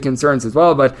injury concerns as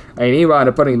well, but he wound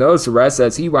up putting those to rest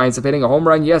as he winds up hitting a home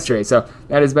run yesterday. So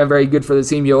that has been very good for the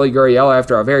team. Yuli Gurriel,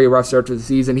 after a very rough start to the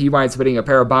season, he winds up hitting a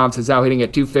pair of bombs, is now hitting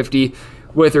at 250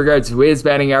 with regards to his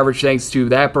batting average thanks to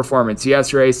that performance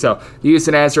yesterday. So the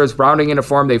Houston Astros rounding into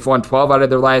form. They've won 12 out of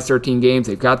their last 13 games.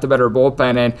 They've got the better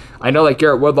bullpen, and I know that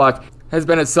Garrett Whitlock has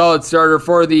been a solid starter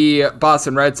for the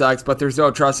Boston Red Sox, but there's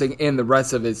no trusting in the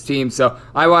rest of his team. So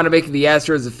I want to make the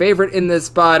Astros a favorite in this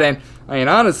spot, and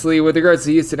honestly, with regards to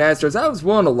the Houston Astros, I was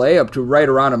willing to lay up to right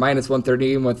around a minus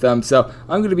 113 with them. So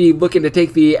I'm going to be looking to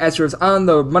take the Astros on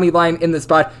the money line in this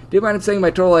spot. Did wind up setting my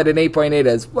total at an 8.8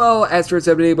 as well. Astros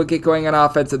have been able to get going on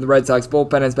offense, and the Red Sox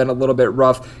bullpen has been a little bit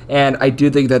rough, and I do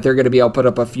think that they're going to be able to put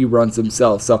up a few runs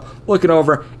themselves. So looking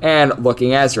over and looking,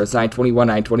 Astros 921,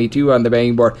 922 on the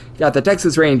betting board. Got the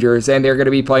Texas Rangers, and they're going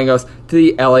to be playing us to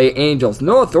the LA Angels.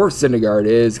 Noah Thor Syndergaard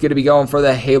is going to be going for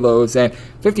the Halos, and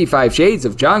 55 Shades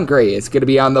of John Gray is going to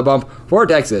be on the bump for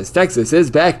Texas. Texas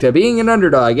is back to being an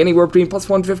underdog. Anywhere between plus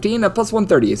 115 and plus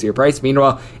 130 is your price.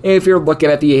 Meanwhile, if you're looking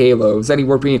at the Halos,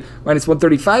 anywhere between minus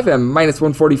 135 and minus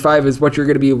 145 is what you're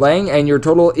going to be laying, and your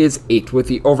total is 8 with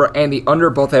the over and the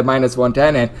under both at minus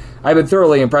 110. And I've been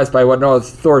thoroughly impressed by what Noah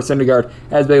Thor Syndergaard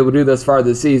has been able to do thus far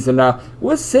this season. Now,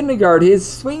 with Syndergaard,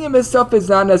 his swing and miss stuff is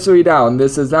not necessarily down.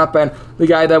 This has not been the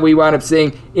guy that we wound up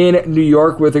seeing in New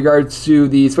York with regards to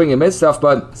the swing and miss stuff,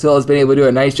 but still has been able to do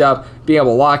a nice job being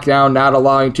able to lock down, not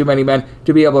allowing too many men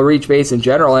to be able to reach base in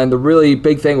general. And the really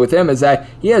big thing with him is that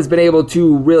he has been able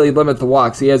to really limit the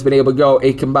walks. He has been able to go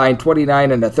a combined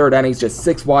 29 and a third innings, just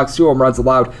 6 walks, 2 home runs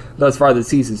allowed thus far this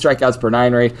season. Strikeouts per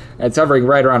 9 rate, and it's hovering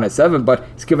right around a 7, but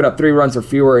he's given up 3 runs or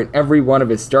fewer in every one of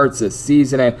his starts this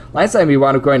season. And last time he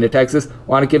wound up going to Texas,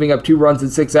 wound up giving up 2 runs in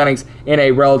 6 innings in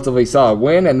a relatively solid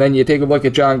win. And then you take a look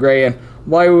at Jon Gray, and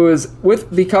while he was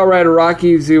with the Colorado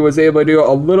Rockies, he was able to do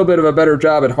a little bit of a better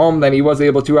job at home than he was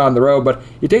able to on the road. But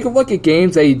you take a look at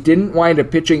games that he didn't wind up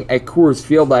pitching at Coors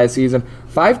Field last season.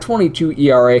 5.22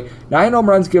 ERA, 9 home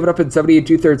runs given up in 70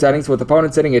 2/3 innings, with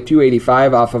opponents sitting at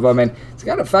 2.85 off of him, and he's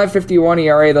got a 5.51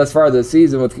 ERA thus far this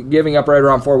season, with giving up right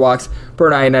around 4 walks per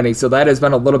 9 innings. So that has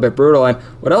been a little bit brutal. And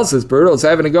what else is brutal is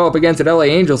having to go up against an LA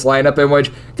Angels lineup in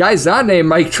which guys not named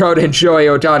Mike Trout and Shohei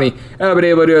Ohtani have been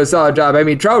able to do a solid job. I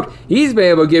mean, Trout, he's been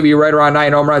able to give you right around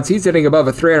 9 home runs. He's hitting above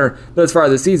a 300 thus far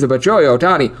this season. But Shohei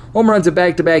Ohtani, home runs in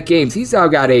back-to-back games, he's now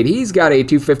got 8. He's got a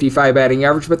 255 batting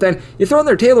average. But then you throw in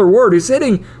there Taylor Ward, who's hitting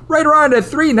right around a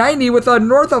 390 with a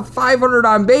north of 500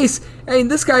 on base. I mean,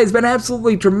 this guy has been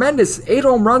absolutely tremendous. 8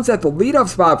 home runs at the leadoff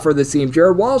spot for this team.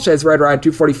 Jared Walsh has right around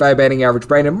 245 batting average.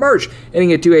 Brandon Marsh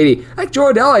hitting at 280. Like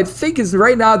Joe Adell, I think, is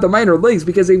right now at the minor leagues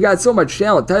because they've got so much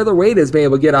talent. Tyler Wade has been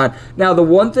able to get on. Now, the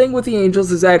one thing with the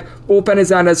Angels is that bullpen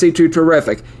is not necessarily too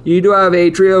terrific. You do have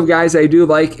a trio of guys I do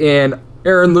like in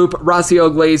Aaron Loop,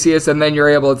 Rossiel Iglesias, and then you're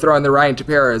able to throw in the Ryan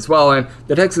Tepera as well. And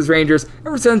the Texas Rangers,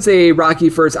 ever since a rocky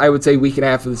first, I would say, week and a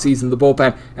half of the season, the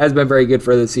bullpen has been very good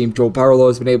for the team. Joel Parlow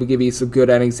has been able to give you some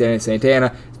good innings. Danny Santana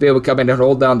has been able to come in and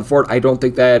hold down the fort. I don't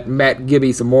think that Matt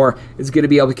Gibby some more is going to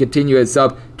be able to continue his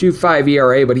sub 2.5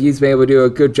 ERA, but he's been able to do a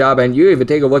good job. And you even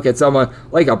take a look at someone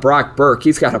like a Brock Burke.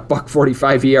 He's got a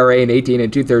 .145 ERA in 18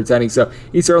 and 2/3 innings, so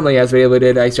he certainly has been able to do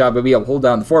a nice job of being able to hold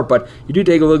down the fort. But you do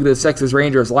take a look at the Texas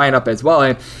Rangers lineup as well,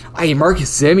 and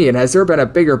Marcus Semien, has there been a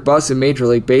bigger bust in Major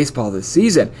League Baseball this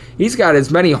season? He's got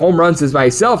as many home runs as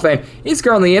myself, and he's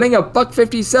currently hitting a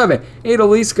 .57.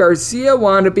 Adolis Garcia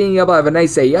wound up being able to have a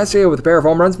nice day yesterday with a pair of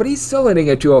home runs, but he's still hitting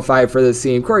a 205 for this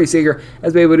team. Corey Seager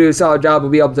has been able to do a solid job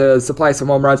of being able to supply some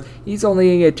home runs. He's only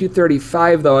hitting at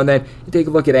 235 though, and then you take a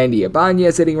look at Andy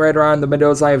Ibanez hitting right around the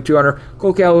Mendoza line of 200.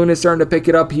 Cole Calhoun is starting to pick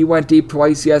it up. He went deep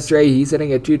twice yesterday. He's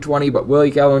hitting at 220, but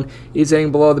Willie Calhoun, he's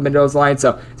hitting below the Mendoza line,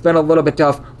 so it's been a little bit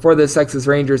tough for this Texas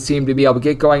Rangers team to be able to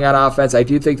get going on offense. I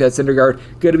do think that Syndergaard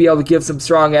going to be able to give some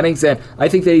strong innings, and I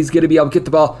think that he's going to be able to get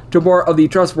the ball to more of the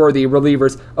trustworthy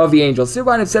relievers of the Angels. So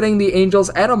wind up setting the Angels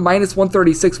at a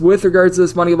 -136 with regards to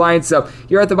this money line, so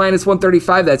you're at the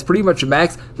 -135. That's pretty much a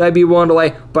max that I'd be willing to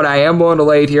lay, but I am willing to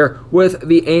lay it here with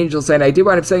the Angels, and I did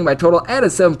wind up setting my total at a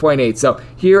 7.8. So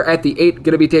here at the 8,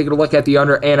 going to be taking a look at the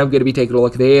under, and I'm going to be taking a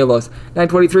look at the ALOs.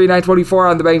 923, 924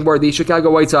 on the betting board. The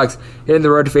Chicago White Sox hitting the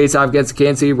road to face off against the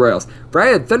Kansas City Royals.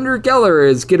 Brad Thunder Keller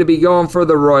is going to be going for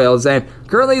the Royals, and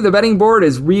currently the betting board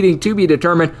is reading to be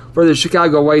determined for the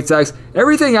Chicago White Sox.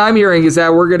 Everything I'm hearing is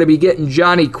that we're going to be getting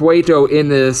Johnny Cueto in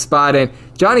this spot, and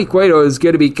Johnny Cueto is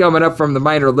going to be coming up from the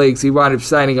minor leagues. He wound up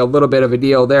signing a little bit of a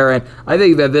deal there, and I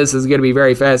think that this is going to be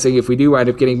very fascinating if we do wind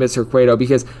up getting Mr. Cueto,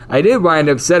 because I did wind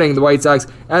up setting the White Sox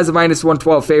as a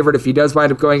 -112 favorite if he does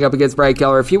wind up going up against Brad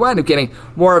Keller. If he wind up getting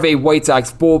more of a White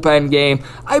Sox bullpen game,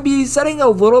 I'd be setting a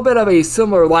little bit of a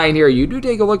similar line here. You do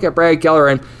take a look at Brad Keller,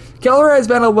 and Keller has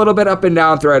been a little bit up and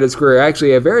down throughout his career.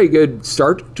 Actually, a very good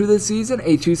start to this season,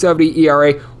 a 2.70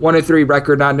 ERA, 1-3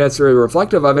 record, not necessarily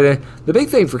reflective of it. And the big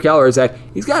thing for Keller is that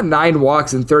he's got 9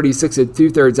 walks in 36 and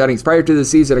 2/3 innings. Prior to the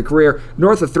season, a career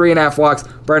north of 3.5 walks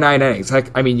per 9 innings.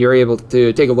 Heck, I mean, you're able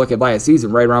to take a look at last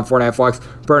season, right around 4.5 walks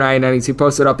per 9 innings. He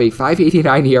posted up a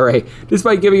 5.89 ERA,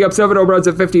 despite giving up 7 home runs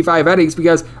in 55 innings,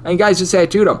 because, I mean, guys just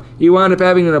tattooed him. He wound up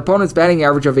having an opponent's batting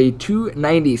average of a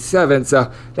 297, so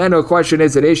that, no question,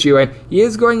 is an issue. And he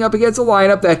is going up against a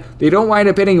lineup that they don't wind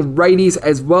up hitting righties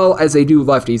as well as they do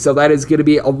lefties, so that is going to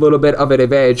be a little bit of an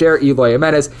advantage there. Eloy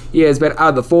Jimenez, he has been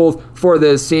out of the fold for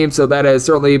this team, so that has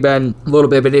certainly been a little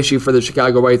bit of an issue for the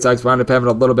Chicago White Sox. Wound up having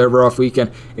a little bit of a rough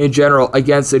weekend in general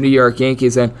against the New York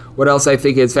Yankees. And what else I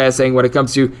think is fascinating when it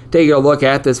comes to taking a look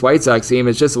at this White Sox team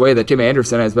is just the way that Tim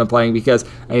Anderson has been playing, because,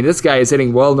 I mean, this guy is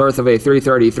hitting well north of a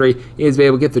 333. He has been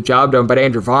able to get the job done, but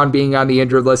Andrew Vaughn being on the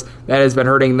injured list, that has been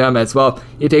hurting them as well.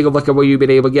 You take take a look at what you've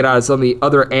been able to get out of some of the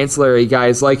other ancillary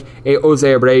guys like a Jose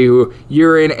Abreu, who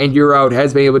year in and year out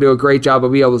has been able to do a great job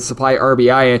of being able to supply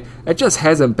RBI, and that just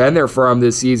hasn't been there for him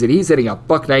this season. He's hitting a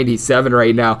 $197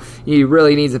 right now. He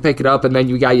really needs to pick it up. And then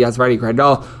you got Yasmani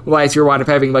Grandal, who last year wound up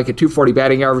having like a 240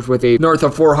 batting average with a north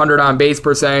of 400 on base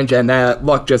percentage, and that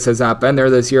luck just has not been there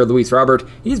this year. Luis Robert,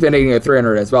 he's been hitting a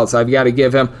 300 as well, so I've got to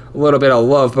give him a little bit of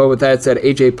love. But with that said,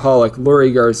 AJ Pollock,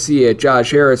 Lurie Garcia,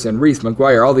 Josh Harrison, Reese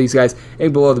McGuire, all these guys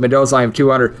hitting below the Mendoza line of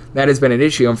 200, that has been an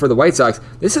issue. And for the White Sox,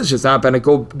 this has just not been a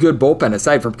good bullpen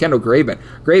aside from Kendall Graveman.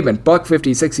 Graveman,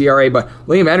 $1.56 ERA, but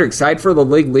Liam Hendricks tied for the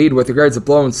league lead with regards to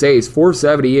blown saves,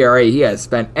 .470 ERA. He has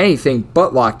spent anything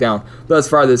but lockdown thus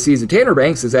far this season. Tanner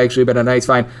Banks has actually been a nice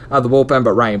find out of the bullpen,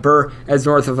 but Ryan Burr has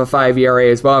north of a 5 ERA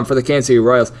as well. And for the Kansas City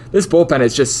Royals, this bullpen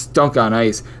has just stunk on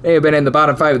ice. They have been in the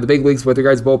bottom 5 of the big leagues with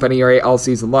regards to bullpen ERA all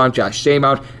season long. Josh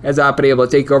Shamount has not been able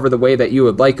to take over the way that you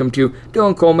would like him to.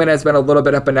 Dylan Coleman has been a little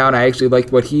bit up and down. I actually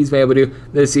liked what he's been able to do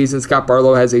this season. Scott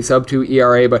Barlow has a sub-2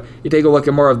 ERA, but you take a look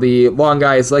at more of the long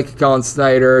guys like Colin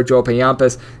Snyder, Joe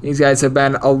Payampas. These guys have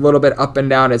been a little bit up and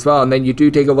down as well. And then you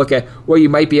do take a look at what you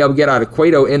might be able to get out of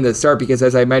Cueto in the start, because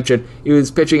as I mentioned, he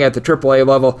was pitching at the AAA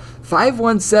level.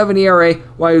 5.17 ERA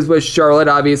while he was with Charlotte.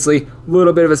 Obviously, a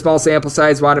little bit of a small sample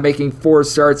size. Wound up making 4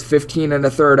 starts, 15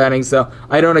 1/3 innings. So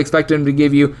I don't expect him to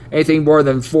give you anything more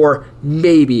than 4,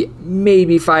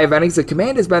 maybe 5 innings. The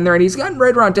command has been there, and he's gotten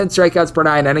right around 10 strikeouts per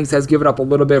 9 innings. Has given up a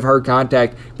little bit of hard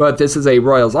contact, but this is a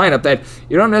Royals lineup that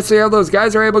you don't necessarily have those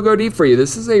guys are able to go deep for you.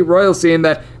 This is a Royals team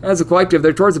that, as a collective,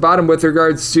 they're towards the bottom with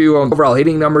regards to overall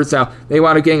hitting numbers. Now, they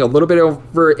wound up getting a little bit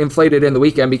overinflated in the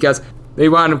weekend because they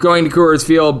wound up going to Coors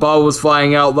Field, ball was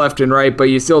flying out left and right, but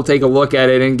you still take a look at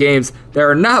it in games that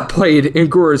are not played in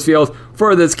Coors Field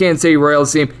for this Kansas City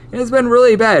Royals team. It's been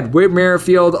really bad. Whit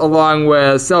Merrifield along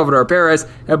with Salvador Perez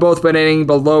have both been hitting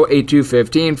below a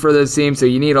 215 for this team, so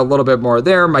you need a little bit more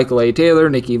there. Michael A. Taylor,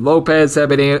 Nicky Lopez have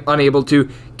been unable to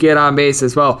get on base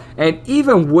as well. And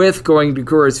even with going to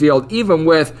Coors Field, even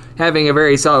with having a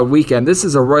very solid weekend, this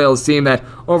is a Royals team that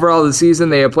overall this season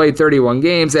they have played 31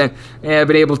 games and have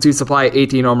been able to supply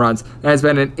 18 home runs. That has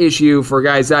been an issue for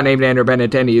guys not named Andrew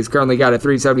Benintendi. He's currently got a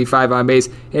 375 on base,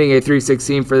 hitting a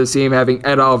 316 for the team. Having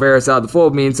Ed Olivares out of the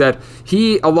fold means that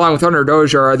he, along with Hunter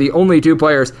Dozier, are the only 2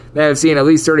 players that have seen at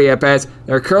least 30 at-bats.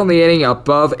 They're currently hitting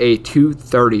above a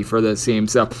 230 for this team.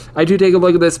 So I do take a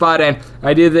look at this spot, and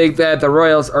I do think that the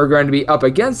Royals are going to be up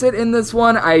against it in this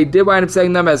one. I did wind up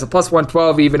setting them as a plus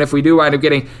 112, even if we do wind up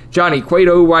getting Johnny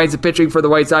Cueto, who winds up pitching for the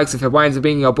White Sox. If it winds up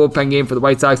being a bullpen game for the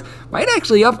White Sox, might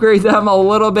actually upgrade them a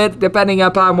little bit depending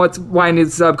upon what's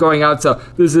winds up going out. So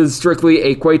this is strictly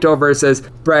a Cueto versus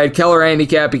Brad Keller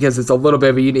handicap because it's a little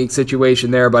bit of a unique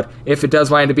situation there. But if it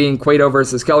does wind up being Cueto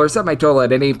versus Keller, set my total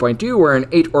at an 8.2 or an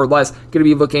 8 or less. Going to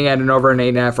be looking at an over an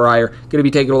 8.5 or higher. Going to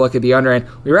be taking a look at the under. And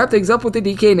we wrap things up with the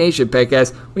DK Nation pick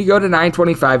as we go to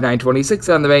 925, 926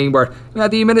 on the betting board. We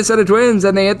got the Minnesota Twins,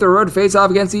 and they hit the road to face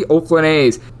off against the Oakland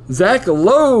A's. Zach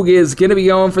Logue is going to be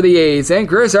going for the A's, and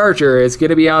Chris Archer is going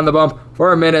to be on the bump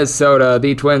for Minnesota.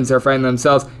 The Twins are finding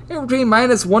themselves in between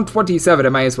minus 127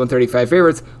 and minus 135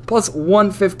 favorites. Plus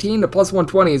 115 to plus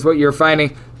 120 is what you're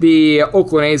finding the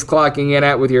Oakland A's clocking in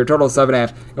at with your total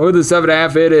 7.5. And with the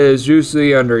 7.5, it is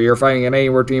juicy under. You're finding it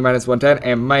anywhere between minus 110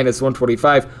 and minus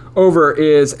 125. Over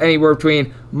is anywhere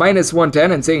between minus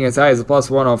 110 and seeing as high as a plus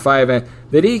 105. And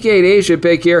the DK Nation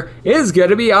pick here is going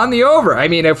to be on the over. I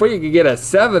mean, if we could get a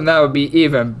 7, that would be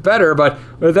even better. But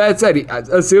with that said,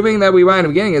 assuming that we wind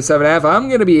up getting a 7.5, I'm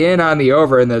going to be in on the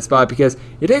over in this spot because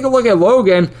you take a look at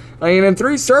Logan. I mean, in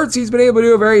 3 starts, he's been able to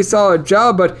do a very solid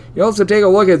job, but you also take a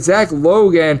look at Zach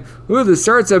Logan, who the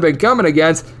starts have been coming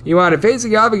against. You want to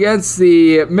facing off against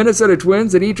the Minnesota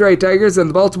Twins, the Detroit Tigers, and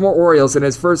the Baltimore Orioles in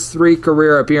his first 3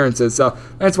 career appearances. So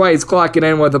that's why he's clocking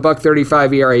in with a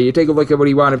 $1.35 ERA. You take a look at what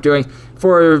he wound up doing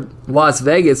for Las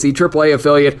Vegas, the AAA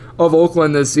affiliate of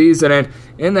Oakland this season, and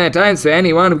in that time span,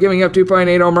 he wound up giving up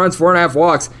 2.8 home runs, 4.5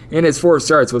 walks in his 4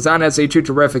 starts. Was not necessarily too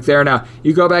terrific there. Now,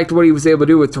 you go back to what he was able to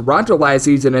do with Toronto last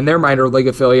season in their minor league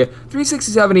affiliate.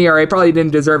 3.67 ERA, probably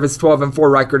didn't deserve his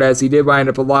 12-4 record as he did wind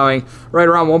up allowing right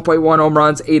around 1.1 home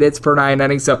runs, 8 hits per 9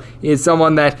 innings. So he is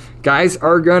someone that guys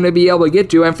are going to be able to get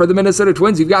to. And for the Minnesota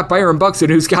Twins, you've got Byron Buxton,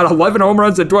 who's got 11 home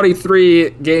runs in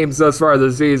 23 games thus far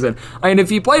this season. And if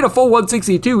he played a full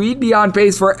 162, he'd be on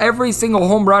pace for every single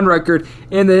home run record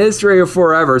in the history of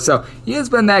forever. So he has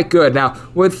been that good. Now,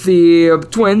 with the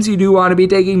Twins, you do want to be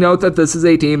taking note that this is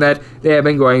a team that they have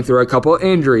been going through a couple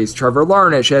injuries. Trevor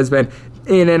Larnach has been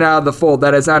in and out of the fold.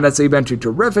 That has not necessarily been too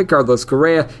terrific. Carlos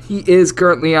Correa, he is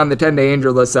currently on the 10-day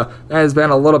injured list, so that has been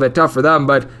a little bit tough for them,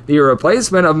 but the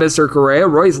replacement of Mr. Correa,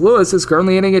 Royce Lewis, is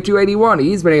currently hitting at 281.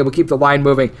 He's been able to keep the line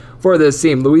moving for this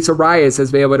team. Luis Arias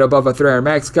has been able to above a 300.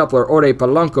 Max Kepler, Ode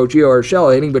Polanco, Gio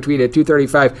Urshela hitting between a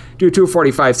 235 to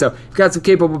 245, so you've got some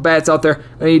capable bats out there,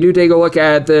 and you do take a look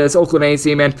at this Oakland A's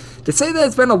team, and to say that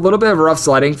it's been a little bit of rough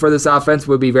sledding for this offense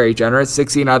would be very generous.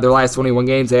 16 out of their last 21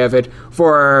 games they have hit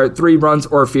for 3 runs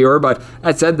or fewer, but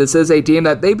that said, this is a team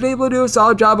that they've been able to do a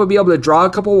solid job of being able to draw a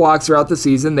couple walks throughout the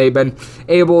season. They've been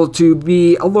able to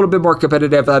be a little bit more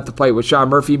competitive at the plate, with Sean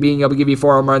Murphy being able to give you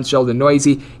 4 home runs. Sheldon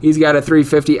Noisy, he's got a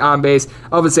 350 on base.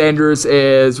 Elvis Andrus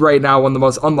is right now one of the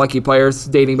most unlucky players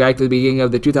dating back to the beginning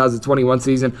of the 2021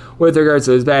 season with regards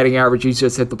to his batting average. He's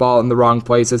just hit the ball in the wrong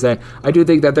places, and I do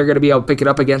think that they're going to be able to pick it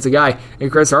up against a guy in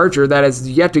Chris Archer that has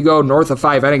yet to go north of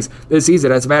 5 innings this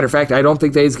season. As a matter of fact, I don't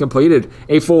think that he's completed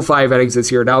a full 5 innings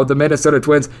this year. Now, the Minnesota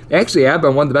Twins, they actually have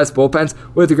been one of the best bullpens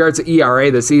with regards to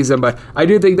ERA this season, but I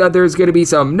do think that there's going to be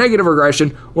some negative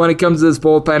regression when it comes to this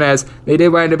bullpen, as they did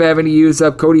wind up having to use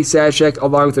up Cody Sashek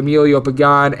along with Emilio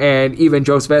Pagan and even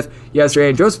Joe Smith yesterday,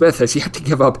 and Joe Smith has yet to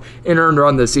give up an earned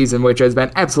run this season, which has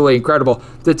been absolutely incredible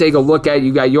to take a look at.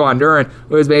 You got Yohan Duran,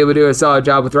 who has been able to do a solid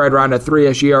job with right around a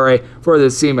 3-ish ERA for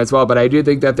this team as well, but I do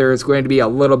think that there is going to be a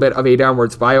little bit of a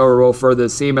downward spiral for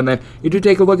this team. And then you do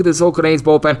take a look at this Oakland A's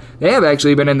bullpen. They have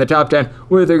actually been in the top 10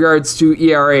 with regards to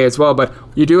ERA as well, but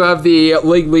you do have the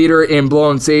league leader in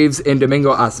blown saves in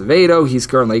Domingo Acevedo. He's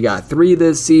currently got 3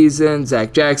 this season.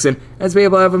 Zach Jackson has been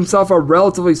able to have himself a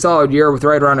relatively solid year with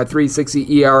right around a 3.60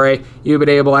 ERA. You've been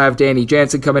able to have Danny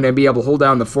Jansen come in and be able to hold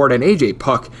down the fort, and AJ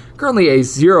Puck, currently a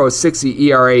 0.60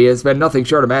 ERA, has been nothing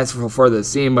short of masterful for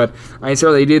this team, but I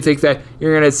certainly do think that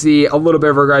you're going to see a little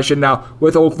bit of regression now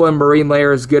with Oakland. Marine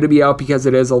Layer is going to be out because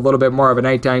it is a little bit more of a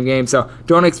nighttime game, so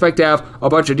don't expect to have a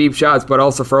bunch of deep shots, but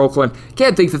also for Oakland,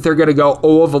 can't think that they're going to go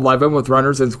 0 of 11 with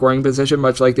runners in scoring position,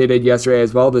 much like they did yesterday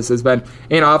as well. This has been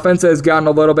an offense that has gotten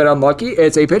a little bit unlucky.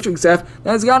 It's a pitching staff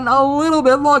that has gotten a little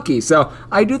bit lucky, so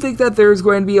I do think that there's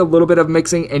going to be a little bit of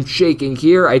mixing and shaking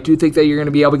here. I do think that you're going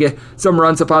to be able to get some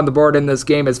runs up on the board in this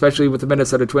game, especially with the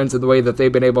Minnesota Twins and the way that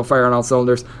they've been able to fire on all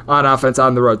cylinders on offense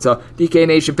on the road. So DK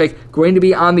Nation pick going to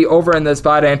be on the over in this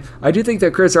spot, and I do think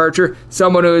that Chris Archer,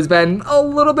 someone who has been a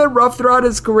little bit rough throughout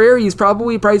his career, he's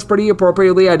probably priced pretty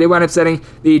appropriately. I did wind up setting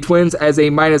the Twins as a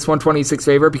minus 126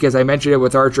 favorite because I mentioned it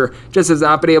with Archer, just has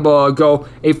not been able to go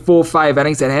a full 5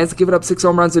 innings and has given up 6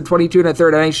 home runs in 22 and a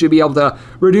third innings. Should be able to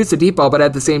reduce the deep ball, but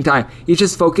at the same time, he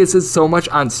just focuses so much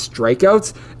on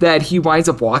strikeouts that he winds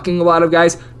up walking a lot of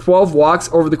guys. 12 walks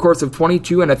over the course of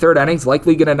 22 and a third innings,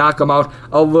 likely going to knock him out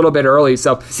a little bit early.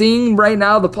 So seeing right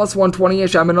now the plus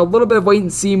 120-ish, I'm in a little bit of wait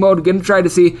and see mode. Going to try to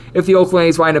see if the Oakland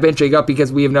A's wind up inching up,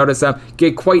 because we have noticed them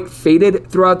get quite faded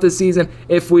throughout the season.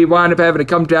 If we wind up having to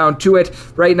come down to it,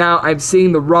 right now I'm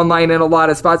seeing the run line in a lot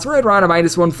of spots right around a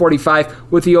minus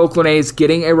 145 with the Oakland A's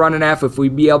getting a run and a half. If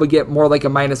we'd be able to get more like a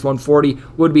minus 140,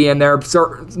 would be in there.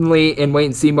 Certainly in wait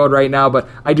and see mode right now, but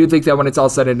I do think that when it's all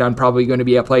said and done, probably going to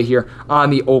be a play here on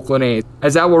the Oakland A's.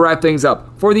 As that will wrap things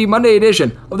up for the Monday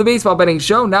edition of the Baseball Betting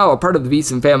Show, now a part of the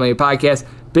VSiN Family Podcast.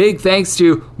 Big thanks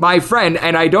to my friend,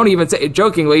 and I don't even say it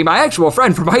jokingly, my actual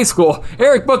friend from high school,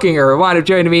 Eric Bookinger, who wound up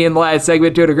joining me in the last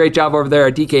segment, doing a great job over there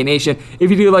at DK Nation.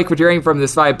 If you do like what you're hearing from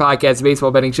this 5 podcast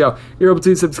Baseball Betting Show, you're able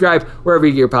to subscribe wherever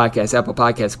you get your podcasts, Apple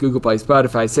Podcasts, Google Play,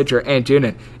 Spotify, Stitcher, and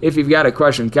TuneIn. If you've got a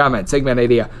question, comment, segment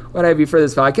idea, what have you for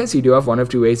this podcast, you do have one of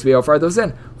 2 ways to be able to fire those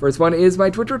in. First one is my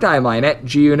Twitter timeline at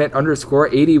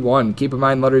gunit_81. Keep in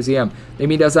mind, letters EM. They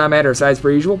mean does not matter. Size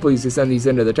per usual. Please do send these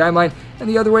into the timeline. And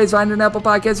the other way is find an Apple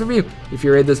Podcast review. If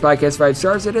you rate this podcast 5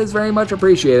 stars, it is very much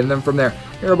appreciated. And then from there,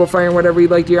 you're able to fire whatever you'd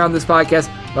like to hear on this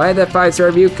podcast. By that 5-star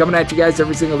review, coming at you guys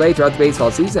every single day throughout the baseball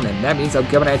season. And that means I'm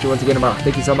coming at you once again tomorrow.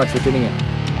 Thank you so much for tuning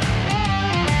in.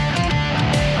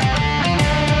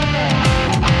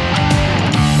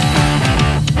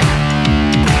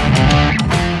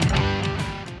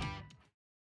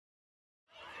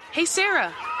 Hey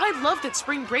Sarah, I loved that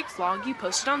spring break vlog you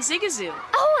posted on Zigazoo.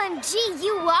 OMG,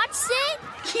 you watched it?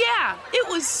 Yeah, it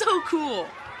was so cool.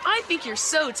 I think you're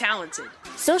so talented.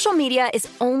 Social media is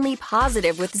only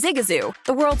positive with Zigazoo,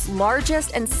 the world's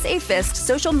largest and safest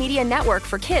social media network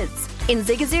for kids. In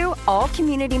Zigazoo, all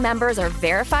community members are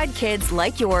verified kids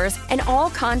like yours, and all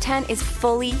content is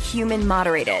fully human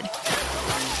moderated.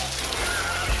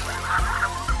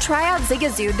 Try out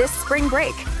Zigazoo this spring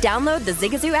break. Download the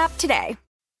Zigazoo app today.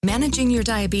 Managing your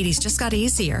diabetes just got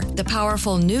easier. The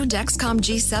powerful new Dexcom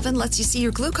G7 lets you see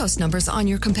your glucose numbers on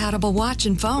your compatible watch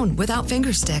and phone without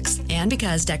finger sticks. And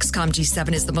because Dexcom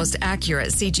G7 is the most accurate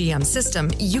CGM system,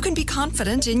 you can be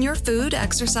confident in your food,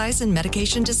 exercise, and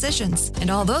medication decisions. And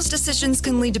all those decisions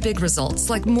can lead to big results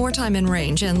like more time in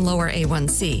range and lower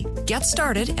A1C. Get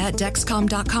started at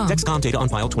Dexcom.com. Dexcom data on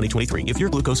file 2023. If your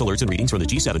glucose alerts and readings from the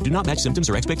G7 do not match symptoms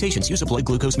or expectations, use a blood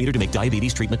glucose meter to make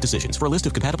diabetes treatment decisions. For a list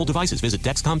of compatible devices, visit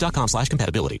Dexcom.com/compatibility.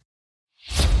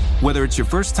 Whether it's your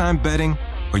first time betting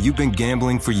or you've been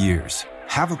gambling for years,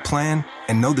 have a plan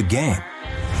and know the game.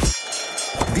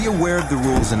 Be aware of the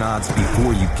rules and odds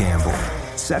before you gamble.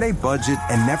 Set a budget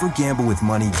and never gamble with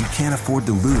money you can't afford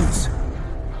to lose.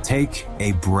 Take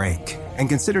a break and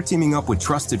consider teaming up with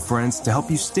trusted friends to help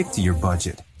you stick to your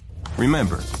budget.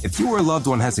 Remember, if you or a loved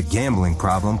one has a gambling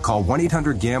problem, call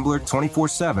 1-800-GAMBLER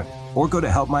 24/7 or go to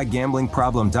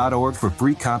helpmygamblingproblem.org for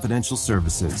free confidential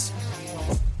services.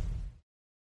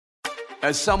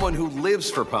 As someone who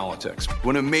lives for politics,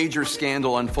 when a major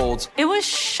scandal unfolds, it was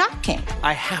shocking.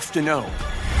 I have to know,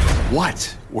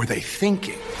 what were they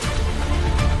thinking?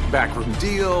 Backroom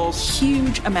deals,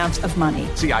 huge amounts of money,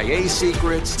 CIA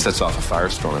secrets, sets off a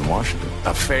firestorm in Washington,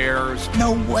 affairs.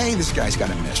 No way this guy's got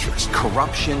a mistress.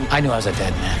 Corruption. I knew I was a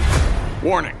dead man.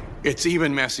 Warning, it's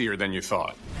even messier than you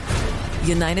thought.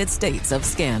 United States of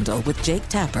Scandal with Jake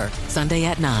Tapper, Sunday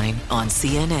at 9 on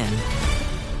CNN.